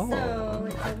 Oh, So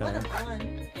it's a okay. one of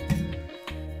one.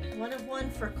 One of one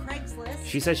for Craigslist.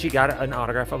 she said she got an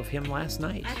autograph of him last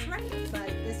night. That's right, but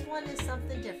this one is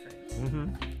something different.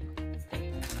 Mm-hmm.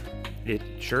 It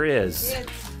sure is.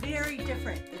 It's very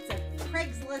different. It's a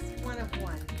Craigslist one of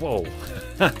one. Whoa.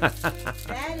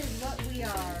 That is what we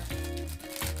are.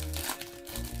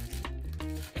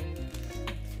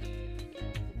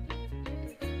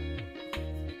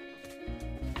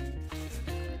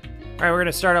 All right, we're going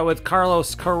to start out with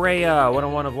Carlos Correa,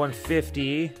 101 of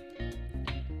 150.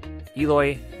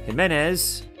 Eloy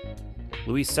Jimenez,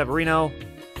 Luis Severino,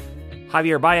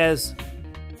 Javier Baez,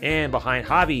 and behind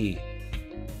Javi,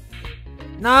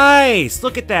 Nice!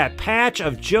 Look at that patch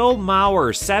of Joe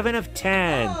Mauer, 7 of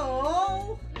 10.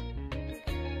 Oh.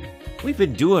 We've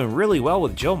been doing really well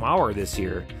with Joe Mauer this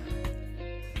year.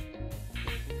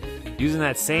 Using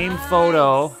that same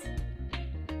photo.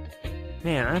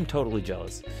 Man, I'm totally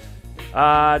jealous.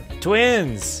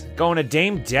 Twins going to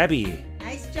Dame Debbie.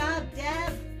 Nice job,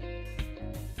 Deb.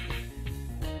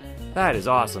 That is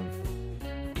awesome.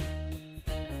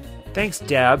 Thanks,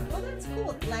 Deb. Oh, that's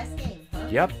cool. Last game, huh?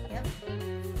 Yep. Yep.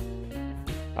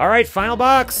 All right, final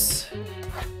box.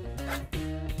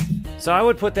 So I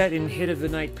would put that in hit of the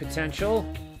night potential.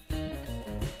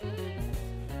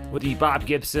 With the Bob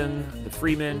Gibson, the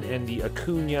Freeman, and the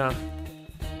Acuna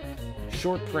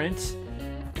short print.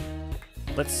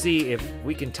 Let's see if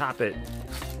we can top it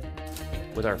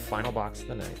with our final box of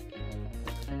the night.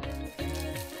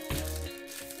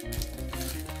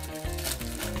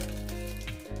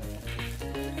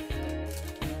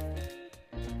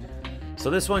 So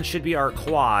this one should be our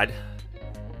quad,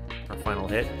 our final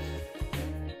hit.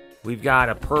 We've got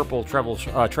a purple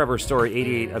Trevor Story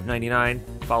 88 of 99,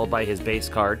 followed by his base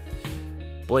card,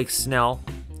 Blake Snell.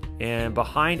 And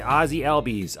behind Ozzie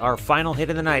Albies, our final hit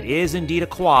of the night is indeed a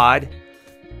quad.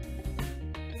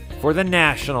 For the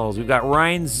Nationals, we've got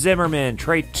Ryan Zimmerman,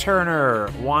 Trey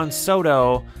Turner, Juan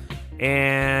Soto,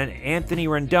 and Anthony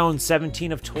Rendon,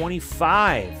 17 of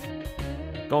 25.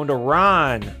 Going to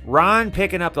Ron. Ron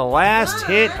picking up the last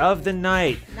hit of the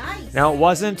night. Nice. Now, it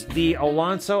wasn't the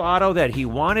Alonso auto that he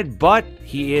wanted, but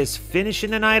he is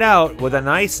finishing the night out with a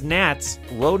nice Nats,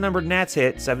 low-numbered Nats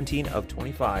hit, 17 of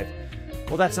 25.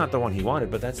 Well, that's not the one he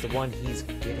wanted, but that's the one he's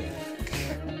getting.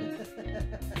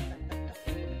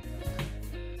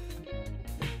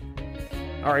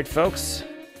 All right, folks.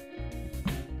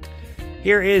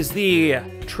 Here is the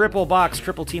triple box,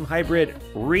 triple team hybrid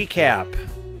recap.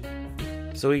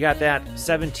 So we got that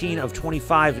 17 of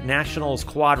 25 Nationals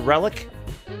quad relic.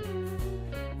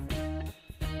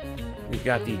 We've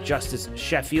got the Justice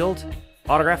Sheffield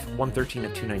autograph, 113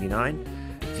 of 299.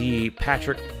 The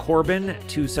Patrick Corbin,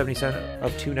 277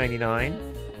 of 299.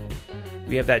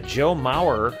 We have that Joe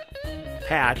Mauer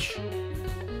patch,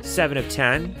 7 of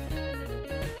 10.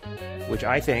 Which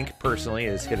I think, personally,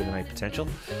 is hit of the night potential.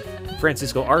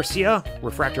 Francisco Arcia,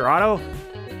 refractor auto.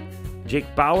 Jake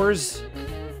Bowers.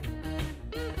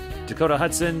 Dakota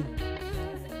Hudson.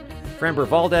 Framber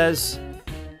Valdez.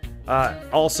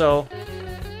 Also,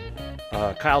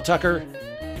 Kyle Tucker.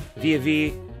 Via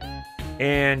V.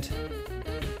 And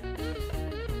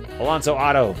Alonso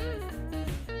auto.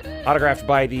 Autographed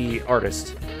by the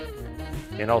artist.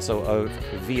 And also of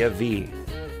Via V.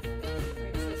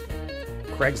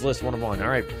 Craigslist 101. All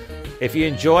right. If you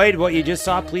enjoyed what you just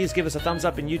saw, please give us a thumbs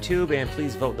up in YouTube and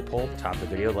please vote the poll at the top of the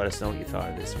video. Let us know what you thought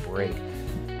of this break.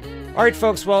 All right,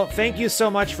 folks. Well, thank you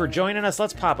so much for joining us.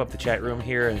 Let's pop up the chat room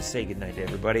here and say goodnight to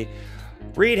everybody.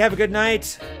 Reed, have a good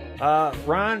night.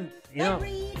 Ron, you know,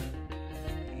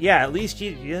 yeah, at least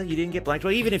you didn't get blanked.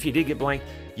 Well, even if you did get blanked,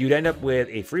 you'd end up with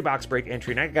a free box break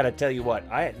entry. And I got to tell you what,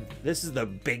 this is the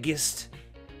biggest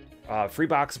free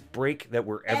box break that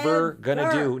we're ever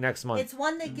gonna do next month. It's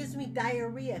one that gives me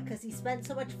diarrhea because he spent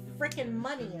so much freaking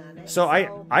money on it. So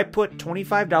I put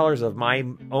 $25 of my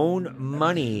own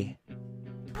money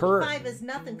per. 25 is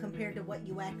nothing compared to what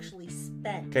you actually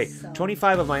spent. Okay, so.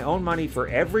 25 of my own money for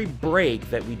every break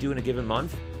that we do in a given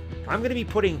month. I'm gonna be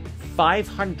putting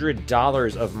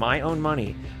 $500 of my own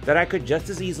money that I could just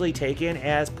as easily take in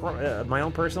as my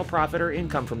own personal profit or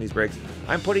income from these breaks.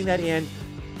 I'm putting that in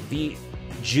the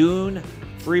June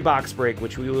free box break,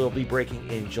 which we will be breaking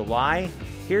in July.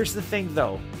 Here's the thing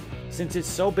though, since it's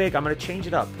so big, I'm going to change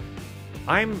it up.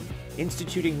 I'm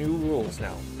instituting new rules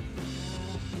now.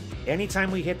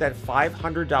 Anytime we hit that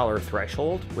 $500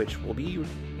 threshold, which will be, you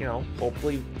know,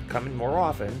 hopefully coming more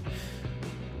often,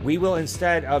 we will,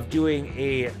 instead of doing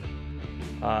a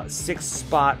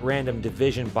 6-spot random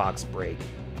division box break,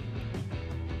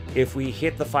 if we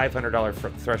hit the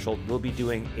 $500 threshold, we'll be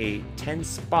doing a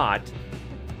 10-spot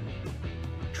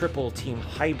triple team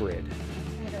hybrid.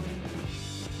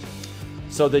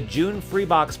 So the June free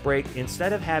box break,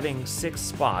 instead of having 6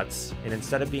 spots and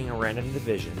instead of being a random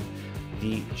division,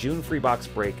 the June free box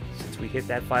break, since we hit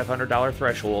that $500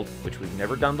 threshold, which we've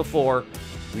never done before,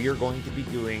 we are going to be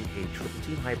doing a triple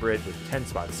team hybrid with 10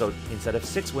 spots. So instead of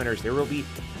 6 winners, there will be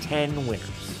 10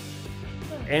 winners.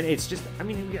 And it's just, I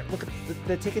mean, look,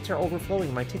 the tickets are overflowing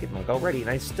in my ticket mug already, and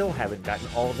I still haven't gotten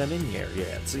all of them in there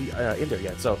yet.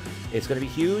 So it's going to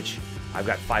be huge. I've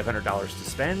got $500 to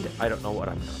spend. I don't know what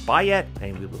I'm going to buy yet,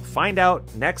 and we will find out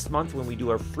next month when we do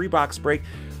our free box break.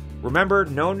 Remember,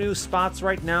 no new spots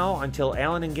right now until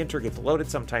Allen and Ginter gets loaded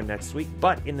sometime next week.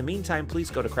 But in the meantime,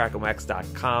 please go to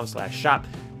crackandwax.com/shop.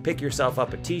 Pick yourself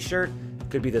up a t-shirt.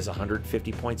 Could be this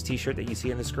 150 points t-shirt that you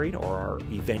see on the screen, or our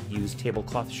event used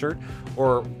tablecloth shirt,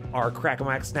 or our Crack and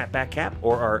Wax snapback cap,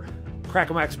 or our Crack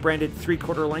and Wax branded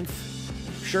 3/4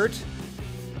 length shirt.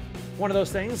 One of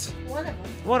those things.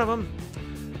 One of them.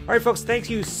 All right, folks, thank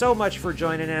you so much for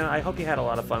joining in. I hope you had a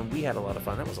lot of fun. We had a lot of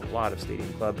fun. That was a lot of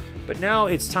Stadium Club. But now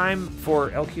it's time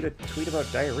for LQ to tweet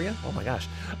about diarrhea. Oh, my gosh.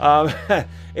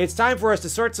 It's time for us to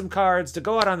sort some cards, to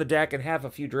go out on the deck and have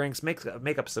a few drinks, make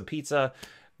up some pizza.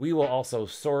 We will also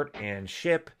sort and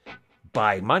ship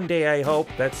by Monday, I hope.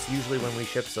 That's usually when we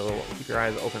ship, so keep your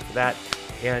eyes open for that.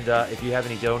 And if you have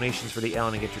any donations for the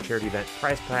Allen and Ginter charity event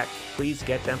prize pack, please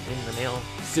get them in the mail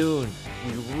soon.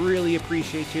 We really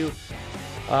appreciate you.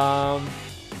 I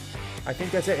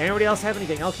think that's it. Anybody else have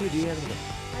anything? LQ, do you have anything?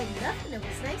 I have nothing. It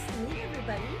was nice to meet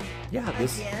everybody. Yeah,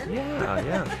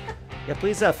 Again. Yeah,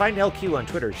 please find LQ on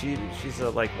Twitter. She's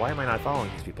like, why am I not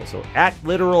following these people? So at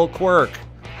Literal Quirk.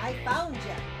 I found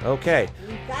you. Okay.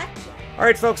 We got you. All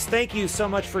right, folks, thank you so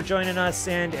much for joining us.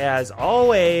 And as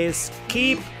always,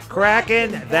 keep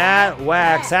cracking that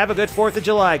wax. Have a good 4th of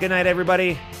July. Good night,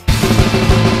 everybody.